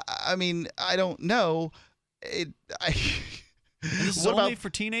 I mean, I don't know. And this is only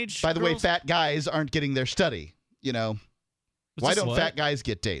for teenage By the way, girls? fat guys aren't getting their study, you know. Why don't what? fat guys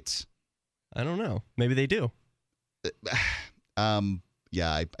get dates? I don't know. Maybe they do. Yeah,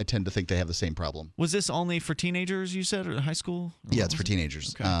 I tend to think they have the same problem. Was this only for teenagers, you said, or high school? Or Yeah, it's for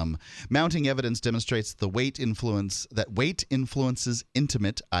teenagers. Okay. Mounting evidence demonstrates that weight influences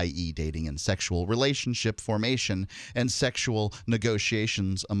intimate, i.e. dating and sexual relationship formation and sexual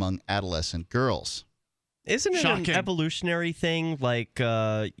negotiations among adolescent girls. Isn't it Shocking. an evolutionary thing? Like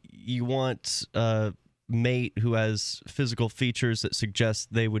you want a mate who has physical features that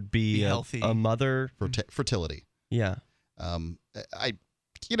suggest they would be healthy. a mother? Fertility. Yeah. I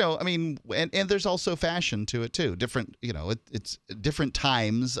mean, and there's also fashion to it too. Different, it's different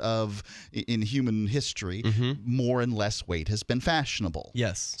times in human history, more and less weight has been fashionable.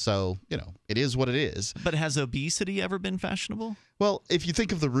 Yes. So, it is what it is. But has obesity ever been fashionable? Well, if you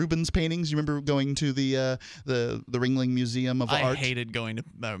think of the Rubens paintings, you remember going to the Ringling Museum of Art? I hated going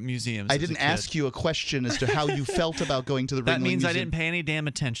to museums. I as a didn't kid. ask you a question as to how you felt about going to the Ringling That means Museum. I didn't pay any damn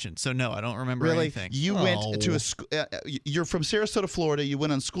attention. So no, I don't remember Really? anything. You went to you're from Sarasota, Florida. You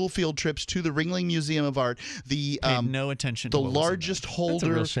went on school field trips to the Ringling Museum of Art. Paid no attention to the what was in largest there. That's a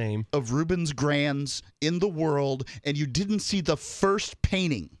holder real shame. of Rubens Grands in the world, and you didn't see the first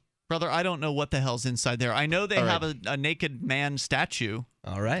painting. Brother, I don't know what the hell's inside there. I know they All have right. a naked man statue.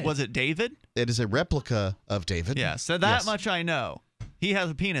 All right. Was it David? It is a replica of David. Yeah, so that Yes. much I know. He has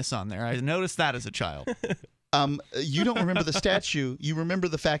a penis on there. I noticed that as a child. You don't remember the statue. You remember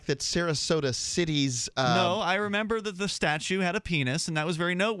the fact that Sarasota City's... no, I remember that the statue had a penis, and that was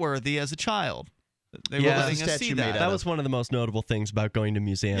very noteworthy as a child. They were Yeah. letting What was the us see statue that. made out That of? was one of the most notable things about going to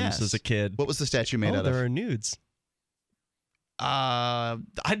museums Yes. as a kid. What was the statue made out of? There are nudes.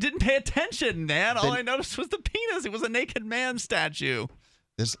 I didn't pay attention, man. All Then- I noticed was the penis. It was a naked man statue.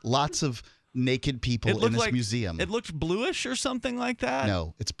 There's lots of naked people in this museum. It looked bluish or something like that.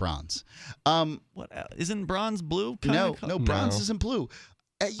 No, it's bronze. What isn't bronze blue? No, bronze isn't blue.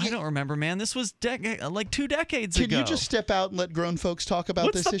 I don't remember, man. This was like 2 decades Can ago. you just step out and let grown folks talk about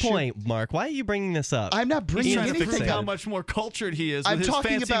What's this the issue? point, Mark? Why are you bringing this up? I'm not bringing He's trying to anything prove how up. much more cultured he is I'm with his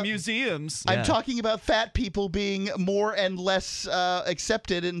talking fancy about- museums. I'm talking about fat people being more and less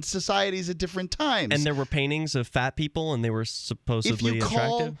accepted in societies at different times. And there were paintings of fat people, and they were if supposedly you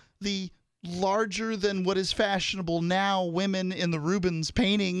call attractive. the larger than what is fashionable now women in the Rubens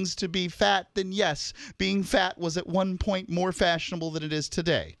paintings to be fat, then yes, being fat was at one point more fashionable than it is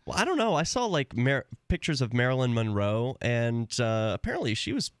today. Well, I don't know. I saw like pictures of Marilyn Monroe, and apparently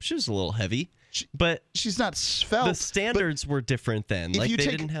she was a little heavy. But she's not svelte. The standards were different then. If Like you they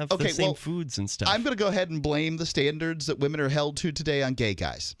take- didn't have okay, the same well, foods and stuff. I'm going to go ahead and blame the standards that women are held to today on gay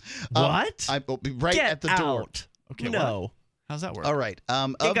guys. What? Right Get at the door. out. Okay, no. How's that work? All right.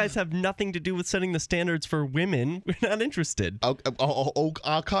 Gay guys have nothing to do with setting the standards for women. We're not interested.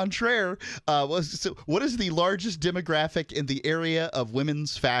 Au contraire. What is the largest demographic in the area of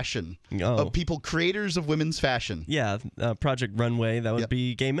women's fashion? Of people, creators of women's fashion? Yeah, Project Runway, that would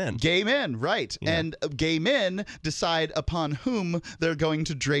be gay men. Gay men, right. Yeah. And gay men decide upon whom they're going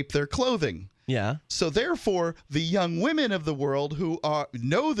to drape their clothing. Yeah. So therefore, the young women of the world who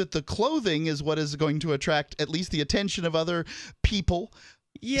know that the clothing is what is going to attract at least the attention of other people,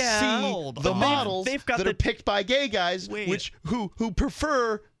 see the models that are picked by gay guys, who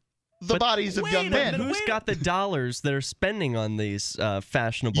prefer the bodies of young men. Who's got the dollars that are spending on these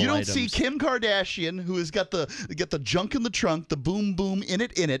fashionable You don't items? see Kim Kardashian, who has got the junk in the trunk, the boom boom in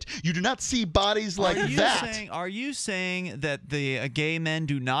it. You do not see bodies like that. Are you saying that the gay men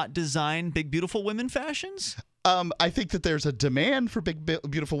do not design big, beautiful women fashions? I think that there's a demand for big,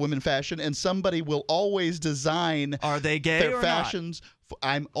 beautiful women fashion, and somebody will always design Are they gay their or fashions.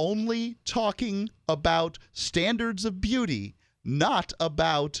 I'm only talking about standards of beauty, not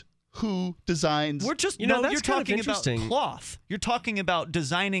about who designs. We're just that's you're kind of talking about interesting. cloth. You're talking about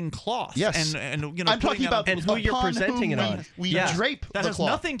designing cloth. Yes. and I'm talking about and who you're upon presenting whom it on. We drape that the has cloth.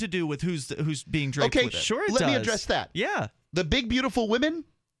 nothing to do with who's being draped Okay, with it. Sure it let me does. address that. Yeah. The big beautiful women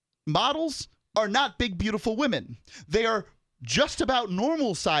models are not big, beautiful women. They are just about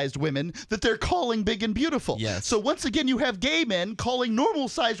normal-sized women that they're calling big and beautiful. Yes. So once again, you have gay men calling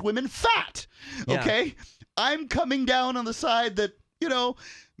normal-sized women fat. Okay? I'm coming down on the side that,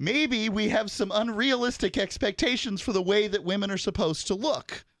 maybe we have some unrealistic expectations for the way that women are supposed to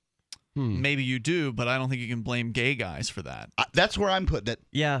look. Maybe you do, but I don't think you can blame gay guys for that. That's where I'm putting it.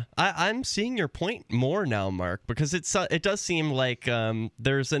 Yeah, I'm seeing your point more now, Mark, because it does seem like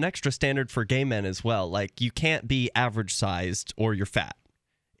there's an extra standard for gay men as well. Like, you can't be average sized or you're fat.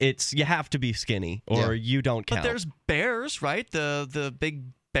 You have to be skinny or you don't count. But there's bears, right? The big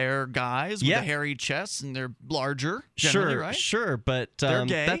bear guys with the hairy chests, and they're larger, generally, right? Sure, but they're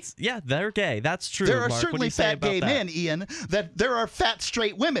gay. They're gay. That's true. There are Mark. certainly fat gay men, Ian. That there are fat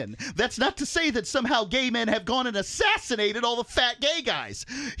straight women. That's not to say that somehow gay men have gone and assassinated all the fat gay guys.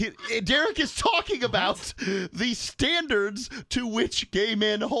 Derek is talking about the standards to which gay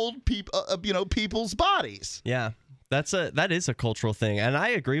men hold people's bodies. Yeah, that is a cultural thing, and I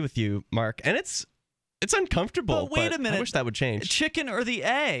agree with you, Mark. And it's uncomfortable. But wait a minute. I wish that would change. Chicken or the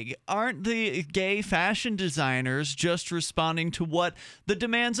egg? Aren't the gay fashion designers just responding to what the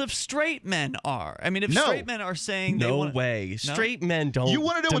demands of straight men are? I mean, if straight men are saying they want... way. Straight men don't You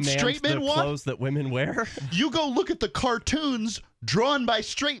want to know what straight men want? Clothes that women wear? You go look at the cartoons drawn by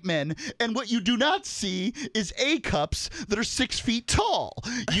straight men, and what you do not see is A-cups that are 6 feet tall.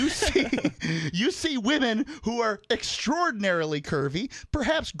 You see women who are extraordinarily curvy.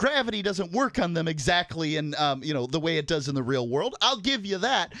 Perhaps gravity doesn't work on them exactly in the way it does in the real world. I'll give you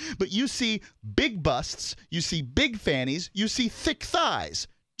that. But you see big busts, you see big fannies, you see thick thighs.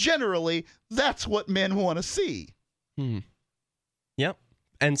 Generally, that's what men want to see. Yep.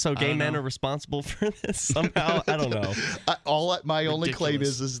 And so gay men are responsible for this somehow? I don't know. My only claim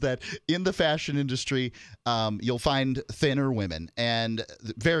is that in the fashion industry, you'll find thinner women and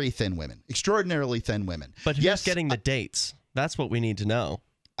very thin women, extraordinarily thin women. But who's getting the dates? That's what we need to know.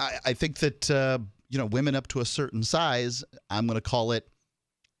 I think that women up to a certain size, I'm going to call it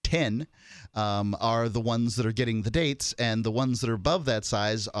 10, are the ones that are getting the dates, and the ones that are above that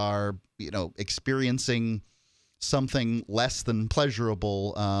size are experiencing something less than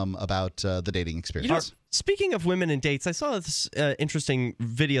pleasurable about the dating experience. Speaking of women and dates, I saw this interesting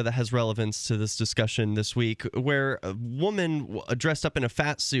video that has relevance to this discussion this week, where a woman dressed up in a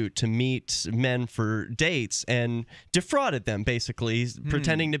fat suit to meet men for dates and defrauded them, basically,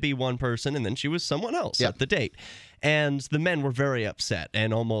 pretending to be one person, and then she was someone else at the date. And the men were very upset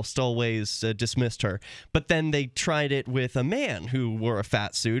and almost always dismissed her. But then they tried it with a man who wore a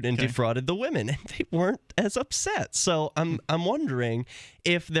fat suit and defrauded the women, and they weren't as upset. So I'm wondering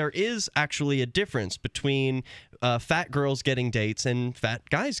if there is actually a difference between fat girls getting dates and fat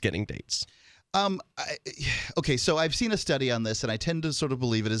guys getting dates. Okay, so I've seen a study on this, and I tend to sort of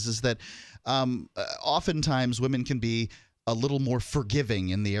believe it is that oftentimes women can be a little more forgiving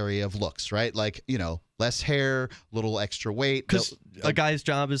in the area of looks, right? Like, less hair, little extra weight. Because a guy's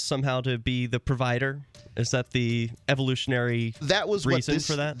job is somehow to be the provider? Is that the evolutionary reason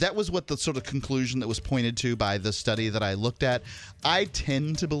for that? That was what the sort of conclusion that was pointed to by the study that I looked at. I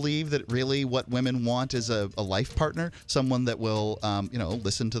tend to believe that really what women want is a life partner, someone that will,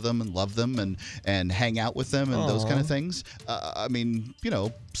 listen to them and love them and hang out with them and those kind of things.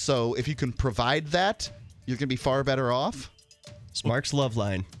 So if you can provide that, you're going to be far better off. It's Mark's love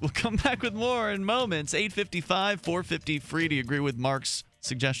line. We'll come back with more in moments. 855, 450 free. Do you agree with Mark's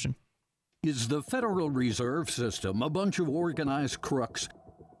suggestion? Is the Federal Reserve System a bunch of organized crooks?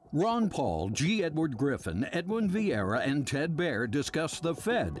 Ron Paul, G. Edward Griffin, Edwin Vieira, and Ted Baer discuss the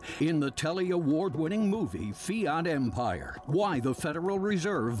Fed in the Telly Award-winning movie Fiat Empire, Why the Federal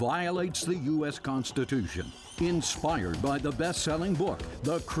Reserve Violates the U.S. Constitution. Inspired by the best-selling book,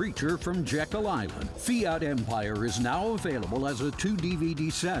 The Creature from Jekyll Island, Fiat Empire is now available as a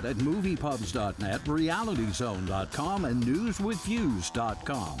 2-DVD set at moviepubs.net, realityzone.com, and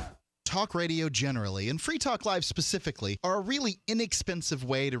newswithviews.com. Talk radio generally, and Free Talk Live specifically, are a really inexpensive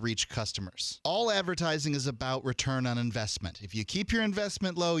way to reach customers. All advertising is about return on investment. If you keep your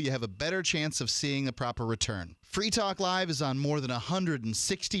investment low, you have a better chance of seeing a proper return. Free Talk Live is on more than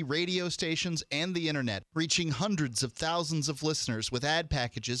 160 radio stations and the internet, reaching hundreds of thousands of listeners with ad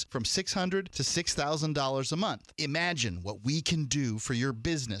packages from $600 to $6,000 a month. Imagine what we can do for your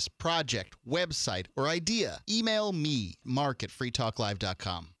business, project, website, or idea. Email me,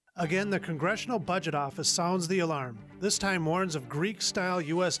 mark@freetalklive.com. Again, the Congressional Budget Office sounds the alarm. This time warns of Greek-style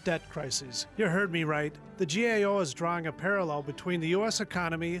U.S. debt crises. You heard me right. The GAO is drawing a parallel between the U.S.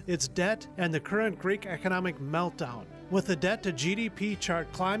 economy, its debt, and the current Greek economic meltdown. With the debt to GDP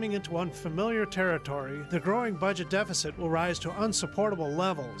chart climbing into unfamiliar territory, the growing budget deficit will rise to unsupportable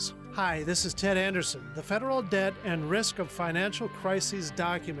levels. Hi, this is Ted Anderson. The Federal Debt and Risk of Financial Crises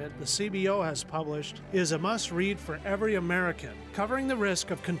document the CBO has published is a must-read for every American, covering the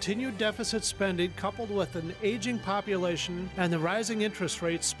risk of continued deficit spending coupled with an aging population and the rising interest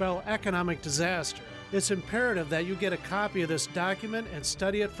rates spell economic disaster. It's imperative that you get a copy of this document and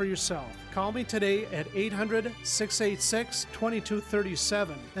study it for yourself. Call me today at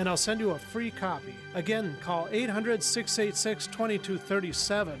 800-686-2237 and I'll send you a free copy. Again, call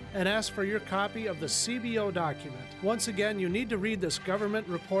 800-686-2237 and ask for your copy of the CBO document. Once again, you need to read this government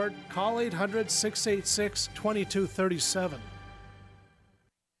report. Call 800-686-2237.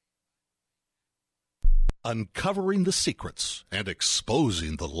 Uncovering the secrets and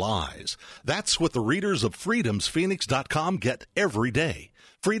exposing the lies. That's what the readers of freedomsphoenix.com get every day.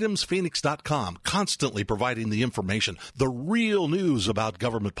 freedomsphoenix.com, constantly providing the information, the real news about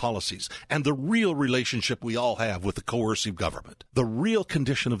government policies, and the real relationship we all have with the coercive government. The real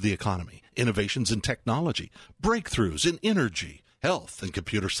condition of the economy, innovations in technology, breakthroughs in energy, health, and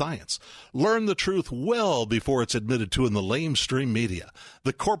computer science. Learn the truth well before it's admitted to in the lamestream media.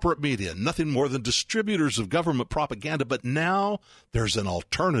 The corporate media, nothing more than distributors of government propaganda, but now there's an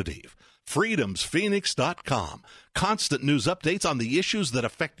alternative. freedomsphoenix.com. Constant news updates on the issues that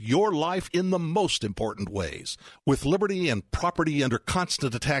affect your life in the most important ways. With liberty and property under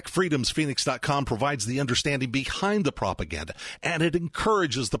constant attack, freedomsphoenix.com provides the understanding behind the propaganda, and it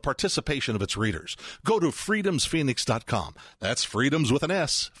encourages the participation of its readers. Go to freedomsphoenix.com. That's freedoms with an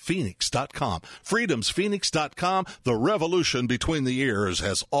S, phoenix.com. freedomsphoenix.com. The revolution between the ears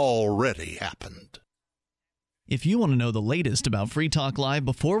has already happened. If you want to know the latest about Free Talk Live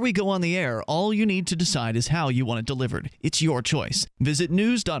before we go on the air, all you need to decide is how you want it delivered. It's your choice. Visit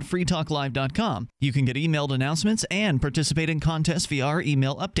news.freetalklive.com. You can get emailed announcements and participate in contests via our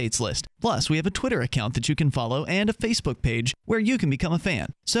email updates list. Plus, we have a Twitter account that you can follow and a Facebook page where you can become a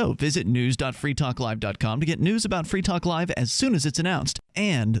fan. So visit news.freetalklive.com to get news about Free Talk Live as soon as it's announced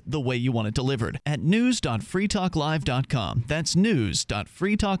and the way you want it delivered at news.freetalklive.com. That's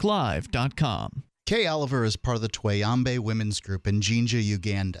news.freetalklive.com. Kay Oliver is part of the Twayambe Women's Group in Jinja,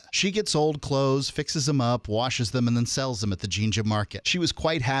 Uganda. She gets old clothes, fixes them up, washes them, and then sells them at the Jinja market. She was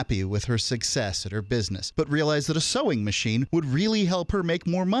quite happy with her success at her business, but realized that a sewing machine would really help her make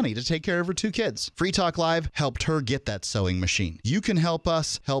more money to take care of her 2 kids. Free Talk Live helped her get that sewing machine. You can help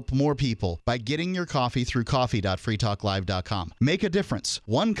us help more people by getting your coffee through coffee.freetalklive.com. Make a difference,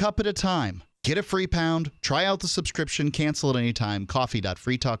 1 cup at a time. Get a free pound, try out the subscription, cancel at any time,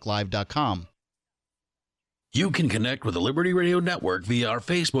 coffee.freetalklive.com. You can connect with the Liberty Radio Network via our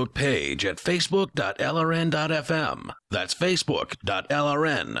Facebook page at facebook.lrn.fm. That's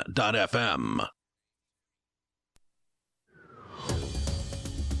facebook.lrn.fm.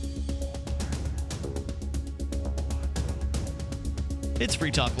 It's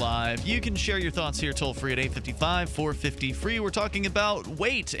Free Talk Live. You can share your thoughts here toll free at 855-450-FREE. We're talking about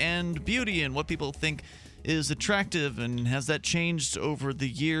weight and beauty and what people think is attractive, and has that changed over the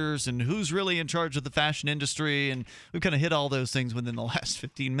years, and who's really in charge of the fashion industry, and we've kind of hit all those things within the last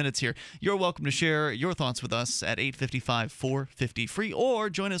 15 minutes here. You're welcome to share your thoughts with us at 855-450-FREE,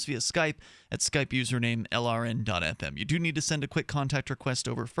 or join us via Skype at Skype username LRN.FM. You do need to send a quick contact request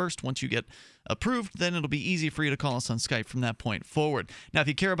over first. Once you get approved, then it'll be easy for you to call us on Skype from that point forward. Now, if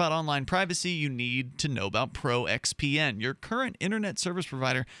you care about online privacy, you need to know about ProXPN. Your current internet service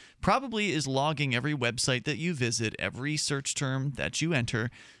provider probably is logging every website that you visit, every search term that you enter,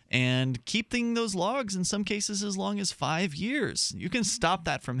 and keeping those logs in some cases as long as 5 years. You can stop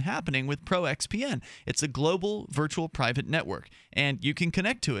that from happening with ProXPN. It's a global virtual private network, and you can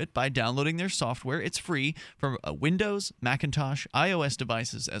connect to it by downloading their software. It's free for Windows, Macintosh, iOS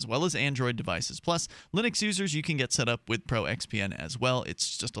devices, as well as Android devices. Plus, Linux users, you can get set up with ProXPN as well.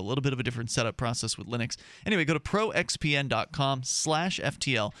 It's just a little bit of a different setup process with Linux. Anyway, go to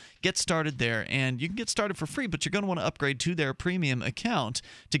proxpn.com/FTL. Get started there, and you can get started for free, but you're going to want to upgrade to their premium account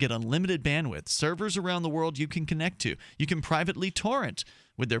to get unlimited bandwidth, servers around the world you can connect to. You can privately torrent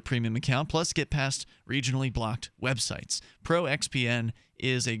with their premium account, plus get past regionally blocked websites. ProXPN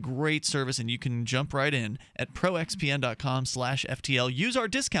is a great service, and you can jump right in at proxpn.com/FTL. Use our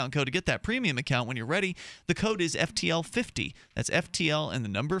discount code to get that premium account when you're ready. The code is FTL50. That's FTL and the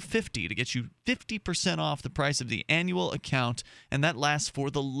number 50 to get you 50% off the price of the annual account, and that lasts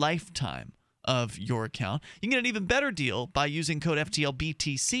for the lifetime of your account. You can get an even better deal by using code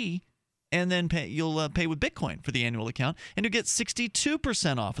FTLBTC and then you'll pay with Bitcoin for the annual account, and you'll get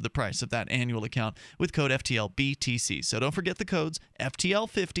 62% off of the price of that annual account with code FTLBTC. So don't forget the codes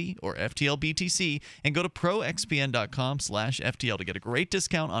FTL50 or FTLBTC, and go to proxpn.com/FTL to get a great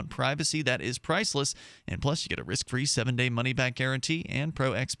discount on privacy that is priceless. And plus, you get a risk-free 7-day money-back guarantee, and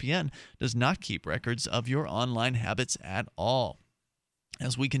ProXPN does not keep records of your online habits at all.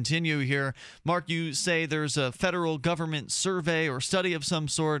 As we continue here, Mark, you say there's a federal government survey or study of some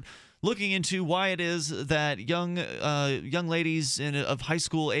sort looking into why it is that young ladies of high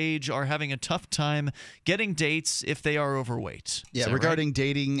school age are having a tough time getting dates if they are overweight. Yeah, regarding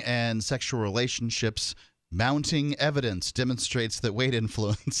dating and sexual relationships, mounting evidence demonstrates that weight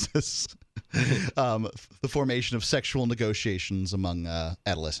influences the formation of sexual negotiations among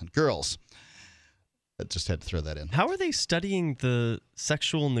adolescent girls. I just had to throw that in. How are they studying the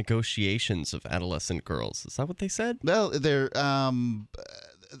sexual negotiations of adolescent girls? Is that what they said? Well, they're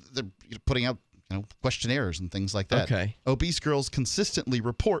putting out questionnaires and things like that. Okay. Obese girls consistently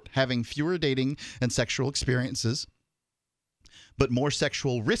report having fewer dating and sexual experiences, but more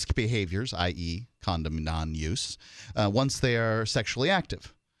sexual risk behaviors, i.e. condom non-use, once they are sexually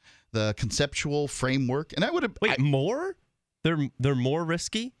active. The conceptual framework, and I would have... Wait, more? They're more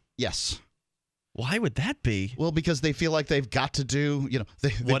risky? Yes. Why would that be? Well, because they feel like they've got to do,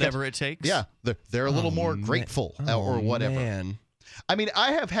 whatever it takes. Yeah, they're a little more grateful or whatever. Man. I mean,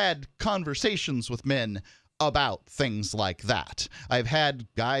 I have had conversations with men about things like that. I've had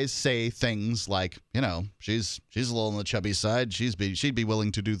guys say things like, she's a little on the chubby side. She'd be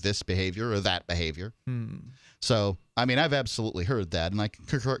willing to do this behavior or that behavior. So, I mean, I've absolutely heard that, and I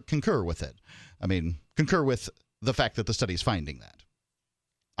concur with it. I mean, concur with the fact that the study's finding that.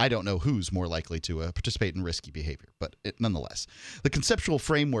 I don't know who's more likely to participate in risky behavior, but nonetheless. The conceptual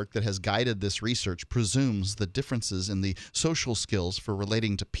framework that has guided this research presumes the differences in the social skills for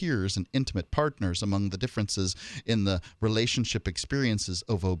relating to peers and intimate partners among the differences in the relationship experiences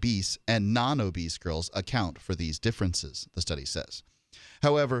of obese and non-obese girls account for these differences, the study says.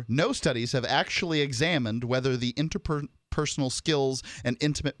 However, no studies have actually examined whether the interpersonal skills and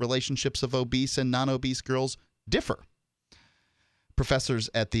intimate relationships of obese and non-obese girls differ. Professors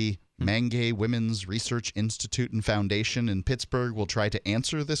at the Mangay Women's Research Institute and Foundation in Pittsburgh will try to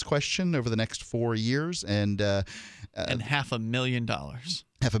answer this question over the next 4 years. And $500,000.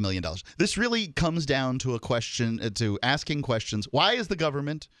 $500,000. This really comes down to a question, to asking questions. Why is the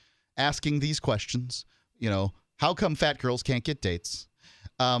government asking these questions? How come fat girls can't get dates?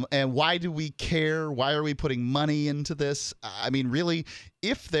 And why do we care? Why are we putting money into this? I mean, really,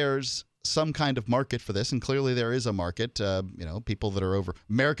 if there's some kind of market for this, and clearly there is a market. People that are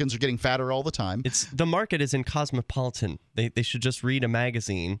Americans are getting fatter all the time. The market is in Cosmopolitan. They should just read a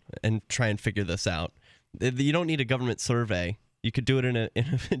magazine and try and figure this out. You don't need a government survey. You could do it in a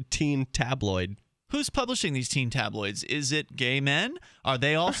teen tabloid. Who's publishing these teen tabloids? Is it gay men? Are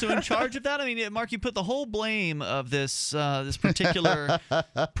they also in charge of that? I mean, Mark, you put the whole blame of this particular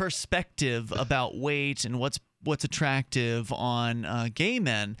perspective about weight and what's attractive on gay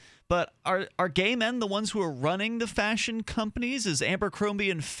men. But are gay men the ones who are running the fashion companies? Is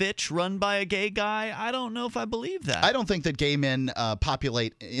Abercrombie & Fitch run by a gay guy? I don't know if I believe that. I don't think that gay men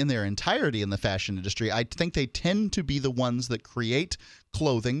populate in their entirety in the fashion industry. I think they tend to be the ones that create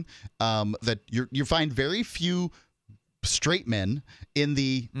clothing. That you find very few straight men in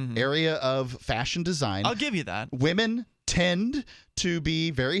the area of fashion design. I'll give you that. Women tend to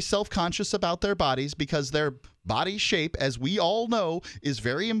be very self-conscious about their bodies because their body shape, as we all know, is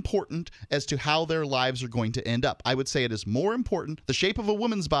very important as to how their lives are going to end up. I would say it is more important. The shape of a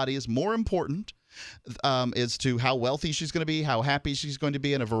woman's body is more important as to how wealthy she's going to be, how happy she's going to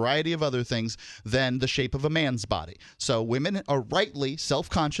be, and a variety of other things than the shape of a man's body. So women are rightly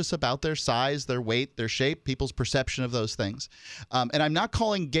self-conscious about their size, their weight, their shape, people's perception of those things. And I'm not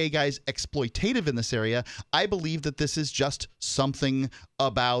calling gay guys exploitative in this area. I believe that this is just something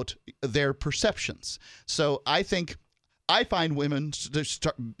about their perceptions. So I find women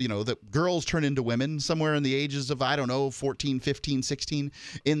that girls turn into women somewhere in the ages of, 14, 15, 16,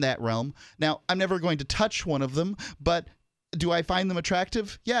 in that realm. Now, I'm never going to touch one of them, but do I find them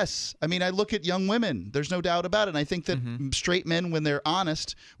attractive? Yes. I mean, I look at young women. There's no doubt about it. And I think that straight men, when they're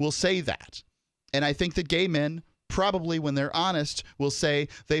honest, will say that. And I think that gay men, probably when they're honest, will say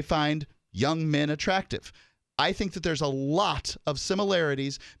they find young men attractive. I think that there's a lot of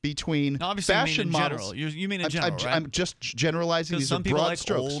similarities between fashion models. You mean in general, right? I'm just generalizing. These some are people broad like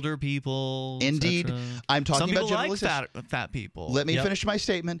strokes. older people. Indeed. I'm talking about generalization. Some people like fat people. Let me finish my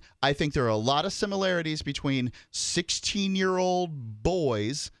statement. I think there are a lot of similarities between 16-year-old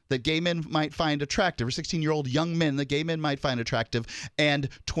boys that gay men might find attractive, or 16-year-old young men that gay men might find attractive, and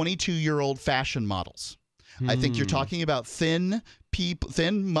 22-year-old fashion models. I think you're talking about thin,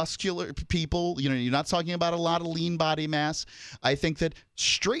 muscular people. You know, you're not talking about a lot of lean body mass. I think that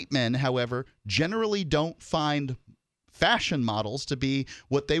straight men, however, generally don't find fashion models to be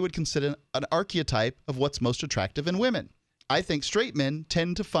what they would consider an archetype of what's most attractive in women. I think straight men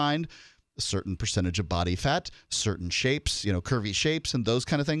tend to find a certain percentage of body fat, certain shapes, curvy shapes and those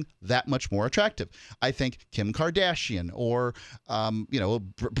kind of things, that much more attractive. I think Kim Kardashian or,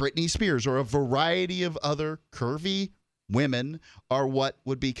 Britney Spears or a variety of other curvy women are what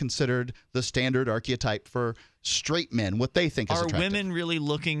would be considered the standard archetype for straight men, what they think is attractive. Are women really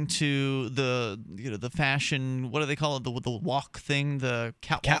looking to the fashion, what do they call it, the walk thing, the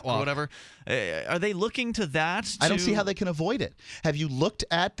catwalk or whatever? Are they looking to that? I don't see how they can avoid it. Have you looked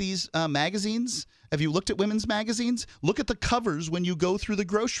at these magazines? Have you looked at women's magazines? Look at the covers when you go through the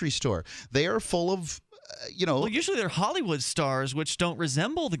grocery store. They are full of well, usually they're Hollywood stars, which don't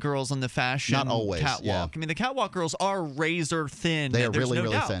resemble the girls on the fashion catwalk. Yeah. I mean, the catwalk girls are razor thin. They are really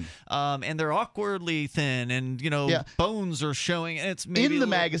thin. And they're awkwardly thin, and bones are showing. It's maybe in the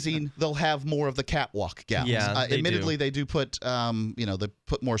magazine they'll have more of the catwalk gals. Yeah, admittedly, they do put they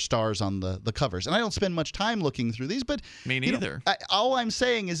put more stars on the covers. And I don't spend much time looking through these, but me neither. All I'm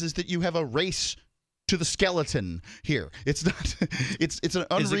saying is that you have a race to the skeleton here. It's not. It's an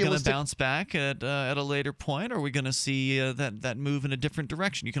unrealistic. Is it going to bounce back at a later point, or are we going to see that move in a different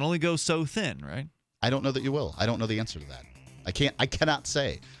direction? You can only go so thin, right? I don't know that you will. I don't know the answer to that. I cannot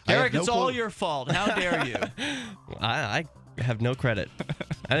say. Derek, it's all your fault. How dare you? I have no credit.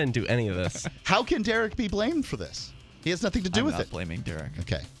 I didn't do any of this. How can Derek be blamed for this? He has nothing to do with it. I'm not blaming Derek.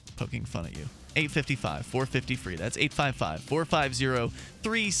 Okay. Poking fun at you. 855-450-FREE. That's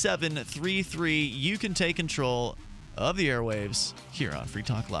 855-450-3733. You can take control of the airwaves here on Free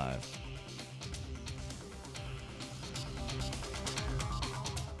Talk Live.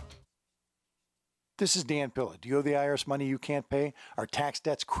 This is Dan Pilla. Do you owe the IRS money you can't pay? Are tax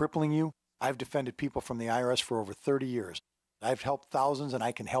debts crippling you? I've defended people from the IRS for over 30 years. I've helped thousands, and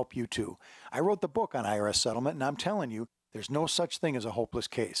I can help you too. I wrote the book on IRS settlement, and I'm telling you, there's no such thing as a hopeless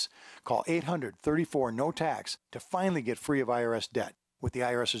case. Call 800-34-NO-TAX to finally get free of IRS debt. With the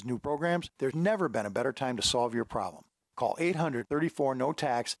IRS's new programs, there's never been a better time to solve your problem. Call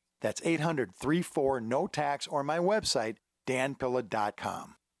 800-34-NO-TAX. That's 800-34-NO-TAX, or my website,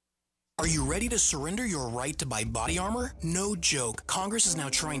 danpilla.com. Are you ready to surrender your right to buy body armor? No joke. Congress is now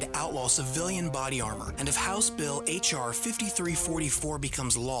trying to outlaw civilian body armor. And if House Bill H.R. 5344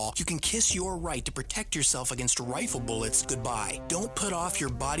 becomes law, you can kiss your right to protect yourself against rifle bullets goodbye. Don't put off your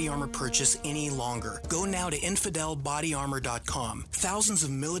body armor purchase any longer. Go now to infidelbodyarmor.com. Thousands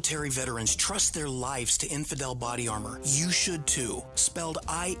of military veterans trust their lives to Infidel Body Armor. You should too. Spelled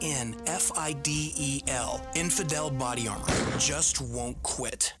I-N-F-I-D-E-L. Infidel Body Armor. Just won't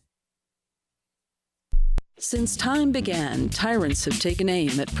quit. Since time began, tyrants have taken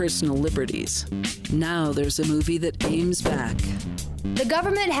aim at personal liberties. Now there's a movie that aims back. The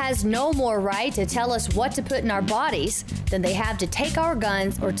government has no more right to tell us what to put in our bodies than they have to take our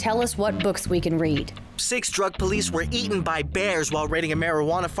guns or tell us what books we can read. 6 drug police were eaten by bears while raiding a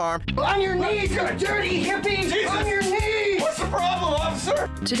marijuana farm. On your knees, you dirty hippies! Jesus. On your knees! What's the problem, officer?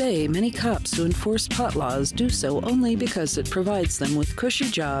 Today, many cops who enforce pot laws do so only because it provides them with cushy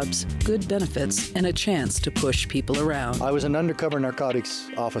jobs, good benefits, and a chance to push people around. I was an undercover narcotics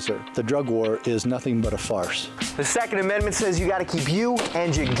officer. The drug war is nothing but a farce. The Second Amendment says you gotta keep you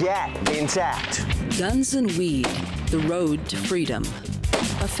and your gat intact. Guns and Weed, The Road to Freedom.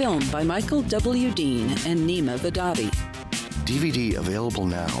 A film by Michael W. Dean and Nima Vadadi. DVD available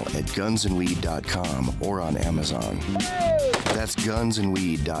now at gunsandweed.com or on Amazon. That's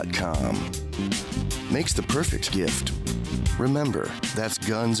gunsandweed.com. Makes the perfect gift. Remember, that's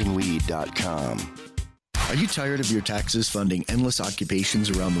gunsandweed.com. Are you tired of your taxes funding endless occupations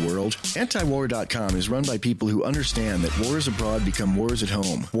around the world? Antiwar.com is run by people who understand that wars abroad become wars at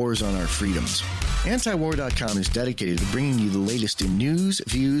home, wars on our freedoms. Antiwar.com is dedicated to bringing you the latest in news,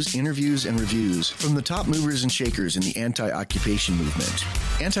 views, interviews, and reviews from the top movers and shakers in the anti-occupation movement.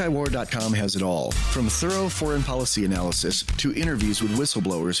 Antiwar.com has it all, from thorough foreign policy analysis to interviews with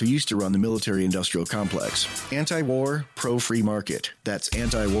whistleblowers who used to run the military-industrial complex. Anti-war, pro-free market. That's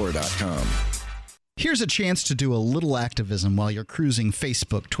antiwar.com. Here's a chance to do a little activism while you're cruising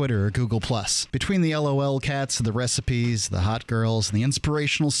Facebook, Twitter, or Google+. Between the LOL cats, the recipes, the hot girls, and the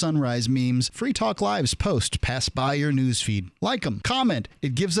inspirational sunrise memes, Free Talk Live's posts pass by your newsfeed. Like them, comment.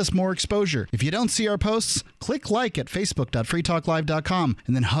 It gives us more exposure. If you don't see our posts, click like at facebook.freetalklive.com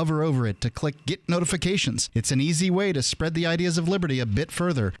and then hover over it to click Get Notifications. It's an easy way to spread the ideas of liberty a bit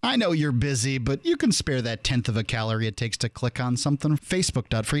further. I know you're busy, but you can spare that 1/10 of a calorie it takes to click on something.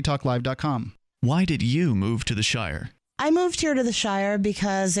 facebook.freetalklive.com. Why did you move to the Shire? I moved here to the Shire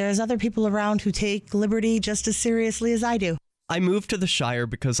because there's other people around who take liberty just as seriously as I do. I moved to the Shire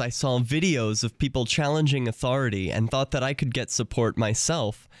because I saw videos of people challenging authority and thought that I could get support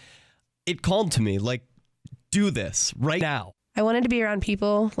myself. It called to me, like, do this right now. I wanted to be around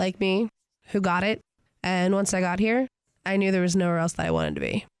people like me who got it, and once I got here, I knew there was nowhere else that I wanted to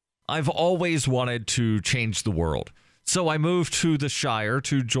be. I've always wanted to change the world, so I moved to the Shire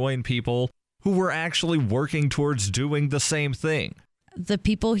to join people who were actually working towards doing the same thing. The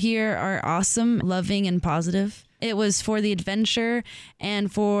people here are awesome, loving, and positive. It was for the adventure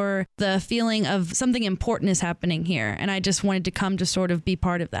and for the feeling of something important is happening here, and I just wanted to come to sort of be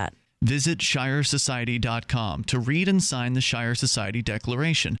part of that. Visit ShireSociety.com to read and sign the Shire Society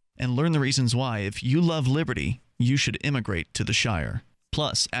Declaration and learn the reasons why, if you love liberty, you should immigrate to the Shire.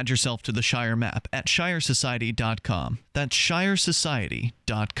 Plus, add yourself to the Shire map at ShireSociety.com. That's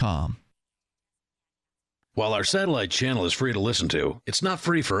ShireSociety.com. While our satellite channel is free to listen to, it's not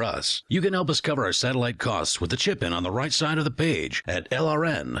free for us. You can help us cover our satellite costs with the chip-in on the right side of the page at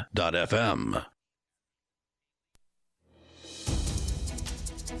lrn.fm.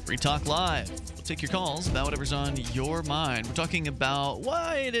 Free Talk Live. We'll take your calls about whatever's on your mind. We're talking about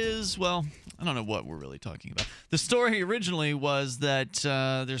why it is, well, I don't know what we're really talking about. The story originally was that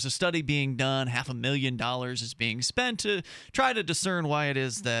there's a study being done, $500,000 is being spent to try to discern why it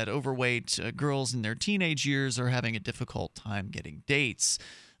is that overweight girls in their teenage years are having a difficult time getting dates.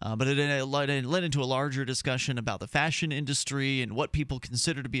 But it led into a larger discussion about the fashion industry and what people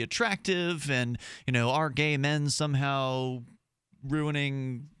consider to be attractive, and, you know, are gay men somehow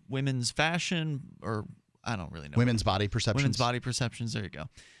ruining women's fashion, or I don't really know. Women's body perceptions. Women's body perceptions. There you go.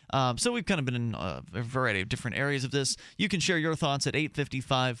 So we've kind of been in a variety of different areas of this. You can share your thoughts at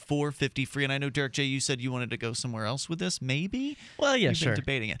 855-450-FREE. And I know, Derek J., you said you wanted to go somewhere else with this, maybe? Well, yeah, You've sure. been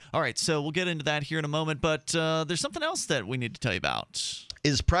debating it. All right, so we'll get into that here in a moment. But there's something else that we need to tell you about.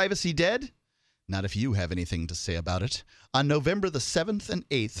 Is privacy dead? Not if you have anything to say about it. On November the 7th and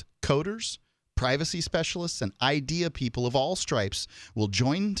 8th, coders, privacy specialists, and idea people of all stripes will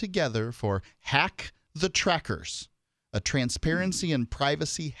join together for Hack the Trackers, a transparency and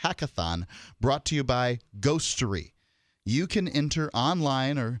privacy hackathon brought to you by Ghostery. You can enter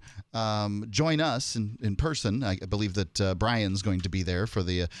online or join us in person. I believe that Brian's going to be there for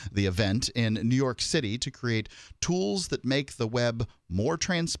the event in New York City to create tools that make the web more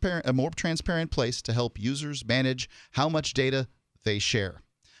transparent, a more transparent place to help users manage how much data they share.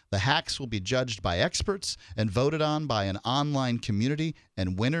 The hacks will be judged by experts and voted on by an online community,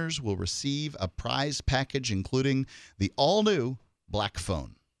 and winners will receive a prize package including the all-new Black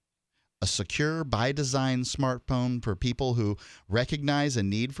Phone, a secure by-design smartphone for people who recognize a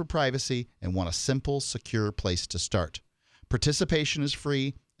need for privacy and want a simple, secure place to start. Participation is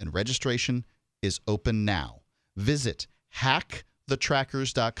free, and registration is open now. Visit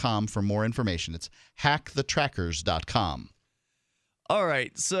hackthetrackers.com for more information. It's hackthetrackers.com. All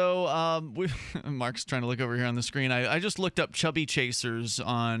right, so Mark's trying to look over here on the screen. I just looked up chubby chasers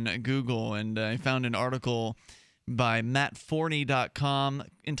on Google, and I found an article by mattforney.com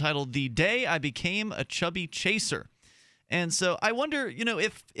entitled "The Day I Became a Chubby Chaser." And so I wonder, you know,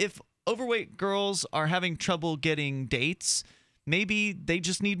 if overweight girls are having trouble getting dates, maybe they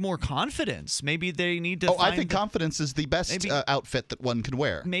just need more confidence. Maybe they need to I think confidence is the best outfit that one can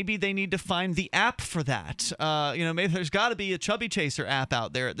wear. Maybe they need to find the app for that. You know, maybe there's got to be a Chubby Chaser app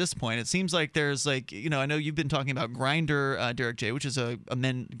out there at this point. It seems like there's, like, you know, I know you've been talking about Grindr, Derek J., which is a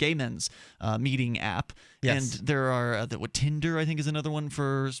gay men's meeting app. Yes. And there are, Tinder, I think, is another one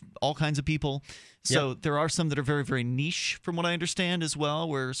for all kinds of people. So there are some that are very, very niche, from what I understand, as well,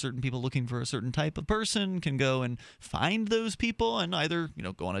 where certain people looking for a certain type of person can go and find those people and either, you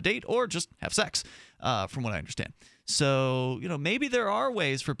know, go on a date or just have sex, from what I understand. So, you know, maybe there are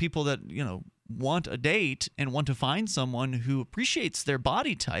ways for people that, you know, want a date and want to find someone who appreciates their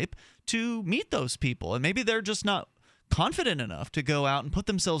body type to meet those people. And maybe they're just not confident enough to go out and put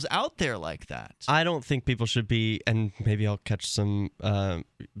themselves out there like that. I don't think people should be, and maybe I'll catch some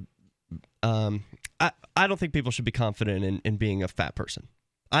I don't think people should be confident in being a fat person.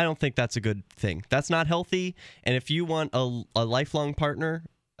 I don't think that's a good thing. That's not healthy. And if you want a lifelong partner,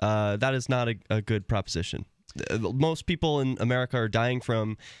 That is not a good proposition. Most people in America are dying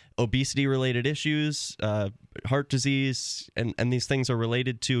from obesity-related issues, heart disease, and these things are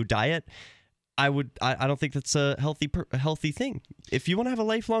related to diet. I don't think that's a healthy thing. If you want to have a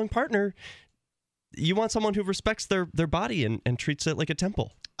lifelong partner, you want someone who respects their body and treats it like a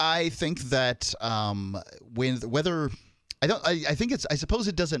temple. I think that I suppose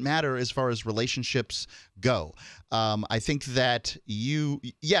it doesn't matter as far as relationships go. I think that you're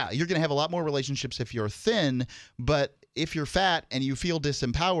going to have a lot more relationships if you're thin, but if you're fat and you feel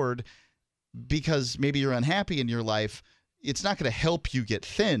disempowered because maybe you're unhappy in your life, it's not going to help you get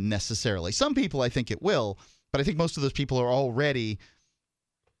thin necessarily. Some people, I think it will, but I think most of those people are already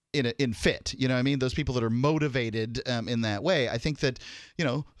in fit. You know what I mean? Those people that are motivated in that way. I think that,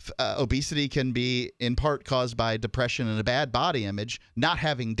 obesity can be in part caused by depression and a bad body image. Not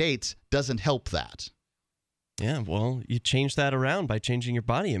having dates doesn't help that. Yeah, well, you change that around by changing your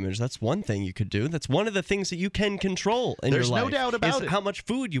body image. That's one thing you could do. That's one of the things that you can control in your life. There's no doubt about it. How much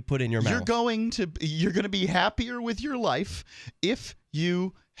food you put in your mouth. You're going to be happier with your life if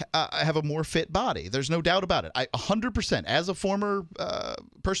you have a more fit body. There's no doubt about it. 100%. As a former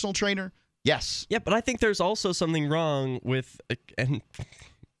personal trainer, yes. Yeah, but I think there's also something wrong with,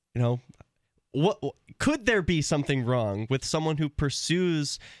 what could there be something wrong with someone who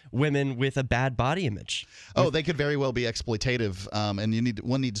pursues women with a bad body image? Oh, they could very well be exploitative, and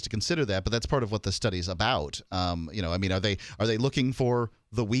one needs to consider that. But that's part of what the study's about. Are they looking for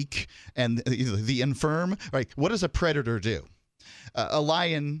the weak and the infirm? Like, what does a predator do? A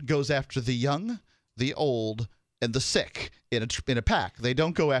lion goes after the young, the old, and the sick in a pack. They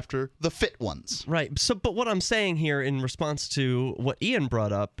don't go after the fit ones. Right. So, but what I'm saying here in response to what Ian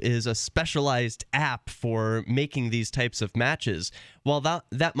brought up is a specialized app for making these types of matches. While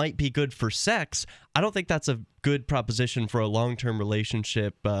that might be good for sex, I don't think that's a good proposition for a long-term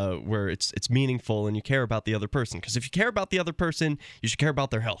relationship where it's meaningful and you care about the other person. Because if you care about the other person, you should care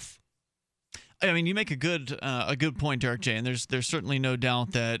about their health. I mean, you make a good point, Derek J. And there's certainly no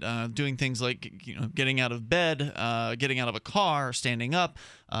doubt that doing things like getting out of bed, getting out of a car, standing up,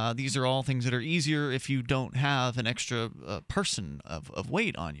 these are all things that are easier if you don't have an extra person of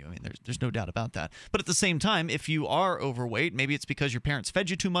weight on you. I mean, there's no doubt about that. But at the same time, if you are overweight, maybe it's because your parents fed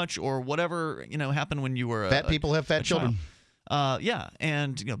you too much or whatever happened when you were fat people have fat children.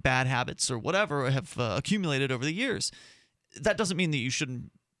 And bad habits or whatever have accumulated over the years. That doesn't mean that you shouldn't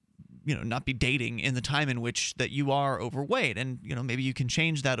not be dating in the time in which that you are overweight. And, maybe you can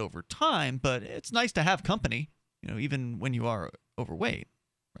change that over time, but it's nice to have company, even when you are overweight,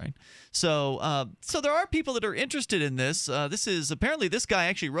 right? So there are people that are interested in this. Apparently this guy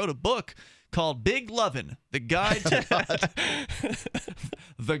actually wrote a book called Big Lovin', The Guide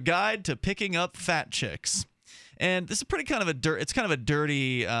to Picking Up Fat Chicks. And this is pretty kind of a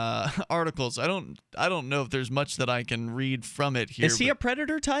dirty article. So I don't know if there's much that I can read from it here. Is he a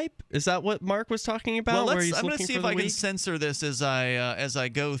predator type? Is that what Mark was talking about? Well, I'm going to see if I can censor this as I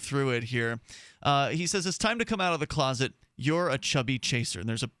go through it here. He says it's time to come out of the closet. You're a chubby chaser. And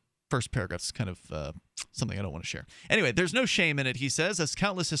there's a first paragraph. It's kind of something I don't want to share. Anyway, there's no shame in it, he says. As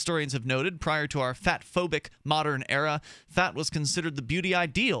countless historians have noted, prior to our fat-phobic modern era, fat was considered the beauty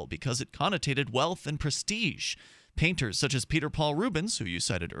ideal because it connotated wealth and prestige. Painters such as Peter Paul Rubens, who you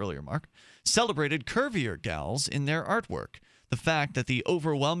cited earlier, Mark, celebrated curvier gals in their artwork. The fact that the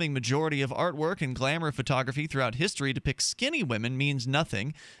overwhelming majority of artwork and glamour photography throughout history depicts skinny women means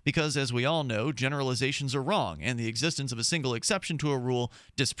nothing because, as we all know, generalizations are wrong, and the existence of a single exception to a rule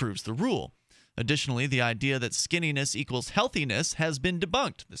disproves the rule. Additionally, the idea that skinniness equals healthiness has been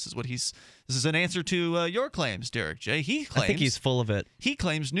debunked. This is an answer to your claims, Derek J. I think he's full of it. He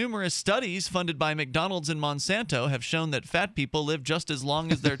claims numerous studies funded by McDonald's and Monsanto have shown that fat people live just as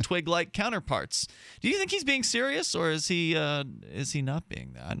long as their twig-like counterparts. Do you think he's being serious, or is he not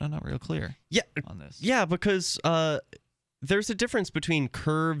being? I'm not real clear. On this. Yeah, because there's a difference between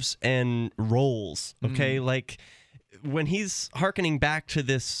curves and rolls. Okay, like, when he's hearkening back to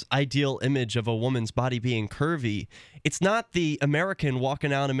this ideal image of a woman's body being curvy, it's not the American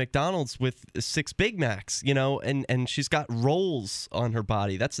walking out of McDonald's with 6 Big Macs, and she's got rolls on her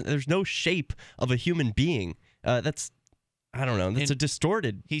body. There's no shape of a human being. That's a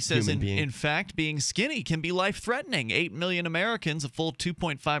distorted human being. In fact, being skinny can be life-threatening. 8 million Americans, a full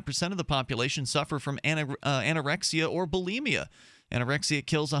 2.5% of the population, suffer from anorexia or bulimia. Anorexia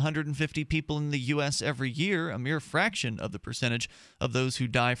kills 150 people in the U.S. every year, a mere fraction of the percentage of those who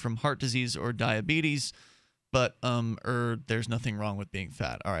die from heart disease or diabetes. But there's nothing wrong with being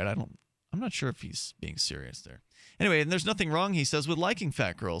fat. All right, I'm not sure if he's being serious there. Anyway, and there's nothing wrong, he says, with liking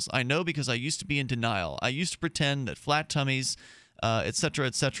fat girls. I know because I used to be in denial. I used to pretend that flat tummies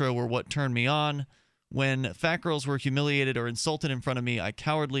etc., were what turned me on. When fat girls were humiliated or insulted in front of me, I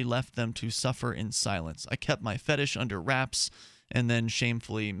cowardly left them to suffer in silence. I kept my fetish under wraps and then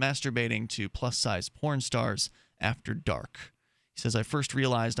shamefully masturbating to plus-size porn stars after dark. He says, I first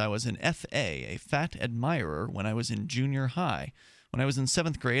realized I was an FA, a fat admirer, when I was in junior high. When I was in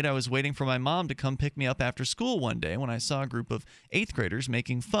 7th grade, I was waiting for my mom to come pick me up after school one day when I saw a group of 8th graders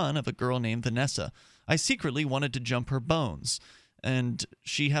making fun of a girl named Vanessa. I secretly wanted to jump her bones. And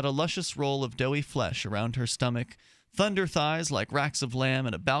she had a luscious roll of doughy flesh around her stomach, thunder thighs like racks of lamb,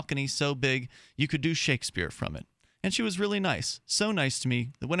 and a balcony so big you could do Shakespeare from it. And she was really nice, so nice to me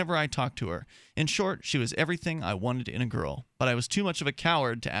that whenever I talked to her, in short, she was everything I wanted in a girl. But I was too much of a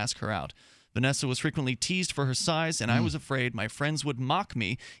coward to ask her out. Vanessa was frequently teased for her size, and I was afraid my friends would mock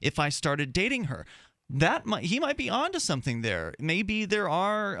me if I started dating her. He might be onto something there. Maybe there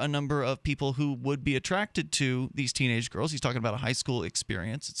are a number of people who would be attracted to these teenage girls. He's talking about a high school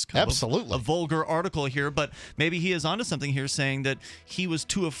experience. It's kind of a vulgar article here, but maybe he is onto something here, saying that he was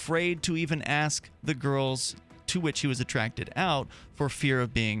too afraid to even ask the girls to which he was attracted out for fear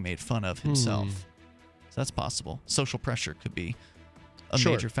of being made fun of himself. So that's possible. Social pressure could be a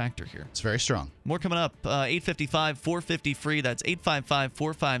major factor here. It's very strong. More coming up. 855-450-FREE. That's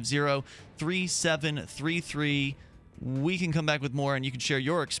 855-450-3733. We can come back with more, and you can share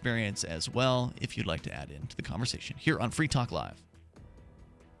your experience as well if you'd like to add into the conversation here on Free Talk Live.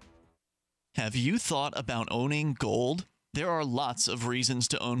 Have you thought about owning gold? There are lots of reasons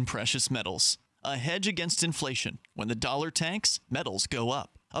to own precious metals. A hedge against inflation. When the dollar tanks, metals go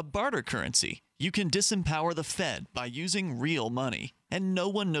up. A barter currency. You can disempower the Fed by using real money. And no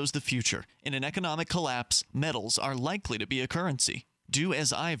one knows the future. In an economic collapse, metals are likely to be a currency. Do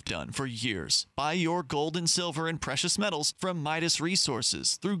as I've done for years. Buy your gold and silver and precious metals from Midas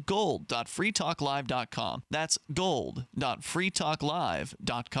Resources through gold.freetalklive.com. That's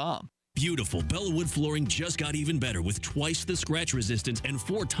gold.freetalklive.com. Beautiful Bellawood flooring just got even better with twice the scratch resistance and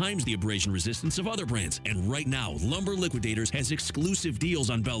 4 times the abrasion resistance of other brands. And right now, Lumber Liquidators has exclusive deals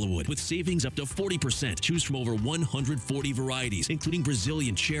on Bellawood with savings up to 40%. Choose from over 140 varieties, including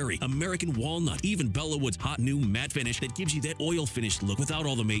Brazilian cherry, American walnut, even Bellawood's hot new matte finish that gives you that oil finished look without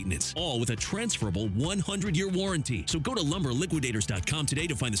all the maintenance. All with a transferable 100-year warranty. So go to lumberliquidators.com today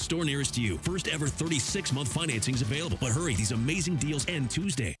to find the store nearest to you. First ever 36-month financing is available. But hurry, these amazing deals end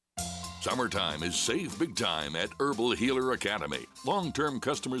Tuesday. Summertime is save big time at Herbal Healer Academy. Long-term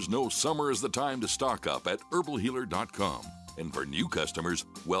customers know summer is the time to stock up at herbalhealer.com. And for new customers,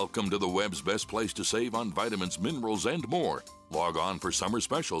 welcome to the web's best place to save on vitamins, minerals, and more. Log on for summer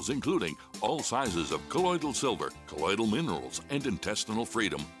specials, including all sizes of colloidal silver, colloidal minerals, and intestinal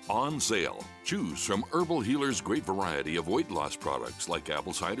freedom on sale. Choose from Herbal Healer's great variety of weight loss products like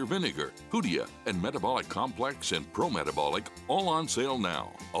apple cider vinegar, Hoodia, and Metabolic Complex and Pro-Metabolic, all on sale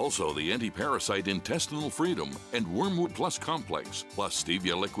now. Also, the anti-parasite Intestinal Freedom and Wormwood Plus Complex, plus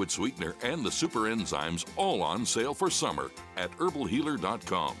Stevia Liquid Sweetener and the Super Enzymes, all on sale for summer at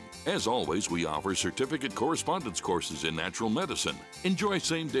herbalhealer.com. As always, we offer certificate correspondence courses in natural medicine. Enjoy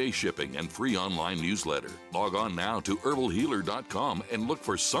same-day shipping and free online newsletter. Log on now to herbalhealer.com and look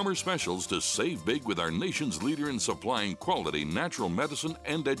for summer specials to save big with our nation's leader in supplying quality natural medicine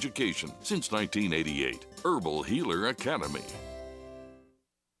and education since 1988. Herbal Healer Academy.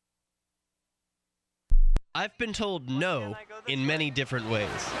 I've been told no in many different ways.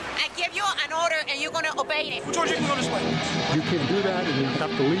 I give you an order and you're going to obey it. George, you can go this way. You can do that and you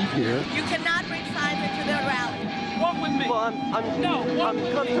have to leave here. You cannot bring signs into the rally. Walk with me. Well, I'm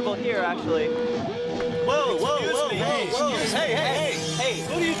comfortable here, actually. Whoa, Hey,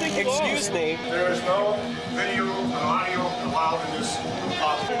 who do you think you are? Excuse me. There is no video and audio allowed in this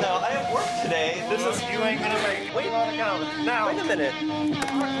office. No, I have work today. You ain't going to make it. Wait a minute.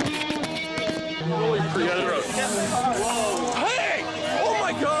 Hey! Oh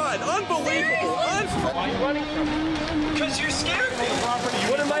my God! Unbelievable! Why are you running from me? Because you're scared me.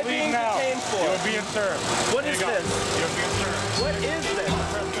 What am I being detained for? You're being served. What is this? You're being served. What is this?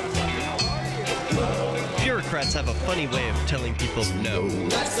 Bureaucrats have a funny way of telling people no.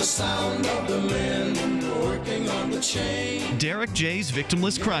 That's the sound of the men working on the chain. Derek J's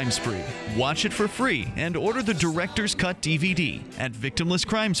Victimless Crime Spree. Watch it for free and order the Director's Cut DVD at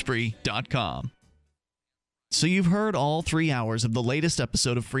victimlesscrimespree.com. So you've heard all 3 hours of the latest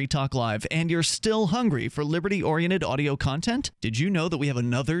episode of Free Talk Live, and you're still hungry for liberty-oriented audio content? Did you know that we have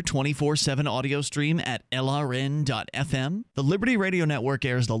another 24/7 audio stream at LRN.FM? The Liberty Radio Network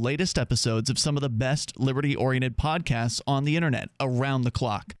airs the latest episodes of some of the best liberty-oriented podcasts on the internet around the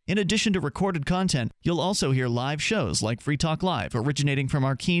clock. In addition to recorded content, you'll also hear live shows like Free Talk Live, originating from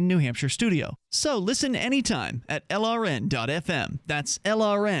our Keene, New Hampshire studio. So listen anytime at LRN.FM. That's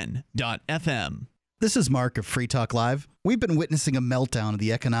LRN.FM. This is Mark of Free Talk Live. We've been witnessing a meltdown of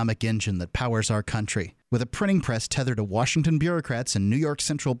the economic engine that powers our country. With a printing press tethered to Washington bureaucrats and New York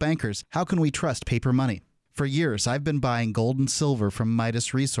central bankers, how can we trust paper money? For years, I've been buying gold and silver from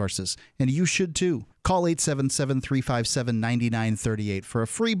Midas Resources, and you should too. Call 877-357-9938 for a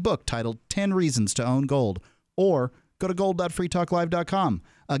free book titled 10 Reasons to Own Gold, or go to gold.freetalklive.com.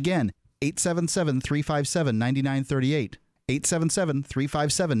 Again, 877-357-9938.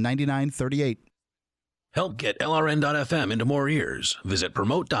 877-357-9938. Help get LRN.FM into more ears. Visit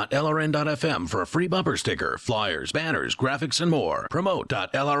promote.lrn.fm for a free bumper sticker, flyers, banners, graphics, and more.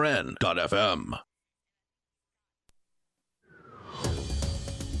 Promote.lrn.fm.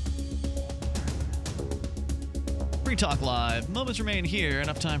 Free Talk Live. Moments remain here.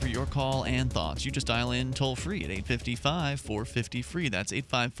 Enough time for your call and thoughts. You just dial in toll free at 855-450-FREE. That's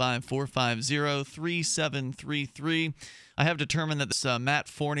 855-450-3733. I have determined that this Matt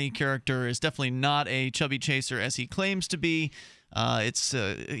Forney character is definitely not a chubby chaser as he claims to be.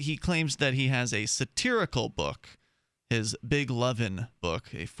 He claims that he has a satirical book, his Big Lovin' book,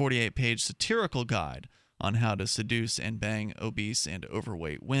 a 48-page satirical guide on how to seduce and bang obese and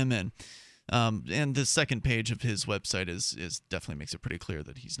overweight women. And the second page of his website is definitely makes it pretty clear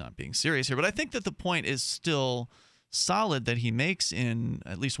that he's not being serious here. But I think that the point is still solid that he makes in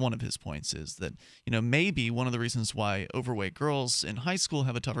at least one of his points is that, maybe one of the reasons why overweight girls in high school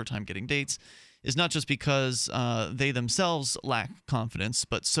have a tougher time getting dates is not just because they themselves lack confidence,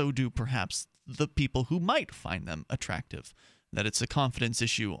 but so do perhaps the people who might find them attractive. That it's a confidence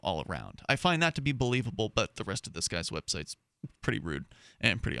issue all around. I find that to be believable, but the rest of this guy's website's pretty rude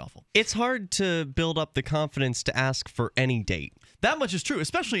and pretty awful. It's hard to build up the confidence to ask for any date. That much is true,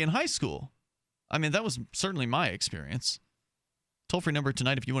 especially in high school. I mean, that was certainly my experience. Toll-free number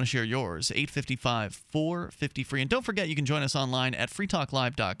tonight if you want to share yours, 855-450-FREE. And don't forget, you can join us online at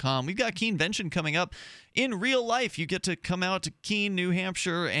freetalklive.com. We've got Keenvention coming up. In real life, you get to come out to Keene, New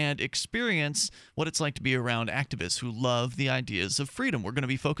Hampshire, and experience what it's like to be around activists who love the ideas of freedom. We're going to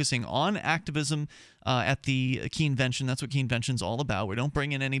be focusing on activism at the Keenvention. That's what Keenvention's all about. We don't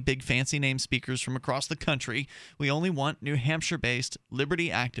bring in any big fancy name speakers from across the country. We only want New Hampshire-based liberty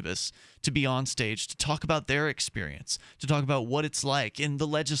activists to be on stage to talk about their experience, to talk about what it's like in the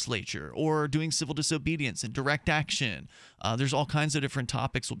legislature or doing civil disobedience and direct action. There's all kinds of different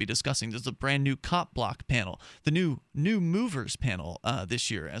topics we'll be discussing. There's a brand new cop block panel, the new movers panel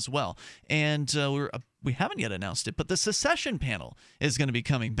this year as well. And we haven't yet announced it, but the secession panel is going to be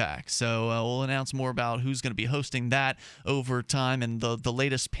coming back. So we'll announce more about who's going to be hosting that over time. And the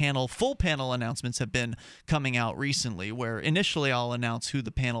latest full panel announcements have been coming out recently, where initially I'll announce who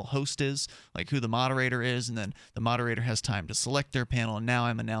the panel host is, like who the moderator is, and then the moderator has time to select their panel. And now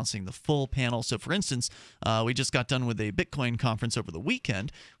I'm announcing the full panel. So for instance, we just got done with a Bitcoin conference over the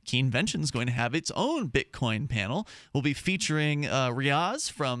weekend. Keenvention is going to have its own Bitcoin panel. We'll be featuring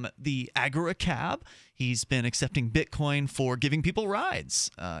Riaz from the Agora Cab. He's been accepting Bitcoin for giving people rides,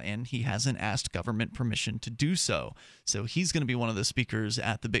 and he hasn't asked government permission to do so. So he's going to be one of the speakers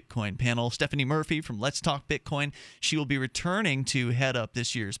at the Bitcoin panel. Stephanie Murphy from Let's Talk Bitcoin. She will be returning to head up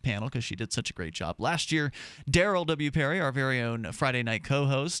this year's panel because she did such a great job last year. Daryl W. Perry, our very own Friday night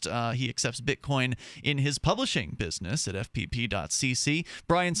co-host, he accepts Bitcoin in his publishing business at fpp.cc.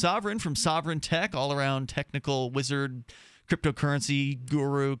 Brian Sovereign from Sovereign Tech, all-around technical wizard, cryptocurrency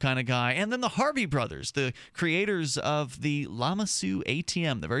guru kind of guy. And then the Harvey brothers, the creators of the Lamassu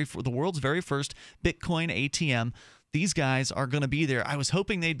ATM, the world's very first Bitcoin ATM. These guys are going to be there. I was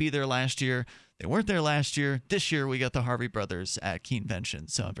hoping they'd be there last year. They weren't there last year. This year we got the Harvey brothers at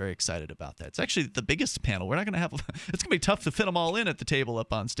Keenvention, so I'm very excited about that. It's actually the biggest panel. We're not going to have it's going to be tough to fit them all in at the table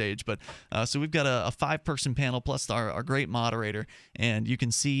up on stage, but so we've got a 5-person panel plus our great moderator, and you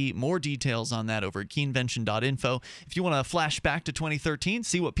can see more details on that over at keenvention.info. If you want to flash back to 2013,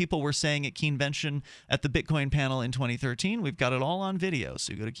 see what people were saying at Keenvention at the Bitcoin panel in 2013, we've got it all on video.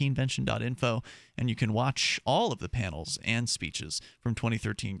 So you go to keenvention.info and you can watch all of the panels and speeches from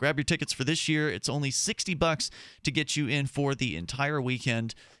 2013. Grab your tickets for this year. It's only $60 to get you in for the entire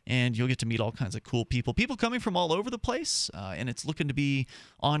weekend, and you'll get to meet all kinds of cool people coming from all over the place, and it's looking to be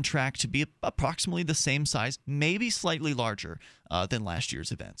on track to be approximately the same size, maybe slightly larger than last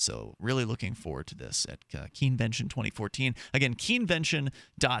year's event. So really looking forward to this at Keenvention 2014. Again,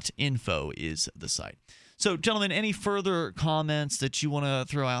 keenvention.info is the site. So, gentlemen, any further comments that you want to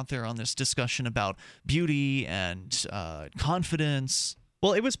throw out there on this discussion about beauty and confidence?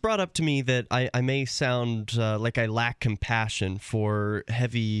 Well, it was brought up to me that I may sound like I lack compassion for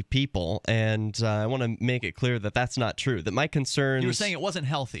heavy people, and I want to make it clear that that's not true. That my concerns... You were saying it wasn't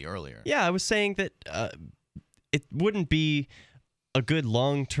healthy earlier. Yeah, I was saying that it wouldn't be a good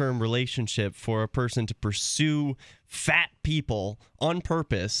long-term relationship for a person to pursue fat people on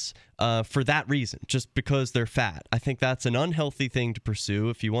purpose for that reason, just because they're fat. I think that's an unhealthy thing to pursue.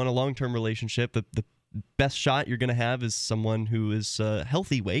 If you want a long-term relationship, the best shot you're going to have is someone who is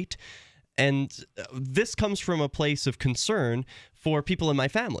healthy weight. And this comes from a place of concern for people in my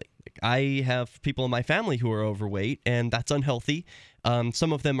family. I have people in my family who are overweight, and that's unhealthy.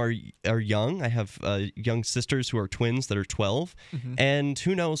 Some of them are young. I have young sisters who are twins that are 12, and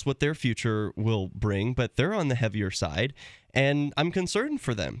who knows what their future will bring, but they're on the heavier side. And I'm concerned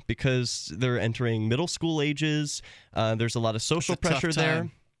for them because they're entering middle school ages. There's a lot of social pressure there.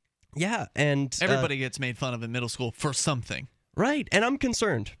 Yeah, and everybody gets made fun of in middle school for something. Right, and I'm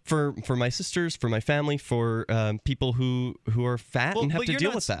concerned for my sisters, for my family, for people who are fat and have to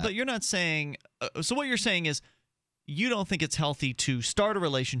deal with that. But you're not saying... so what you're saying is you don't think it's healthy to start a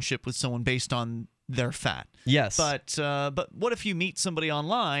relationship with someone based on their fat. Yes. But what if you meet somebody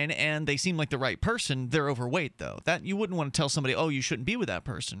online and they seem like the right person, they're overweight though? That you wouldn't want to tell somebody, "Oh, you shouldn't be with that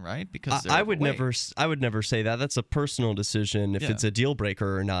person," right? Because I would never say that. That's a personal decision if it's a deal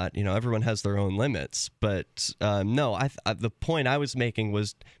breaker or not. You know, everyone has their own limits. But no, the point I was making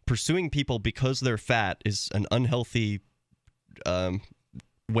was pursuing people because they're fat is an unhealthy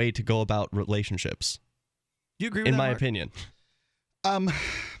way to go about relationships. Do you agree with that, in my Mark? opinion?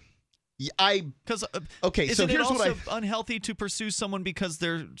 Okay, so here's also what unhealthy to pursue someone because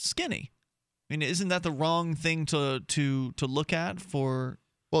they're skinny? I mean, isn't that the wrong thing to look at for?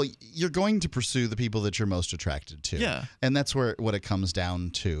 Well, you're going to pursue the people that you're most attracted to. Yeah. And that's what it comes down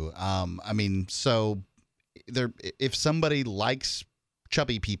to. I mean, so if somebody likes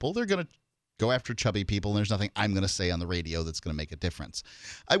chubby people, they're going to go after chubby people, and there's nothing I'm going to say on the radio that's going to make a difference.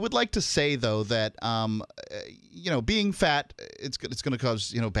 I would like to say, though, that being fat, it's going to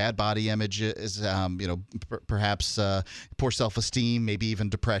cause bad body image, perhaps poor self-esteem, maybe even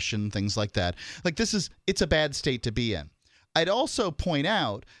depression, things like that. Like it's a bad state to be in. I'd also point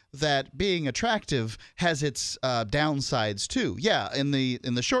out that being attractive has its downsides too. Yeah, in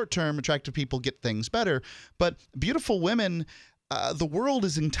the short term, attractive people get things better, but beautiful women. The world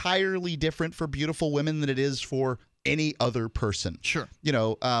is entirely different for beautiful women than it is for any other person. Sure. They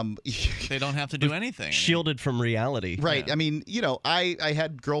don't have to do anything. Shielded from reality. Right. Yeah. I mean, I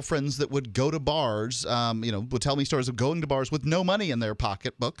had girlfriends that would go to bars, would tell me stories of going to bars with no money in their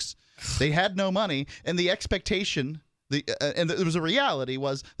pocketbooks. They had no money, and the expectation... and there was a reality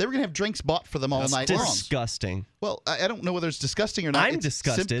was they were going to have drinks bought for them all night long. Disgusting. Well, I don't know whether it's disgusting or not. I'm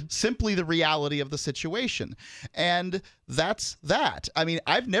disgusted. Simply the reality of the situation. And that's that. I mean,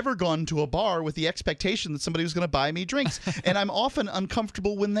 I've never gone to a bar with the expectation that somebody was going to buy me drinks. And I'm often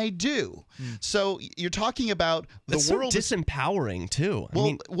uncomfortable when they do. So you're talking about That's the world. So disempowering, too.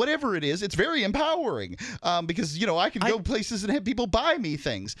 Well, whatever it is, it's very empowering because, I can go places and have people buy me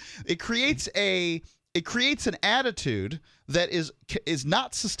things. It creates an attitude that is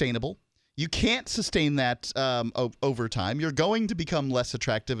not sustainable. You can't sustain that over time. You're going to become less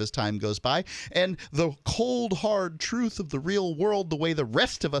attractive as time goes by. And the cold, hard truth of the real world, the way the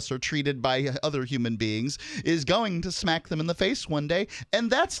rest of us are treated by other human beings, is going to smack them in the face one day.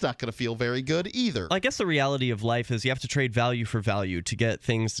 And that's not going to feel very good either. I guess the reality of life is you have to trade value for value to get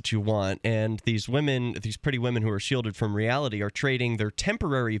things that you want. And these pretty women who are shielded from reality are trading their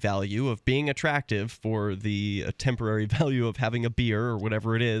temporary value of being attractive for the temporary value of having a beer or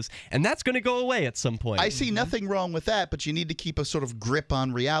whatever it is. And that's going to go away at some point. I see nothing wrong with that, but you need to keep a sort of grip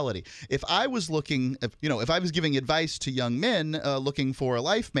on reality. If I was if I was giving advice to young men looking for a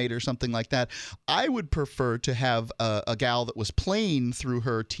life mate or something like that, I would prefer to have a gal that was plain through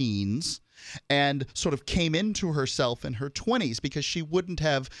her teens and sort of came into herself in her 20s because she wouldn't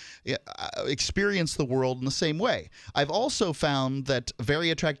have experienced the world in the same way. I've also found that very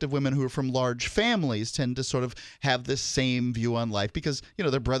attractive women who are from large families tend to sort of have this same view on life because,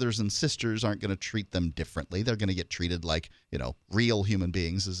 their brothers and sisters aren't going to treat them differently. They're going to get treated like, real human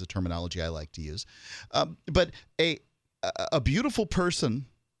beings is the terminology I like to use. But a beautiful person,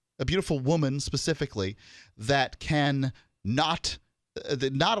 a beautiful woman specifically, that can not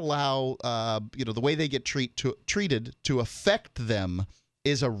allow the way they get treated to affect them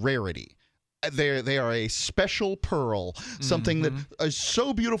is a rarity. They are a special pearl, something that is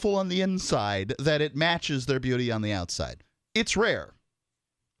so beautiful on the inside that it matches their beauty on the outside. It's rare.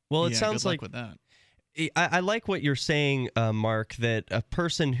 Well, it sounds good luck like with that. I like what you're saying, Mark, that a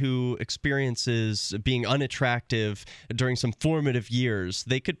person who experiences being unattractive during some formative years,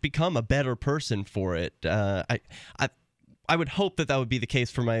 they could become a better person for it. I would hope that would be the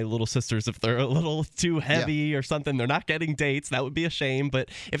case for my little sisters. If they're a little too heavy or something, they're not getting dates, that would be a shame. But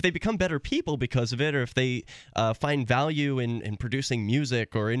if they become better people because of it, or if they find value in producing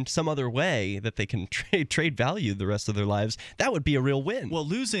music or in some other way that they can trade value the rest of their lives, that would be a real win. Well,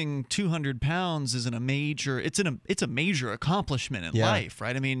 losing 200 pounds isn't a major accomplishment in life,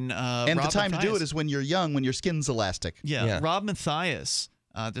 right? I mean, and Rob the time Mathias, to do it is when you're young, when your skin's elastic. Yeah. Rob Mathias,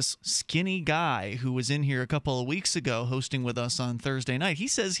 this skinny guy who was in here a couple of weeks ago hosting with us on Thursday night, he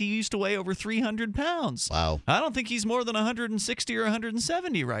says he used to weigh over 300 pounds. Wow. I don't think he's more than 160 or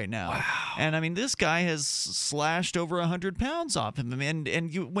 170 right now. Wow. And I mean, this guy has slashed over 100 pounds off him. And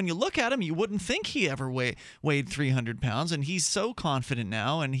when you look at him, you wouldn't think he ever weighed 300 pounds. And he's so confident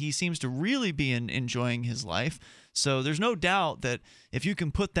now, and he seems to really be enjoying his life. So there's no doubt that if you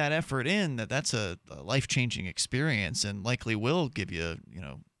can put that effort in, that's a life-changing experience and likely will give you,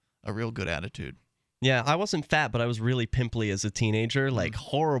 a real good attitude. Yeah, I wasn't fat, but I was really pimply as a teenager, like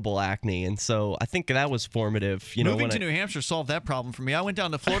horrible acne. And so I think that was formative. Moving to New Hampshire solved that problem for me. I went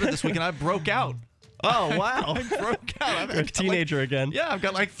down to Florida this week and I broke out. Oh, wow. I broke out. You're a teenager again. Yeah, I've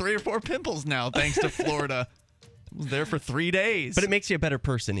got like 3 or 4 pimples now thanks to Florida. I was there for 3 days. But it makes you a better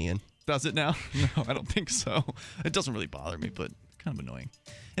person, Ian. Does it now? No, I don't think so. It doesn't really bother me, but kind of annoying.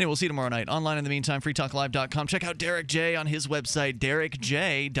 Anyway, we'll see you tomorrow night. Online in the meantime, freetalklive.com. Check out Derek J on his website,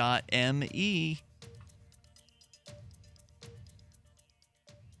 derekj.me.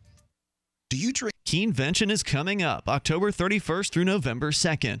 Do you drink? Keenvention is coming up October 31st through November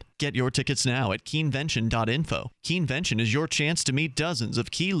 2nd. Get your tickets now at keenvention.info. Keenvention is your chance to meet dozens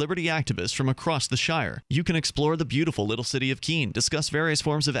of key liberty activists from across the Shire. You can explore the beautiful little city of Keene, discuss various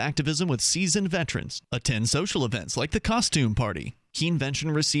forms of activism with seasoned veterans, attend social events like the costume party.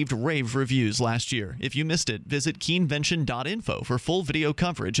 Keenvention received rave reviews last year. If you missed it, visit keenvention.info for full video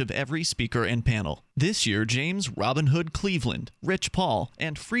coverage of every speaker and panel. This year, James Robin Hood Cleveland, Rich Paul,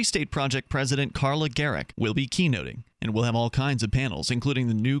 and Free State Project President Carla Garrick will be keynoting. And we'll have all kinds of panels, including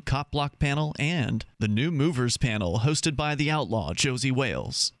the new Cop Block panel and the new Movers panel hosted by the outlaw Josie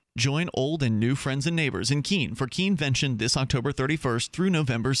Wales. Join old and new friends and neighbors in Keene for Keenvention this October 31st through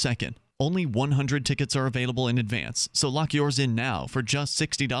November 2nd. Only 100 tickets are available in advance, so lock yours in now for just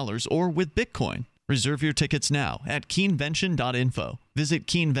 $60 or with Bitcoin. Reserve your tickets now at keenvention.info. Visit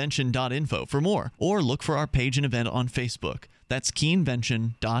keenvention.info for more, or look for our page and event on Facebook. That's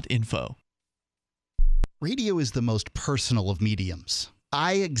keenvention.info. Radio is the most personal of mediums.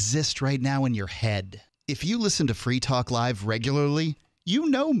 I exist right now in your head. If you listen to Free Talk Live regularly, you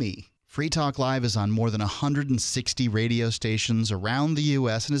know me. Free Talk Live is on more than 160 radio stations around the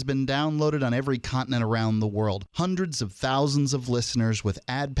U.S. and has been downloaded on every continent around the world. Hundreds of thousands of listeners with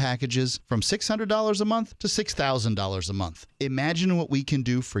ad packages from $600 a month to $6,000 a month. Imagine what we can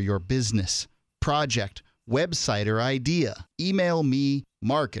do for your business, project, website, or idea. Email me,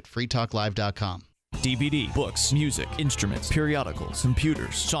 Mark at freetalklive.com. DVD, books, music, instruments, periodicals,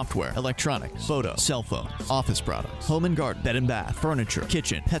 computers, software, electronics, photo, cell phones, office products, home and garden, bed and bath, furniture,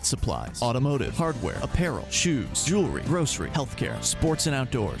 kitchen, pet supplies, automotive, hardware, apparel, shoes, jewelry, grocery, healthcare, sports and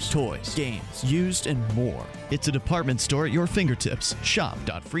outdoors, toys, games, used, and more. It's a department store at your fingertips.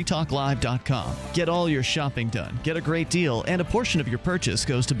 Shop.freetalklive.com. Get all your shopping done, get a great deal, and a portion of your purchase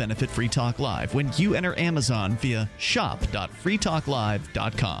goes to benefit Free Talk Live when you enter Amazon via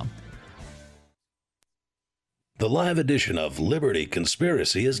shop.freetalklive.com. The live edition of Liberty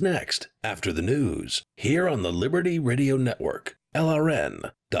Conspiracy is next, after the news, here on the Liberty Radio Network,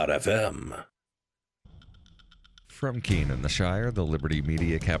 LRN.FM. From Keene in the Shire, the Liberty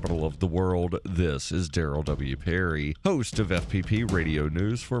Media capital of the world, this is Daryl W. Perry, host of FPP Radio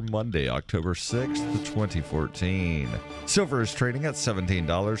News for Monday, October 6th, 2014. Silver is trading at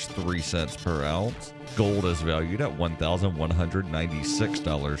 $17.03 per ounce. Gold is valued at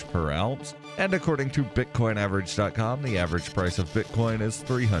 $1,196 per ounce. And according to BitcoinAverage.com, the average price of Bitcoin is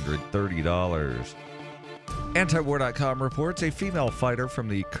 $330. Antiwar.com reports a female fighter from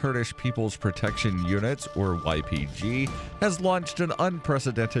the Kurdish People's Protection Units, or YPG, has launched an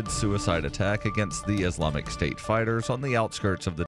unprecedented suicide attack against the Islamic State fighters on the outskirts of the